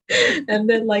coming? And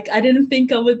then like, I didn't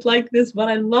think I would like this, but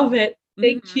I love it,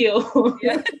 thank you.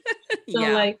 Yeah. So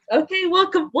Yeah. like, okay,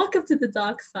 welcome to the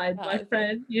dark side, my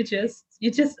friend. You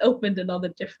just opened another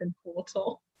different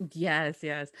portal. Yes.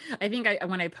 I think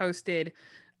when I posted,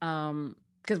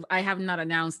 because I have not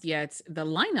announced yet the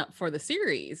lineup for the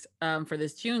series, for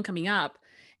this June coming up,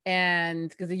 and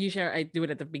because usually I do it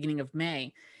at the beginning of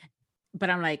May, but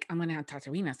I'm like, I'm gonna have to talk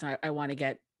to Rina, so I want to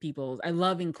get people's. I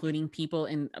love including people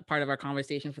in a part of our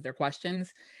conversations with their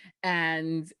questions,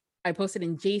 and I posted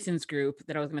in Jason's group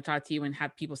that I was going to talk to you and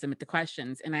have people submit the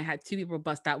questions. And I had 2 people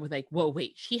bust out with like, whoa,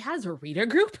 wait, she has a reader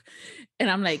group?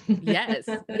 And I'm like, yes,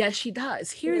 she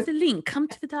does. Here's the link. Come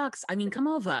to the docs. I mean, come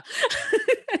over.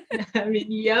 I mean,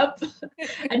 yep.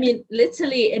 I mean,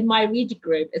 literally in my reader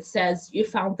group, it says, you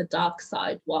found the dark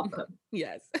side. Welcome.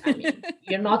 Yes. I mean,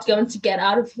 you're not going to get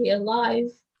out of here alive.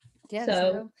 Yes,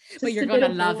 So, but you're going to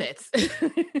love it.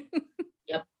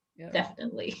 Yep,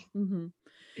 definitely. Mm-hmm.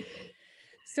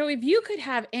 So if you could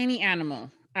have any animal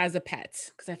as a pet,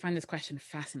 because I find this question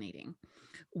fascinating,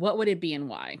 what would it be and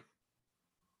why?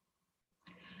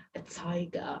 A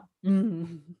tiger,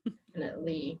 Mm-hmm.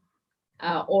 definitely.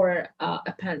 Or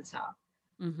a panther.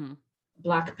 Mm-hmm.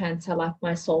 Black panther, like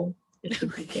my soul. It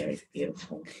would be very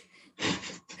beautiful.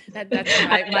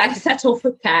 I settle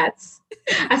for cats.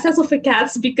 I settle for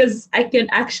cats because I can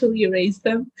actually raise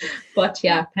them. But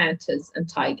yeah, panthers and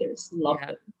tigers, love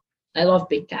them. I love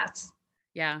big cats.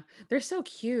 Yeah, they're so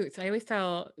cute. So I always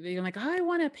tell you, like, oh, I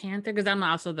want a panther, because I'm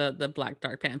also the black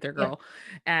dark panther girl.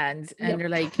 And they're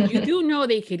like, you do know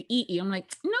they could eat you. I'm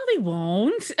like, no, they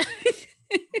won't.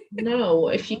 No,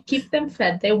 if you keep them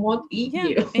fed, they won't eat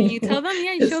you. And you tell them,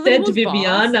 you show them who's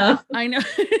Viviana. Boss. I know.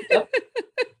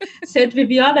 Said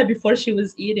Viviana before she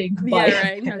was eating. Yeah,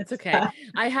 right. No, it's okay.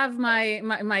 I have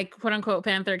my quote unquote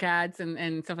panther cats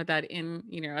and stuff like that in,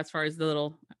 as far as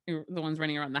the ones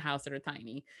running around the house that are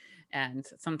tiny. And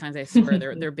sometimes I swear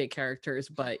they're big characters,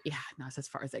 but yeah, no, that's as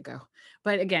far as I go.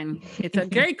 But again, it's a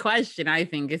great question. I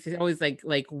think it's always like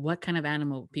what kind of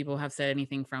animal. People have said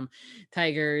anything from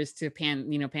tigers to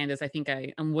pandas. I think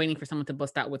I'm waiting for someone to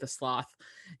bust out with a sloth,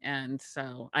 and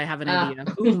so I have an idea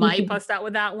who might bust out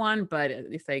with that one. But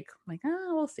it's like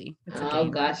we'll see. It's a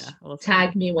game. Gosh, we'll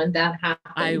tag me when that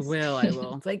happens. I will.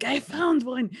 It's like I found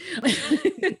one.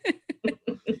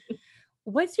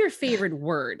 What's your favorite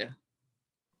word?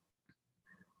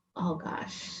 Oh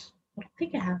gosh, I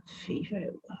think I have a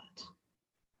favorite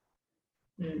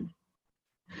word.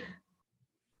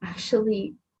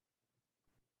 Actually,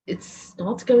 it's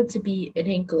not going to be an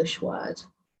English word.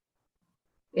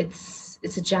 It's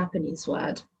a Japanese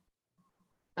word.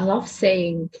 I love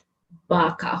saying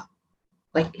baka,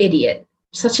 like idiot.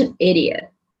 Such an idiot.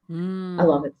 I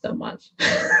love it so much.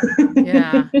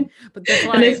 Yeah, but that's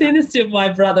why. And I say this to my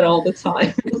brother all the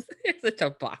time. It's such a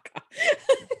baka.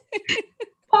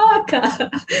 Baka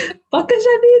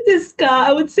jani desu ka?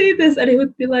 I would say this and he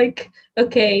would be like,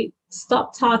 okay,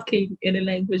 stop talking in a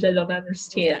language I don't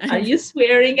understand. Are you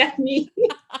swearing at me?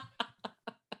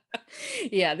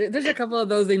 Yeah, there's a couple of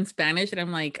those in Spanish and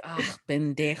I'm like, oh,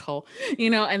 pendejo,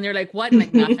 and they're like, what?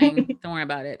 Like, nothing. Don't worry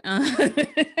about it.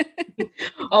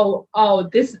 Oh,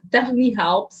 this definitely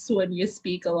helps when you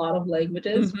speak a lot of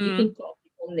languages. Mm-hmm. You can call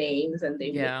people names and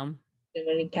they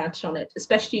really catch on it,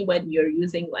 especially when you're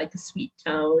using like a sweet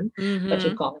tone, but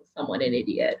you're calling someone an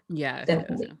idiot. Yeah,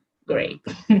 definitely great.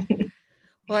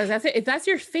 Well, if that's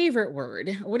your favorite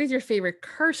word, what is your favorite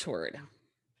curse word?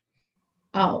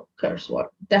 Oh, curse word,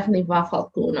 definitely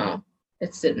vafalcuno.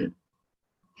 It's in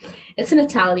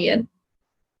Italian.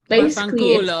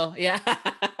 Basically,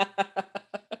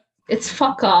 it's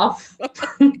fuck off.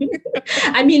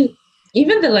 I mean,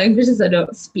 even the languages I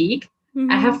don't speak,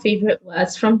 I have favorite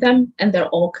words from them, and they're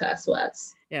all curse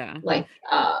words. Yeah. Like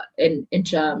in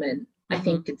German, I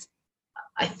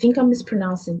think I'm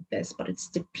mispronouncing this, but it's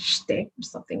the piste or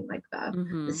something like that.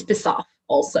 It's piss off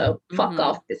also. Fuck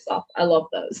off, piss off. I love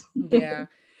those. Yeah.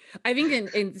 I think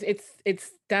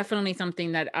it's definitely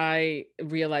something that I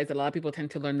realize a lot of people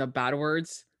tend to learn the bad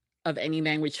words of any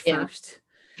language first.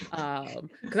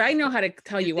 Because I know how to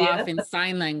tell you off in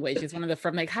sign language. It's one of the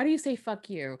from like, how do you say fuck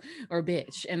you or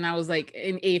bitch? And I was like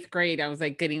in 8th grade, I was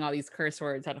like getting all these curse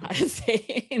words on how to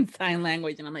say in sign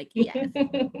language, and I'm like, yes.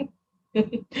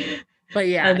 But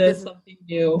yeah, there's something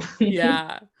new.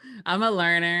 Yeah, I'm a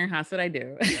learner. That's what I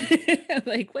do.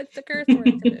 Like, what's the curse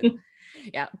word to this?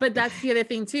 Yeah, but that's the other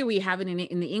thing too. We have it in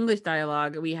the English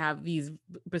dialogue. We have these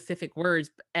specific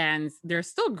words, and they're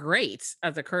still great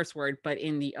as a curse word. But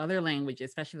in the other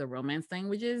languages, especially the Romance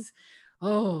languages,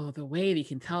 oh, the way they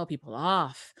can tell people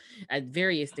off at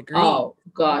various degrees. Oh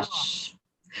gosh,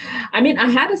 I mean, I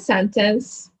had a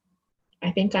sentence.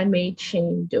 I think I made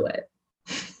Shane do it.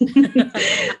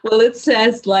 Well, it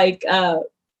says like,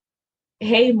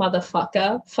 "Hey,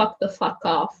 motherfucker, fuck the fuck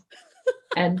off."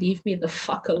 And leave me the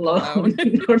fuck alone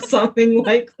or something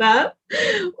like that.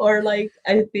 Or like,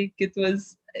 I think it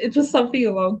was something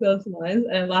along those lines.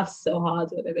 And I laughed so hard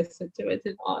when I listened to it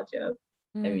in audio.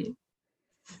 I mean,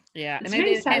 Yeah, It's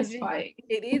very satisfying.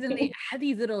 it is, and they add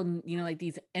these little, like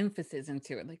these emphasis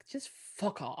into it, like just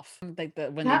fuck off, like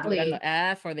when they do it on Exactly. the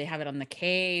F or they have it on the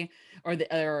K, or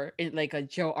like a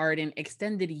Joe Arden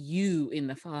extended U in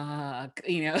the fuck,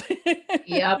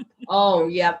 Yep. Oh,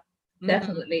 yep. Mhm,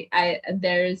 Definitely. I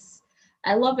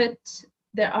love it.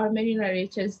 There are many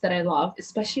narrators that I love,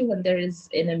 especially when there is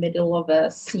in the middle of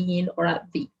a scene or at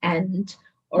the end,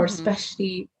 or mhm,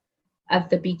 especially at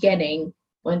the beginning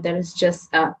when there is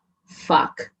just a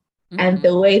fuck. And mhm,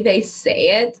 the way they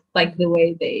say it, like the mhm,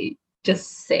 way they just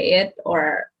say it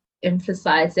or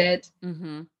emphasize it,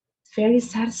 mhm. it's very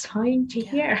satisfying to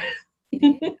Yeah, hear.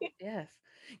 it is. Yes,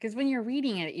 because when you're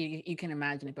reading it, you can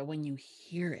imagine it, but when you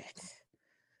hear it,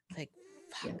 it's like,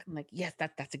 fuck. Yeah, I'm like, yes,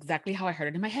 that's exactly how I heard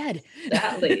it in my head.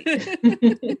 exactly.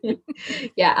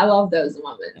 Yeah, I love those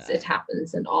moments. Yeah. It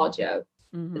happens in audio.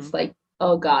 Mhm, It's like,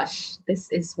 oh gosh,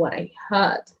 this is what I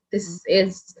heard. mhm, This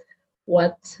is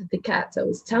what the cat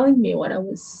was telling me when I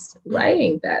was mhm,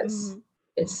 writing this. mhm.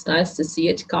 It's nice to see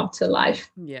it come to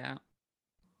life. Yeah.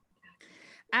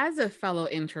 As a fellow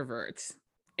introvert,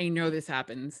 I know this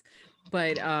happens,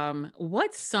 but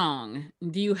what song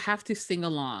do you have to sing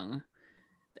along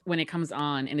when it comes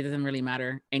on and it doesn't really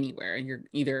matter anywhere? You're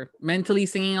either mentally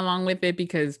singing along with it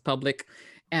because public,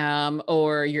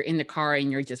 or you're in the car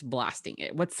and you're just blasting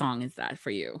it. What song is that for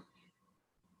you?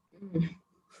 Mm.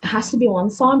 It has to be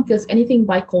one song because anything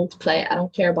by Coldplay, I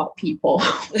don't care about people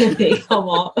when they come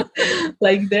on.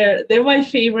 Like they're my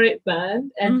favorite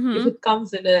band, and if Mm-hmm. it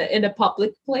comes in a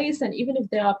public place, and even if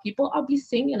there are people, I'll be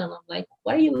singing, and I'm like,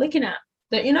 "What are you looking at?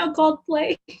 Don't you know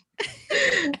Coldplay?"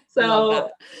 Love So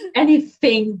that.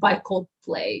 anything by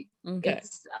Coldplay, Okay.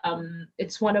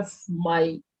 it's one of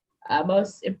my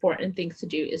most important things to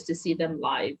do is to see them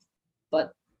live,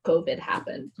 but COVID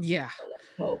happened. Yeah. So let's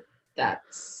hope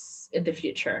that's in the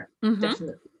future. Mm-hmm.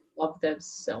 Definitely love them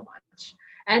so much.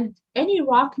 And any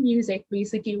rock music,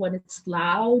 basically, when it's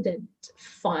loud and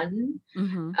fun,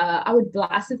 Mm-hmm. I would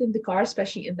blast it in the car,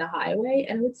 especially in the highway,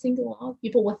 and I would sing along.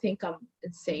 People would think I'm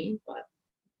insane, but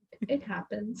it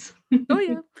happens. Oh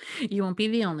yeah. You won't be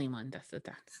the only one. That's.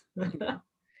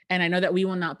 And I know that we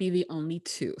will not be the only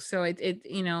two. So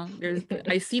there's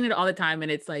I've seen it all the time and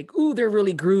it's like, ooh, they're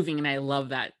really grooving. And I love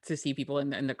that to see people in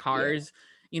the Yeah, cars,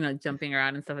 jumping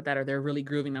around and stuff like that, or they're really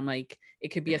grooving. I'm like, it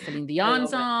could be a Celine I Dion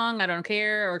love it. song, I don't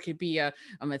care, or it could be a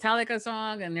Metallica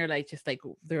song, and they're like just like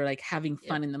they're like having Yeah,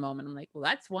 fun in the moment. I'm like, well,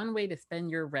 that's one way to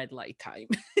spend your red light time.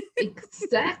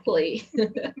 exactly.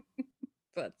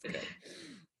 That's good.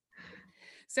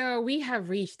 So we have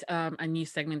reached a new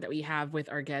segment that we have with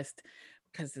our guest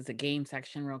because there's a game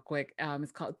section real quick.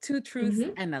 It's called Two Truths Hmm.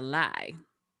 and a Lie.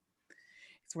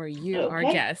 It's where you, our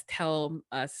Okay. guest, tell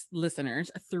us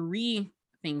listeners three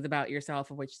things about yourself,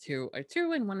 of which two are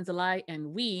true and one is a lie.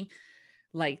 And we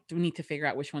need to figure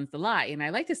out which one's the lie. And I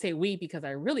like to say we because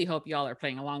I really hope y'all are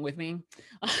playing along with me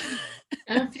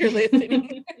if you're listening.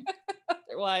 Okay.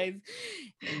 Otherwise,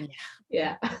 yeah.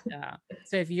 Yeah. Yeah.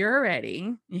 So if you're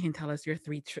ready, you can tell us your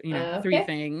three Okay.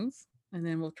 things, and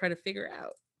then we'll try to figure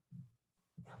out.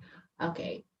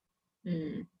 Okay.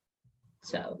 Hmm.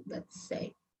 So let's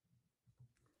say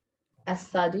I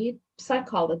studied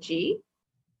psychology.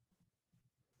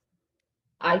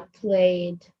 I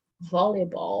played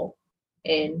volleyball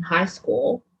in high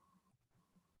school,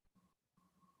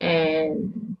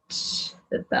 and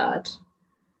the third,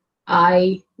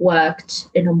 I worked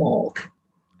in a morgue.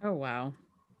 Oh wow,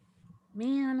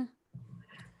 man.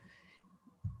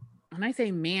 And I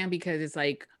say man because it's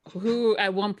like who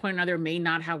at one point or another may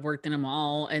not have worked in a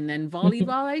mall, and then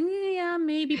volleyball, like, yeah,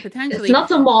 maybe It's potentially. not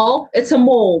a mall, it's a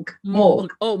morgue.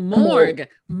 Morgue. Oh, A morgue.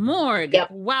 morgue.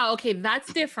 Yep. Wow, okay,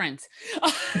 that's different.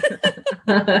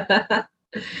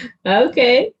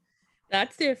 Okay.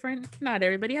 That's different. Not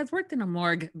everybody has worked in a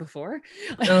morgue before.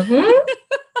 Mm-hmm.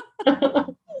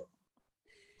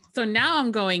 So now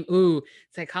I'm going, ooh,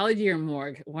 psychology or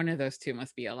morgue. One of those two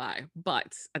must be a lie.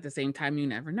 But at the same time, you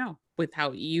never know. With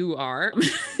how you are,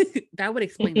 that would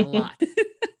explain a lot.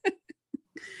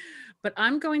 But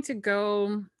I'm going to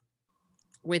go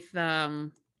with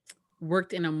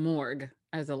worked in a morgue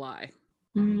as a lie.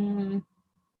 Mm,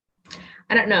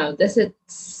 I don't know. Does it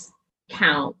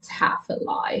count half a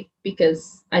lie?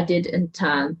 Because I did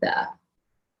intern there,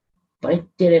 but I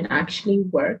didn't actually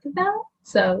work there.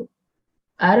 So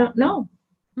I don't know.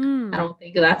 I Hmm. don't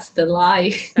think that's the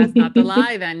lie. That's not the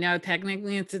lie then. No,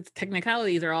 technically it's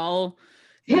technicalities are all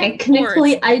sports.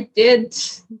 Technically, I did.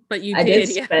 But you I did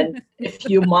did, yeah. spend a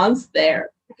few months there.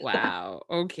 Wow.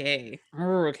 Okay.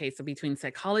 Oh, okay. So between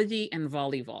psychology and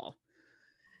volleyball.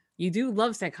 You do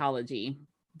love psychology,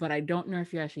 but I don't know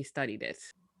if you actually studied it.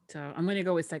 I'm going to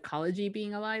go with psychology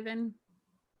being a lie then.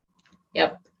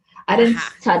 Yep. I didn't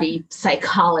Aha. study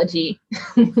psychology.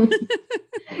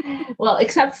 Well,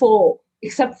 except for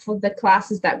the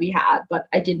classes that we had, but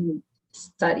I didn't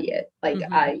study it. Like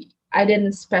Mhm. I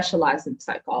didn't specialize in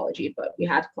psychology, but we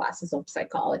had classes of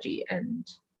psychology and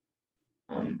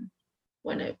um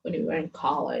when we were in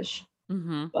college,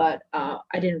 Mhm. but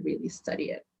I didn't really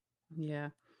study it. Yeah.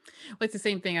 Well, it's the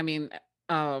same thing. I mean,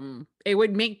 it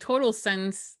would make total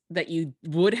sense that you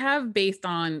would have based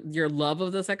on your love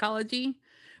of the psychology,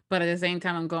 but at the same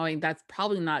time, I'm going, that's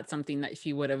probably not something that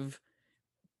she would have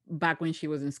back when she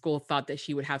was in school thought that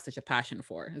she would have such a passion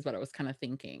for, is what I was kind of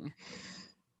thinking.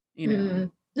 You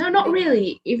know, No, I not think.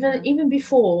 really. Uh-huh. Even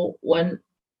before when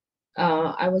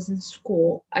I was in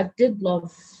school, I did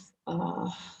love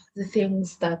the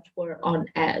things that were on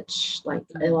edge. Like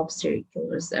I Mhm. love serial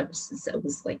killers ever since I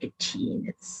was like a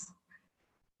teen.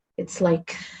 It's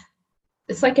like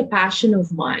it's like a passion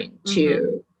of mine Mhm.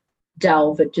 to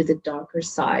delve into the darker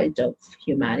side of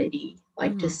humanity,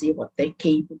 like to Mhm. see what they're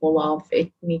capable of.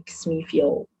 It makes me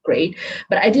feel great.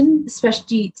 But I didn't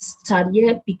especially study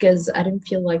it because I didn't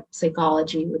feel like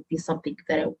psychology would be something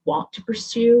that I want to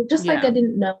pursue. Just like I Yeah.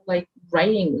 didn't know like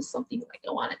writing was something like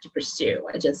I wanted to pursue.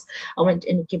 I went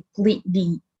in a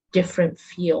completely different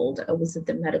field. I was in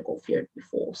the medical field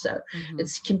before. So Mhm.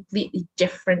 it's completely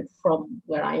different from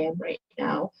where I am right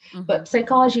now. But Mhm.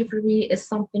 psychology for me is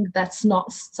something that's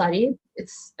not studied,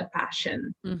 it's a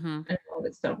passion. Mhm. I love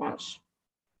it so much.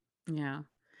 Yeah.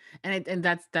 And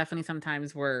that's definitely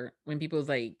sometimes where when people's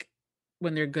like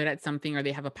when they're good at something or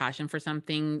they have a passion for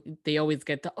something, they always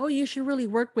get the, oh, you should really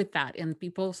work with that. And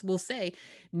people will say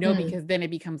no, Mm, because then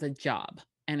it becomes a job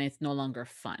and it's no longer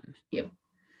fun. yeah.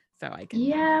 So I can,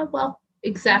 Yeah, well,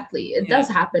 exactly. It yeah. does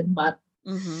happen, but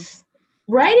Mm-hmm.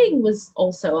 writing was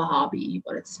also a hobby,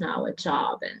 but it's now a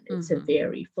job and it's a Mm-hmm.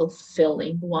 very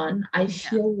fulfilling one. I Yeah.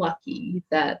 feel lucky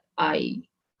that I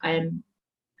am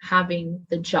having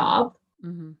the job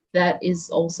Mm-hmm. that is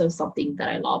also something that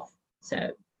I love. So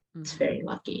it's Mm-hmm. very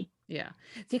lucky. Yeah.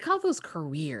 They call those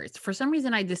careers. For some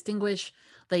reason, I distinguish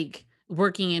like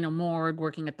working in a morgue,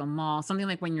 working at the mall, something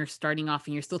like when you're starting off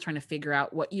and you're still trying to figure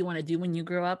out what you want to do when you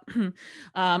grow up.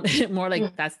 More like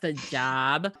Mm, that's the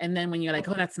job. And then when you're like,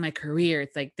 oh, that's my career,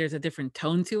 it's like there's a different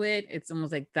tone to it. It's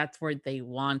almost like that's where they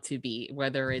want to be,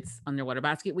 whether it's underwater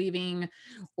basket weaving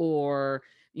or,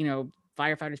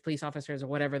 firefighters, police officers, or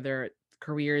whatever their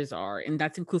careers are. And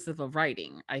that's inclusive of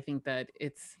writing. I think that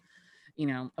it's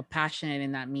a passion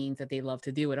and that means that they love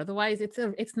to do it. Otherwise,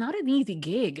 it's not an easy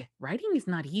gig. Writing is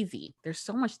not easy. There's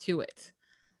so much to it.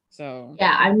 So,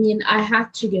 Yeah, I mean, I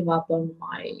had to give up on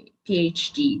my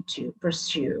PhD to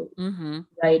pursue mhm.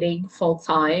 writing full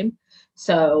time.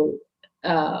 So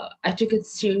I took it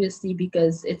seriously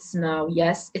because it's now,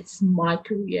 yes, it's my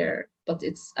career, but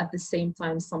it's at the same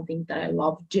time something that I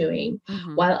love doing.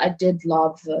 Mhm. While I did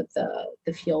love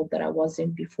the field that I was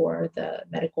in before, the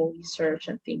medical research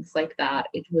and things like that,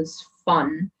 it was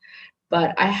fun,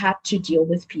 but I had to deal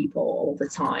with people all the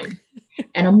time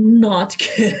and I'm not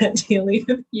good at dealing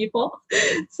with people.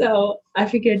 So I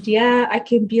figured, yeah, I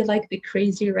can be like the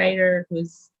crazy writer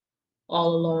who's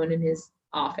all alone in his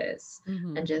office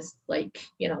and Mhm. just like,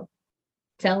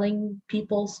 telling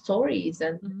people stories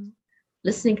and Mhm.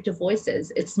 listening to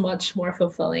voices. It's much more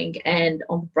fulfilling. And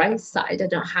on the bright side, I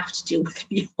don't have to deal with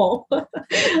people.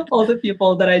 All the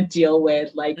people that I deal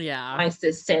with, like Yeah. my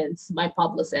assistants, my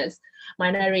publicists,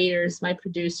 my narrators, my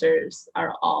producers,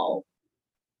 are all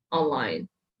online,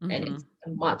 and it's Mhm. a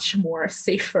much more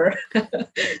safer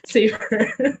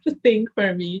safer thing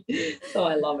for me, so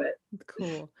I love it.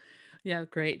 Cool. Yeah,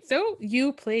 great. So,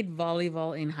 you played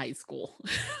volleyball in high school.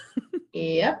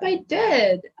 Yep, I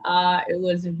did. It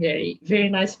was a very very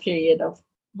nice period of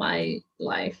my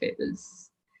life. It was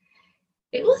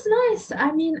nice.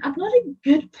 I mean, I'm not a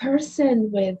good person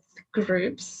with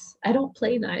groups. I don't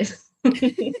play nice.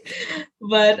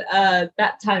 But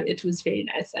that time it was very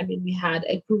nice. I mean, we had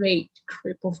a great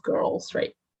group of girls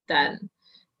right then.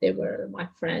 They were my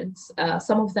friends.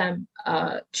 Some of them,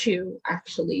 too,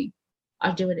 actually,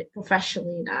 are doing it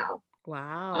professionally now.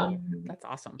 Wow. Um, That's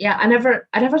awesome. yeah, I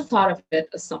never thought of it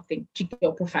as something to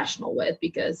go professional with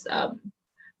because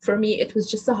for me it was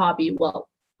just a hobby. Well,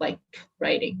 like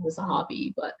writing was a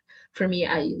hobby, but for me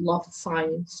I loved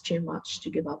science too much to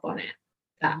give up on it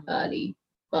that Mhm. early.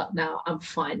 But now I'm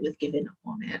fine with giving up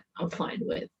on it. I'm fine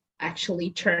with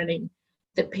actually turning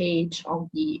the page on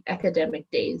the academic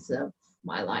days of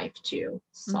my life to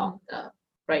start Mhm. the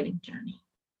writing journey.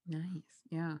 Nice.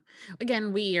 Yeah.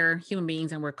 Again, we are human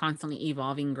beings and we're constantly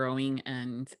evolving, growing,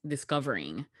 and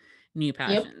discovering new Yep.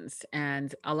 passions.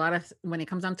 And a lot of when it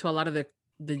comes down to a lot of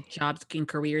the jobs and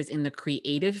careers in the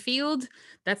creative field,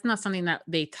 that's not something that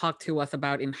they talk to us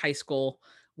about in high school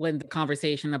when the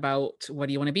conversation about what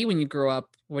do you want to be when you grow up?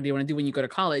 What do you want to do when you go to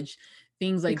college?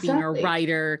 Things like being a Exactly.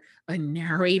 writer, a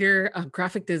narrator, a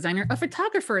graphic designer, a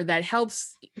photographer that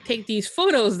helps take these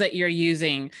photos that you're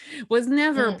using was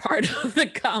never Mm, part of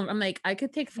the I'm like, I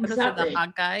could take photos of the exactly.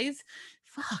 hot guys.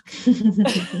 Fuck.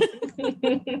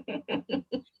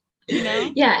 You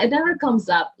know? Yeah, it never comes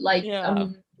up. Like Yeah.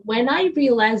 when I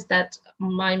realized that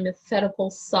my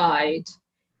methodical side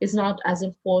is not as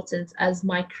important as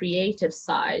my creative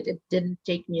side, it didn't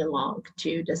take me long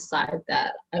to decide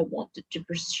that I wanted to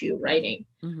pursue writing.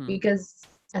 Mm-hmm. Because,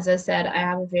 as I said, I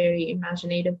have a very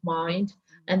imaginative mind,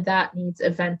 and that needs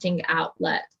a venting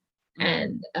outlet. Mm-hmm.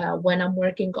 And when I'm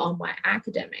working on my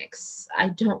academics, I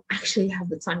don't actually have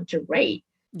the time to write.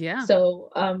 Yeah.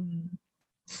 So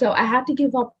I had to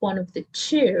give up one of the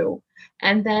two.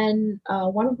 And then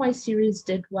one of my series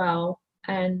did well.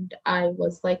 And I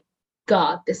was like,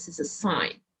 God, this is a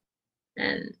sign.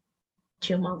 And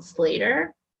 2 months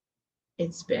later,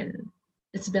 it's been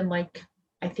like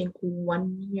I think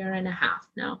 1 year and a half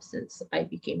now since I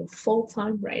became a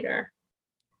full-time writer.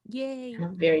 Yay. And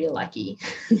I'm very lucky.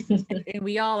 And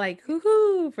we all like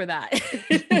hoo-hoo for that.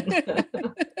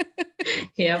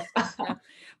 Yep. Yeah.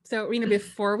 So Rena,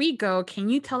 before we go, can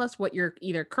you tell us what you're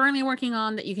either currently working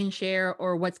on that you can share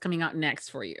or what's coming out next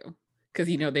for you? Because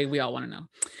we all want to know.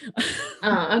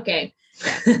 Okay.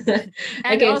 Yes. And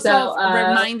Okay, also so a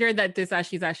reminder that this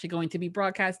is actually going to be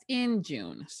broadcast in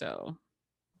June. So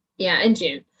yeah, in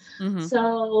June. mhm.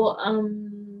 So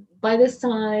by this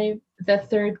time, the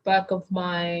third book of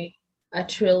my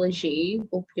trilogy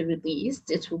will be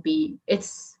released.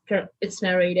 It's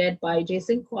narrated by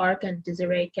Jason Clark and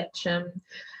Desiree Ketchum.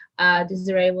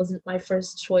 Desiree wasn't my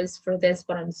first choice for this,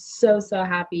 but I'm so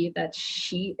happy that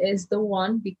she is the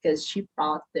one because she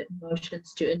brought the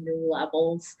emotions to a new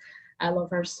levels. I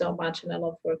love her so much and I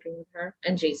love working with her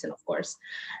and Jason, of course.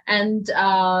 And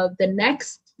the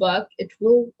next book, it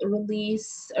will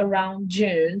release around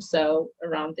June, so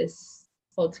around this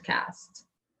podcast,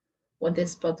 when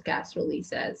this podcast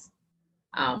releases,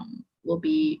 will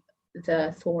be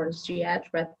the Thorns Duet,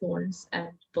 Red Thorns and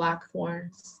Black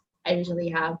Thorns. I usually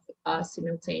have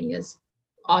simultaneous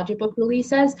audiobook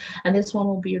releases, and this one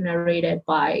will be narrated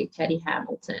by Teddy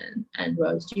Hamilton and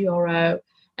Rose Dioro,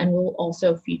 and will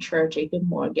also feature Jacob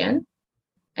Morgan.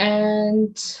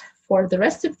 And for the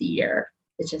rest of the year,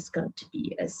 it's just going to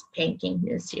be a spanking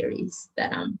new series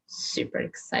that I'm super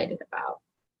excited about.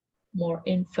 More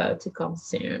info to come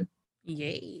soon.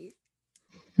 Yay.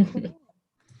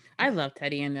 I love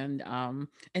Teddy and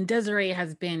Desiree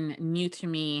has been new to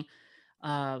me.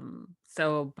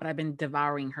 But I've been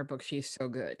devouring her book. She's so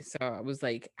good. So I was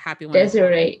like happy when I saw it.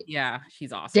 Desiree Yeah,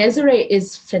 she's awesome. Desiree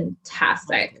is Awesome.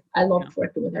 fantastic. I Yeah. loved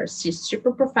working with her. She's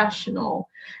super professional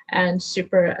and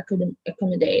super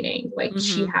accommodating. Like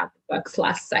she Mm-hmm. had the books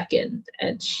last second,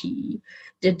 and she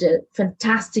did a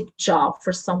fantastic job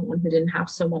for someone who didn't have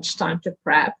so much time to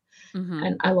prep. Mm-hmm.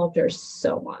 And I loved her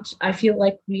so much. I feel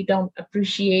like we don't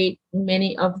appreciate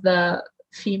many of the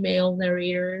female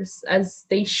narrators as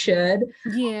they should.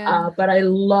 Yeah. But I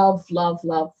love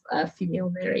female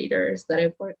narrators that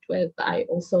I've worked with. I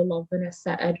also love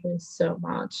Vanessa Edwin so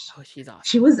much. Oh, she's She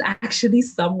awesome. was actually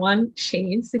someone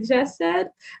Shane suggested.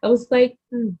 I was like,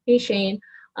 hey Shane,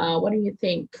 what do you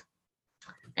think?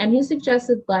 And he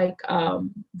suggested like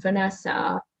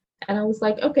Vanessa, and I was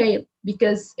like, okay,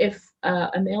 because if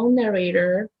a male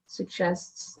narrator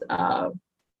suggests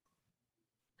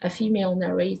a female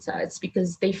narrator, it's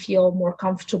because they feel more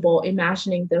comfortable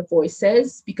imagining their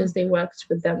voices because they worked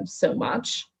with them so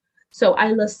much. So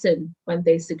I listen when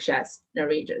they suggest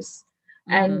narrators.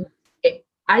 Mm-hmm. And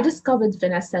I discovered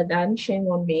Vanessa then, shame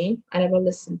on me. I never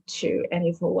listened to any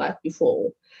of her work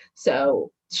before.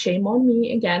 So shame on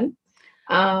me again.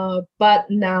 But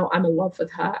now I'm in love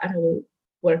with her and I will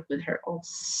work with her on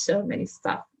so many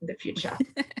stuff in the future.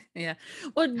 Yeah.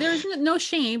 Well, there's no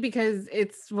shame because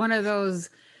it's one of those.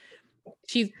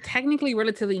 She's technically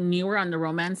relatively newer on the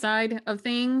romance side of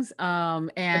things.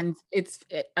 And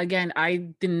again, I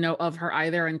didn't know of her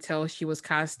either until she was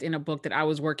cast in a book that I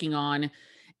was working on.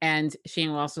 And Shane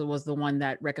also was the one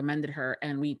that recommended her,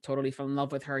 and we totally fell in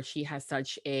love with her. She has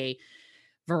such a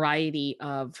variety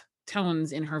of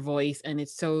tones in her voice, and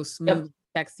it's so Yep. smooth,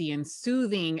 sexy, and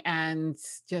soothing, and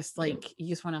just like you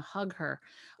just want to hug her.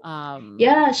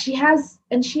 Yeah, she has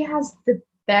the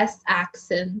best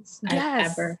accents I've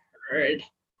Yes, ever heard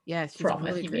yes, she's from a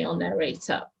really female great. narrator,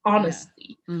 Yeah.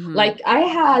 honestly. Mm-hmm. Like I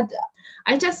had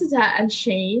I Jessica and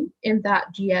Shane in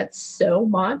that duet so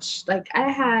much. Like I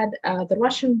had the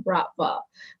Russian Bratva,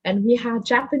 and we had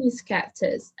Japanese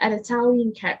characters and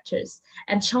Italian characters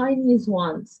and Chinese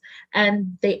ones,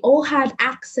 and they all had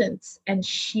accents, and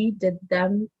she did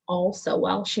them all so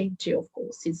well. Shane too, of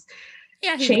course. He's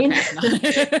Yeah, he's the Shane. best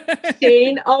now.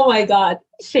 Shane, oh my God,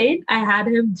 Shane! I had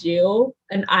him do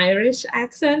an Irish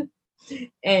accent,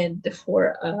 and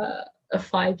for a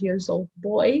 5 years old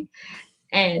boy,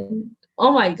 and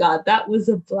oh my God, that was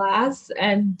a blast.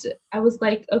 And I was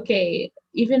like, okay,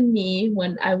 even me,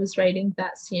 when I was writing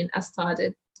that scene, I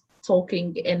started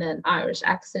talking in an Irish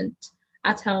accent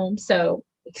at home. So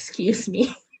excuse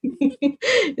me.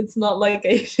 It's not like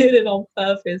I did it on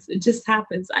purpose. It just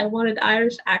happens. I wanted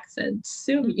Irish accent,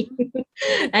 sue me.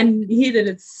 And he did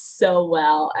it so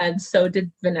well. And so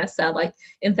did Vanessa. Like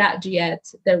in that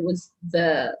duet, there were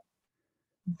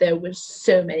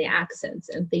so many accents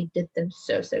and they did them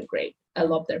so great. I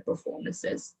love their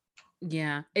performances.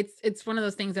 Yeah, it's one of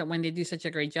those things that when they do such a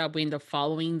great job, we end up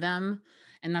following them,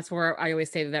 and that's where I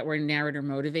always say that we're narrator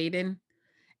motivated.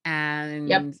 Yep.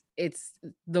 And it's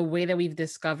the way that we've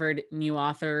discovered new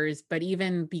authors, but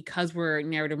even because we're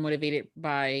narrator motivated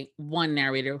by one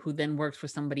narrator who then works for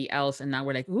somebody else, and now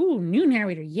we're like, ooh, new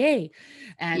narrator, yay.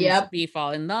 And Yep. we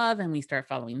fall in love and we start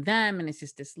following them, and it's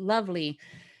just this lovely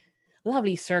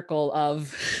circle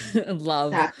of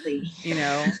love, Exactly.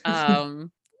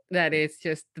 that is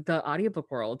just, the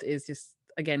audiobook world is just,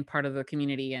 again, part of the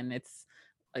community, and it's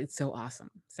so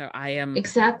awesome. So I am,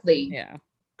 Exactly. yeah,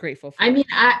 grateful for I it. mean,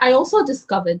 I also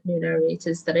discovered new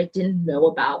narrators that I didn't know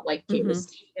about, like Kira Mhm.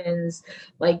 Stevens,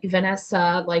 like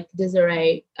Vanessa, like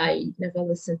Desiree. I never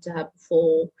listened to her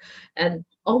before. And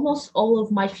almost all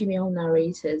of my female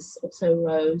narrators, also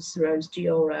Rose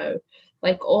Dioro,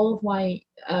 like all of my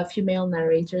female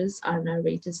narrators are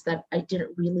narrators that I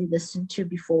didn't really listen to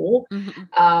before.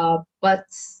 Mhm. But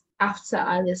after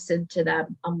I listened to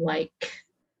them, I'm like,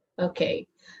 okay,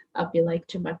 I'll be like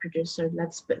to my producer,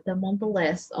 let's put them on the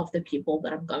list of the people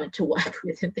that I'm going to work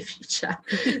with in the future.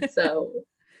 So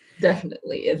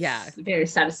definitely, it's Yeah. very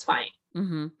satisfying.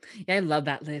 Yeah, I love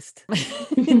that list.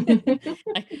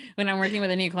 When I'm working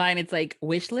with a new client, it's like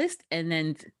wish list, and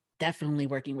then definitely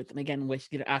working with them again, wish,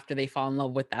 after they fall in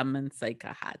love with them, and it's like,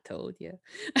 I told you.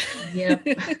 Yep.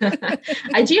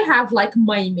 I do have like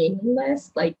my main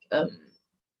list, like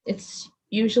it's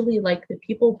usually like the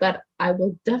people that I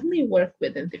will definitely work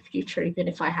with in the future, even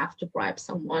if I have to bribe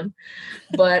someone.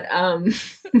 But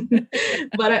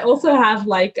but I also have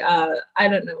like I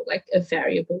don't know, like a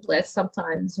variable list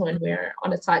sometimes when we're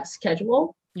on a tight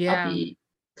schedule. Yeah.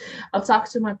 I'll talk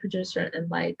to my producer and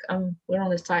like, we're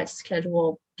on a tight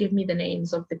schedule. Give me the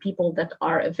names of the people that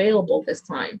are available this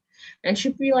time. And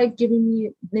she'd be like giving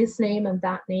me this name and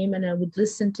that name, and I would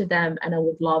listen to them and I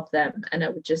would love them and I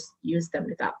would just use them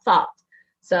without thought.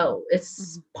 So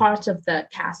it's part of the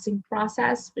casting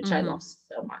process, which I love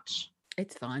so much.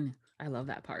 It's fun. I love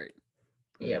that part.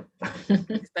 Yep.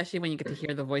 Especially when you get to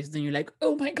hear the voices and you're like,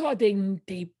 oh my God, they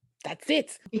that's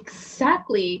it.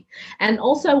 Exactly. And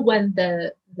also when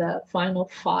the final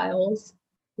files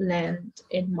land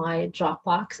in my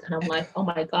Dropbox and I'm like, oh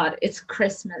my God, it's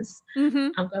Christmas.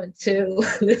 I'm going to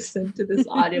listen to this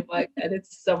audiobook and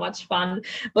it's so much fun.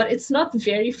 But it's not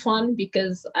very fun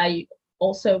because I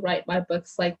also write my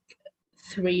books like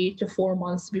 3 to 4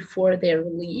 months before their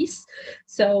release.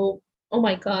 So oh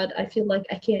my God, I feel like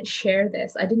I can't share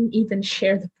this. I didn't even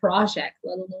share the project,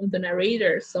 let alone the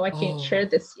narrator. So I can't share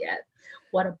this yet.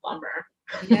 What a bummer.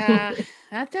 Yeah,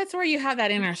 that's where you have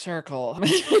that inner circle.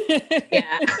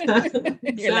 Yeah,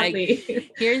 You're like, exactly.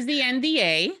 here's the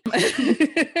NDA.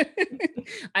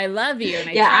 I love you and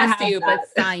I Yeah, trust you, but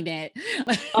sign it.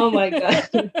 Oh my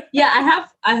God. Yeah,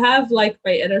 I have like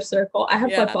my inner circle. I have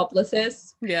my Yeah.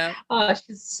 publicist. Yeah.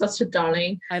 She's such a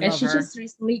darling. I And love she her. just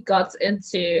recently got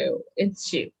into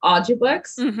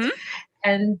audiobooks.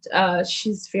 And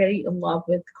she's very in love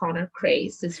with Connor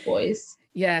Craze's voice.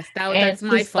 Yes, And that's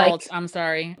my he's fault. like, I'm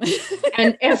sorry.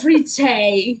 and every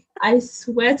day, I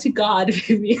swear to God,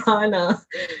 Viviana,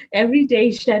 every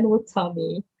day Shen would tell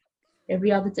me,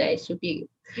 every other day she'll be,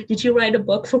 did you write a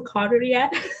book for Connor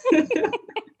yet?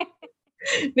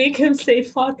 Make him say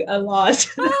fuck a lot.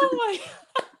 Oh my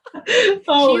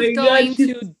Oh She's my going God,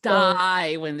 to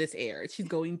die when this airs. She's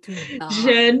going to die.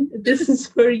 Jen, this is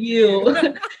for you.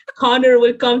 Connor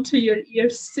will come to your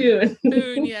ears soon.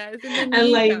 Soon, yes. In the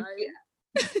And like, meantime.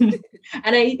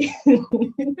 and I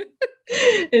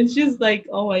And she's like,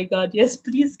 oh my God, yes,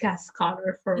 please cast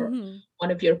Connor for Mhm.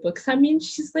 one of your books. I mean,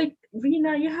 she's like,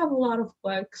 Rina, you have a lot of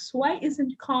books. Why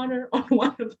isn't Connor on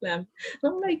one of them?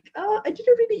 And I'm like, oh, I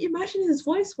didn't really imagine his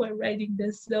voice while writing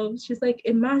this. So she's like,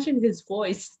 imagine his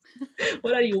voice.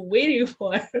 What are you waiting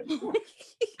for?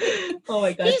 Oh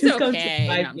my God, He's she's going to okay.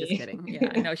 No, fight I'm just me. kidding.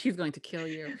 Yeah, no, she's going to kill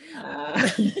you. Uh,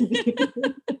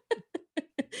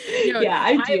 You know, yeah,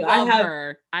 I I do. I love have,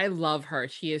 her. I love her.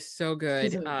 She is so she's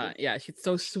good. amazing. Yeah, she's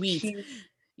so sweet. She's,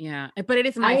 Yeah, but it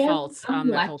is my fault. I'm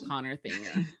That whole lucky. Connor thing.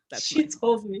 Yeah, that's my She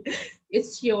fault. told me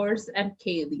it's yours and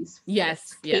Kaylee's fault.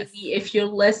 Yes, yes. Kaylee, if you're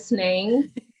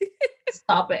listening,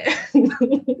 stop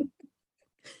it.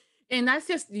 And that's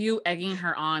just you egging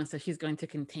her on, so she's going to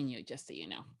continue. Just so you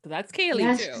know, so that's Kaylee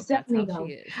Yeah, too. she's That's how definitely she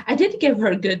going. is. I did give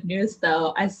her good news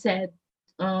though. I said,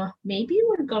 maybe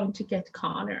we're going to get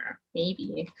Connor,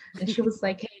 maybe. And she was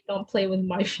like, hey, don't play with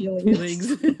my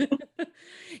feelings. Feelings.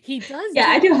 He does Yeah,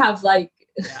 I do. do have like,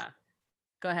 Yeah.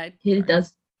 Go ahead. he Sorry.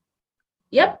 does.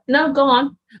 Yep, no, go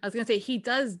on. I was gonna say he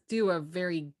does do a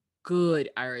very good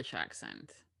Irish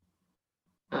accent.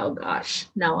 Oh gosh,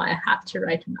 now I have to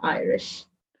write in Irish.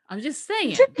 I'm just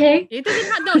saying. It's okay. It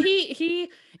doesn't have no, he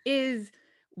is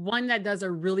one that does a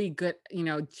really good,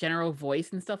 general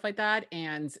voice and stuff like that.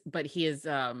 But he is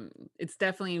it's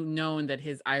definitely known that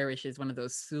his Irish is one of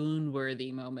those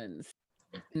swoon-worthy moments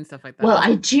and stuff like Well, that.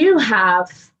 I do have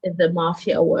the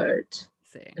mafia word,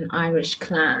 See. an Irish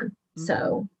clan.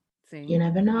 So See. you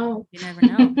never know. You never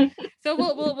know. So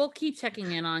we'll keep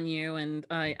checking in on you, and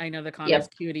I know the Connor's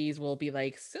cuties will be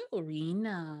like, so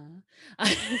Rina.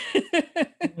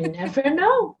 You never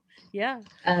know. Yeah.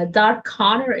 Dark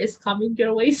Connor is coming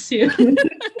your way soon.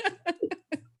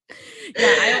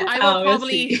 Yeah, I will We'll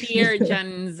probably see. hear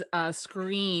Jen's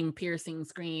piercing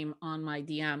scream on my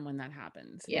DM when that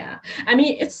happens. Yeah, I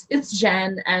mean it's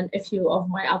Jen and a few of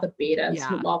my other betas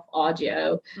who love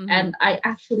audio, and I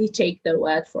actually take their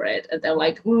word for it. And they're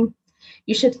like,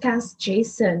 you should cast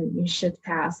Jason, you should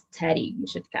cast Teddy, you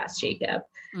should cast Jacob,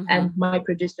 and my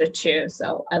producer too.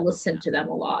 So I listen to them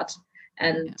a lot,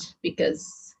 and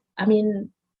because I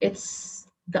mean it's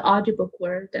the audiobook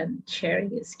word, and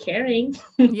sharing is caring.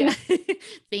 Yeah.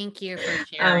 Thank you for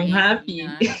sharing. I'm happy.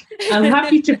 I'm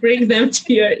happy to bring them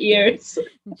to your ears.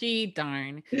 Gee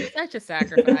darn. Such a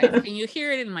sacrifice. Can you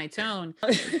hear it in my tone?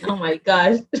 Oh my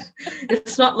gosh.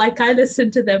 It's not like I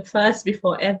listen to them first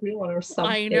before everyone or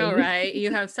something. I know, right?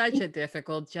 You have such a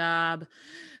difficult job.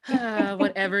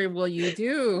 Whatever will you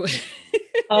do?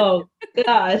 Oh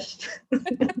gosh.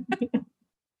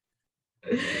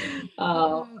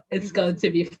 Oh, it's going to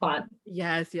be fun.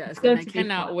 Yes. And I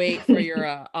cannot wait for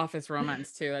your office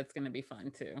romance too. That's going to be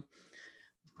fun too.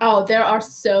 Oh, there are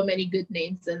so many good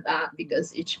names in that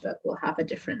because each book will have a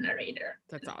different narrator.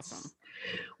 That's awesome.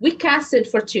 We casted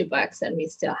for 2 books and we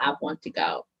still have one to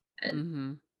go.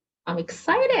 And I'm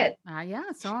excited. Yeah,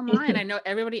 so am I. And I know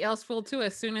everybody else will too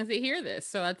as soon as they hear this.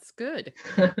 So that's good.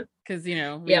 Because, we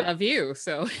love you.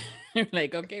 So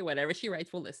like, okay, whatever she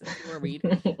writes, we'll listen to or read.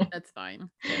 That's fine.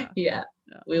 Yeah,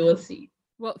 we will see.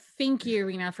 Well, thank you,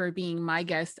 Rina, for being my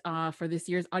guest for this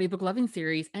year's Audiobook Lovin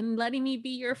series and letting me be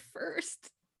your first.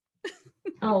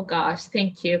 Oh gosh,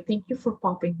 thank you. Thank you for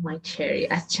popping my cherry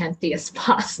as gently as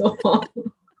possible.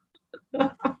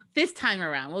 This time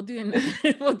around, we'll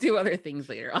do other things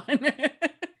later on.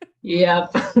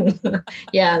 Yep.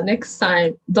 Yeah, next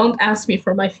time, don't ask me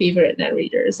for my favorite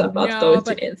narrators. I'm not going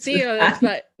to answer.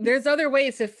 But there's other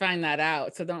ways to find that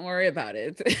out, so don't worry about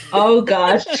it. Oh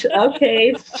gosh,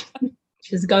 okay.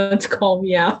 She's going to call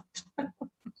me out.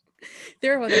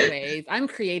 There are other ways. I'm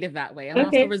creative that way. I'm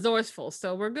also resourceful,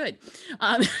 so we're good.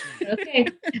 Okay.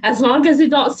 As long as you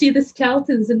don't see the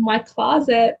skeletons in my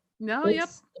closet. No, The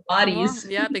bodies.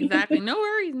 Well, yep, exactly. No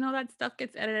worries. No, that stuff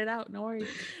gets edited out. No worries.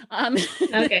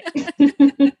 Okay.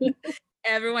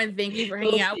 Everyone, thank you for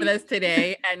hanging out with us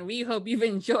today. And we hope you've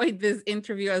enjoyed this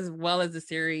interview as well as the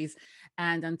series.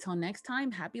 And until next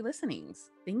time, happy listenings.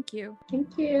 Thank you.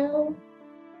 Thank you.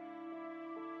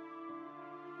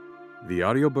 The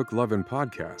Audiobook Lovin'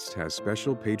 podcast has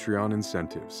special Patreon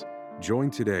incentives.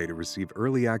 Join today to receive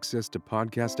early access to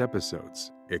podcast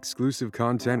episodes, exclusive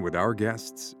content with our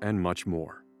guests, and much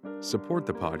more. Support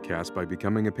the podcast by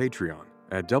becoming a Patreon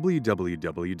at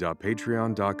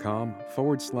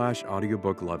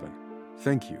www.patreon.com/audiobooklovin.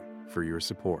 Thank you for your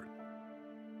support.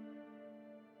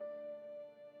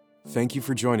 Thank you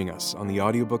for joining us on the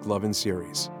Audiobook Lovin'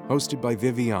 series, hosted by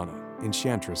Viviana,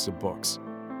 Enchantress of Books.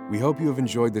 We hope you have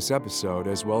enjoyed this episode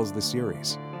as well as the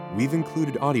series. We've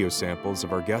included audio samples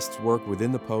of our guests' work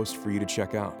within the post for you to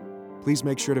check out. please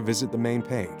make sure to visit the main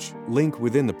page, link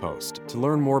within the post, to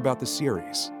learn more about the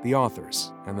series, the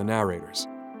authors, and the narrators.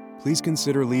 Please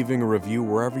consider leaving a review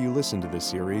wherever you listen to this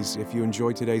series if you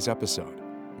enjoyed today's episode.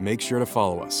 Make sure to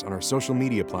follow us on our social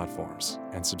media platforms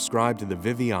and subscribe to the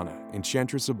Viviana,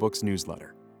 Enchantress of Books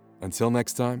newsletter. Until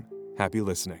next time, happy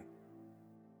listening.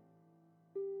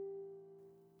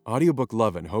 Audiobook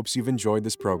Lovin hopes you've enjoyed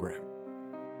this program.